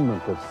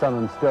alignment of sun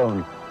and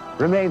stone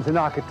remains an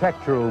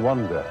architectural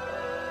wonder.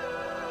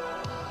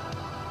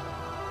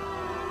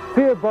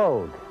 Fir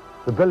Bolg,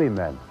 the Billy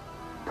Men,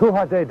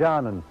 Tuatha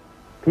Danann,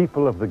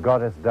 people of the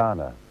goddess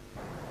Dana.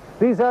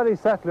 These early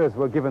settlers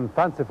were given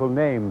fanciful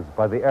names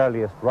by the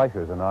earliest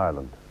writers in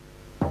Ireland.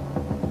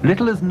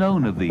 Little is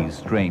known of these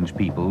strange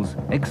peoples,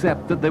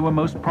 except that they were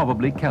most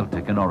probably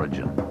Celtic in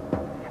origin.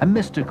 A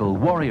mystical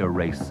warrior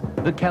race,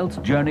 the Celts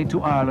journeyed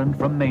to Ireland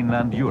from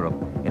mainland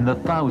Europe in the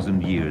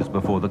 1,000 years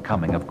before the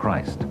coming of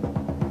Christ.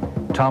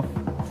 Tough,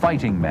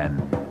 fighting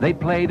men, they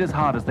played as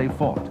hard as they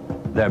fought.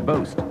 Their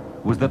boast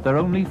was that their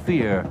only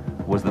fear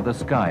was that the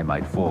sky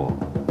might fall.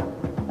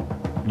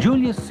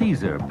 Julius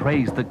Caesar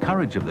praised the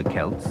courage of the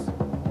Celts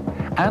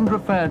and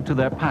referred to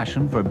their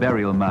passion for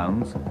burial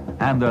mounds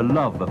and their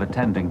love of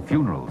attending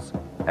funerals,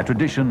 a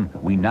tradition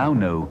we now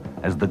know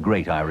as the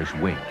Great Irish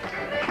Wake.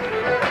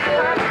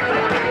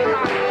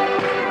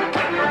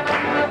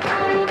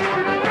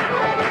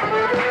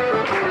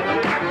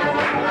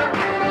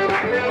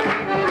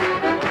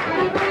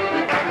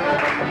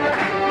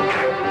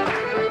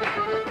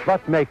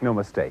 But make no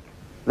mistake,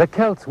 the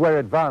Celts were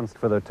advanced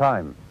for their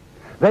time.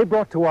 They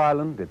brought to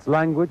Ireland its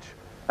language,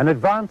 an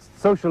advanced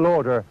social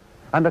order,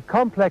 and a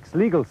complex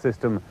legal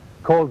system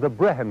called the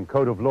Brehon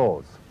Code of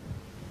Laws.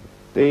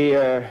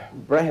 The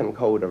Brehon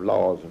Code of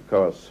Laws, of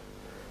course,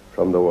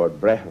 from the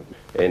word Brehon,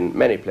 in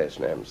many place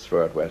names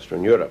throughout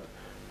Western Europe.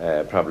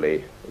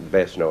 Probably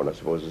best known, I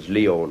suppose, as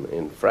Lyon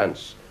in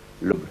France,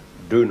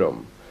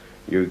 Lugdunum.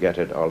 You get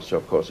it also,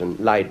 of course, in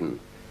Leiden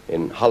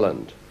in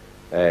Holland.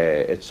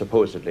 It's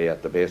supposedly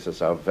at the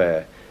basis of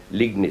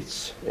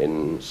Liegnitz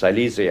in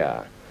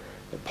Silesia.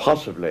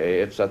 Possibly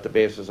it's at the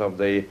basis of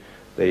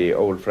the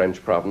old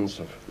French province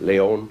of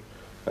Leon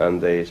and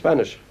the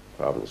Spanish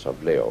province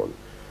of Leon.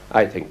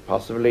 I think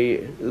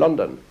possibly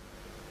London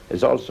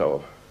is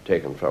also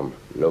taken from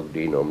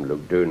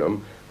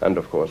Lugdunum, and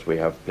of course we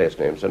have place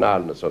names in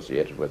Ireland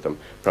associated with them,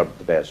 probably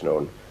the best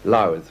known,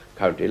 Louth,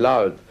 County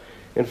Louth.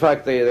 In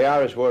fact, the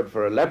Irish word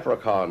for a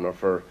leprechaun, or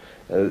for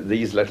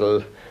these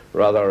little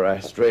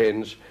rather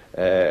strange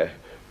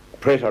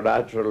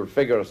preternatural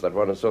figures that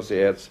one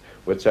associates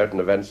with certain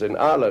events in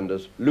Ireland,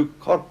 is Luke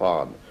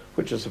Corpon,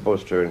 which is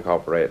supposed to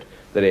incorporate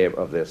the name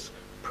of this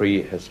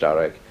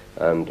prehistoric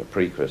and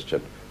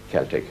pre-Christian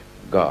Celtic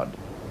god.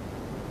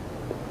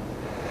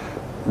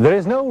 There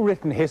is no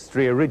written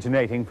history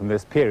originating from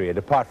this period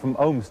apart from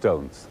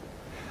ogham-stones.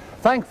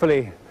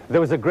 Thankfully,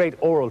 there was a great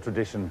oral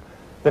tradition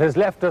that has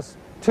left us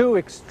two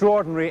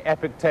extraordinary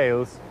epic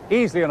tales,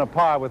 easily on a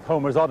par with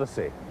Homer's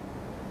Odyssey.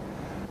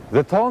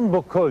 The Táin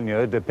Bó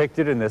Cúailnge,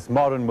 depicted in this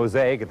modern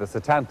mosaic at the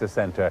Setanta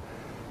Centre,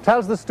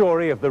 tells the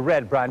story of the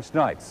Red Branch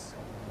Knights,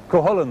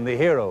 Cuchulainn the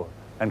hero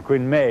and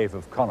Queen Maeve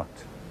of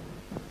Connacht.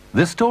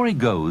 The story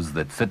goes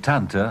that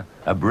Setanta,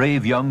 a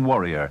brave young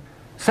warrior,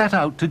 set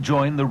out to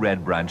join the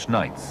Red Branch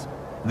Knights,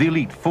 the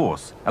elite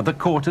force at the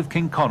court of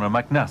King Conor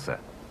MacNassa.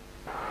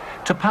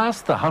 To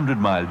pass the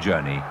 100-mile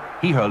journey,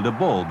 he hurled a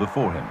ball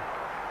before him.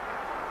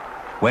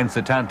 When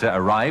Setanta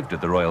arrived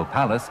at the royal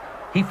palace,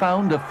 he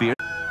found a fierce...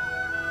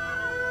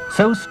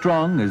 So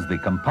strong is the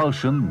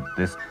compulsion,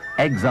 this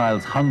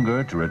exile's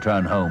hunger to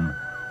return home,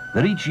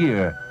 that each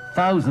year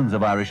thousands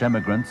of Irish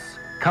emigrants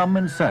come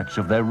in search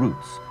of their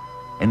roots,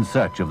 in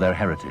search of their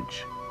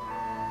heritage.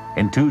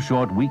 In 2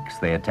 short weeks,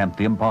 they attempt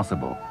the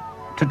impossible,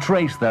 to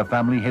trace their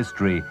family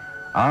history,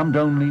 armed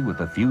only with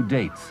a few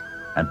dates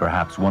and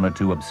perhaps 1 or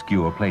 2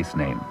 obscure place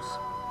names.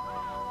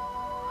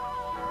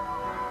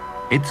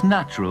 It's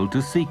natural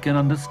to seek an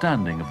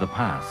understanding of the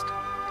past.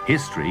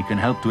 History can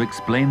help to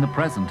explain the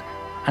present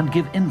and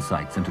give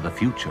insights into the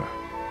future.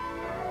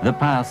 The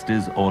past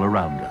is all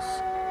around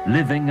us,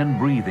 living and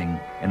breathing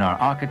in our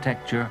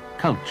architecture,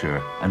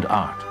 culture, and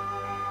art.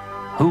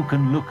 Who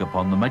can look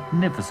upon the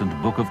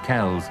magnificent Book of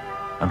Kells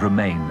and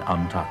remain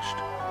untouched?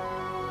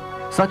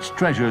 Such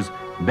treasures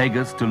beg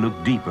us to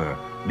look deeper,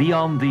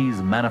 beyond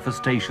these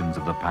manifestations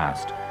of the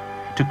past,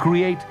 to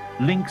create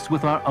links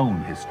with our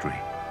own history.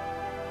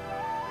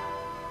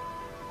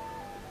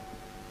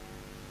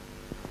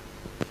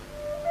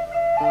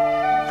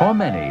 For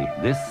many,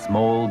 this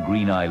small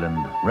green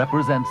island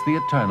represents the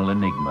eternal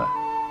enigma.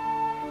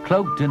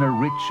 Cloaked in a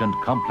rich and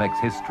complex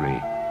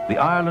history, the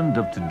Ireland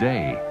of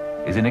today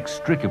is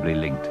inextricably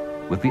linked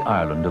with the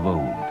Ireland of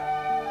old.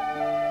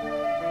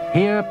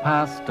 Here,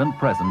 past and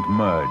present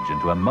merge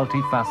into a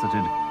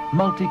multifaceted,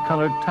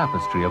 multicolored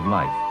tapestry of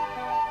life,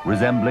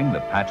 resembling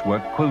the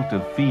patchwork quilt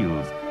of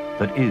fields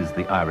that is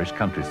the Irish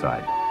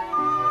countryside.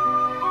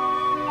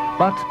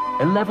 But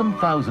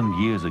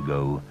 11,000 years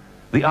ago,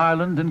 the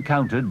Ireland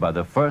encountered by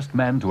the first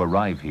men to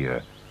arrive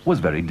here was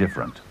very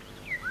different.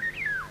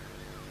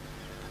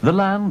 The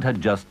land had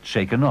just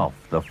shaken off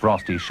the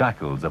frosty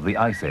shackles of the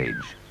Ice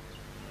Age.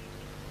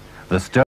 The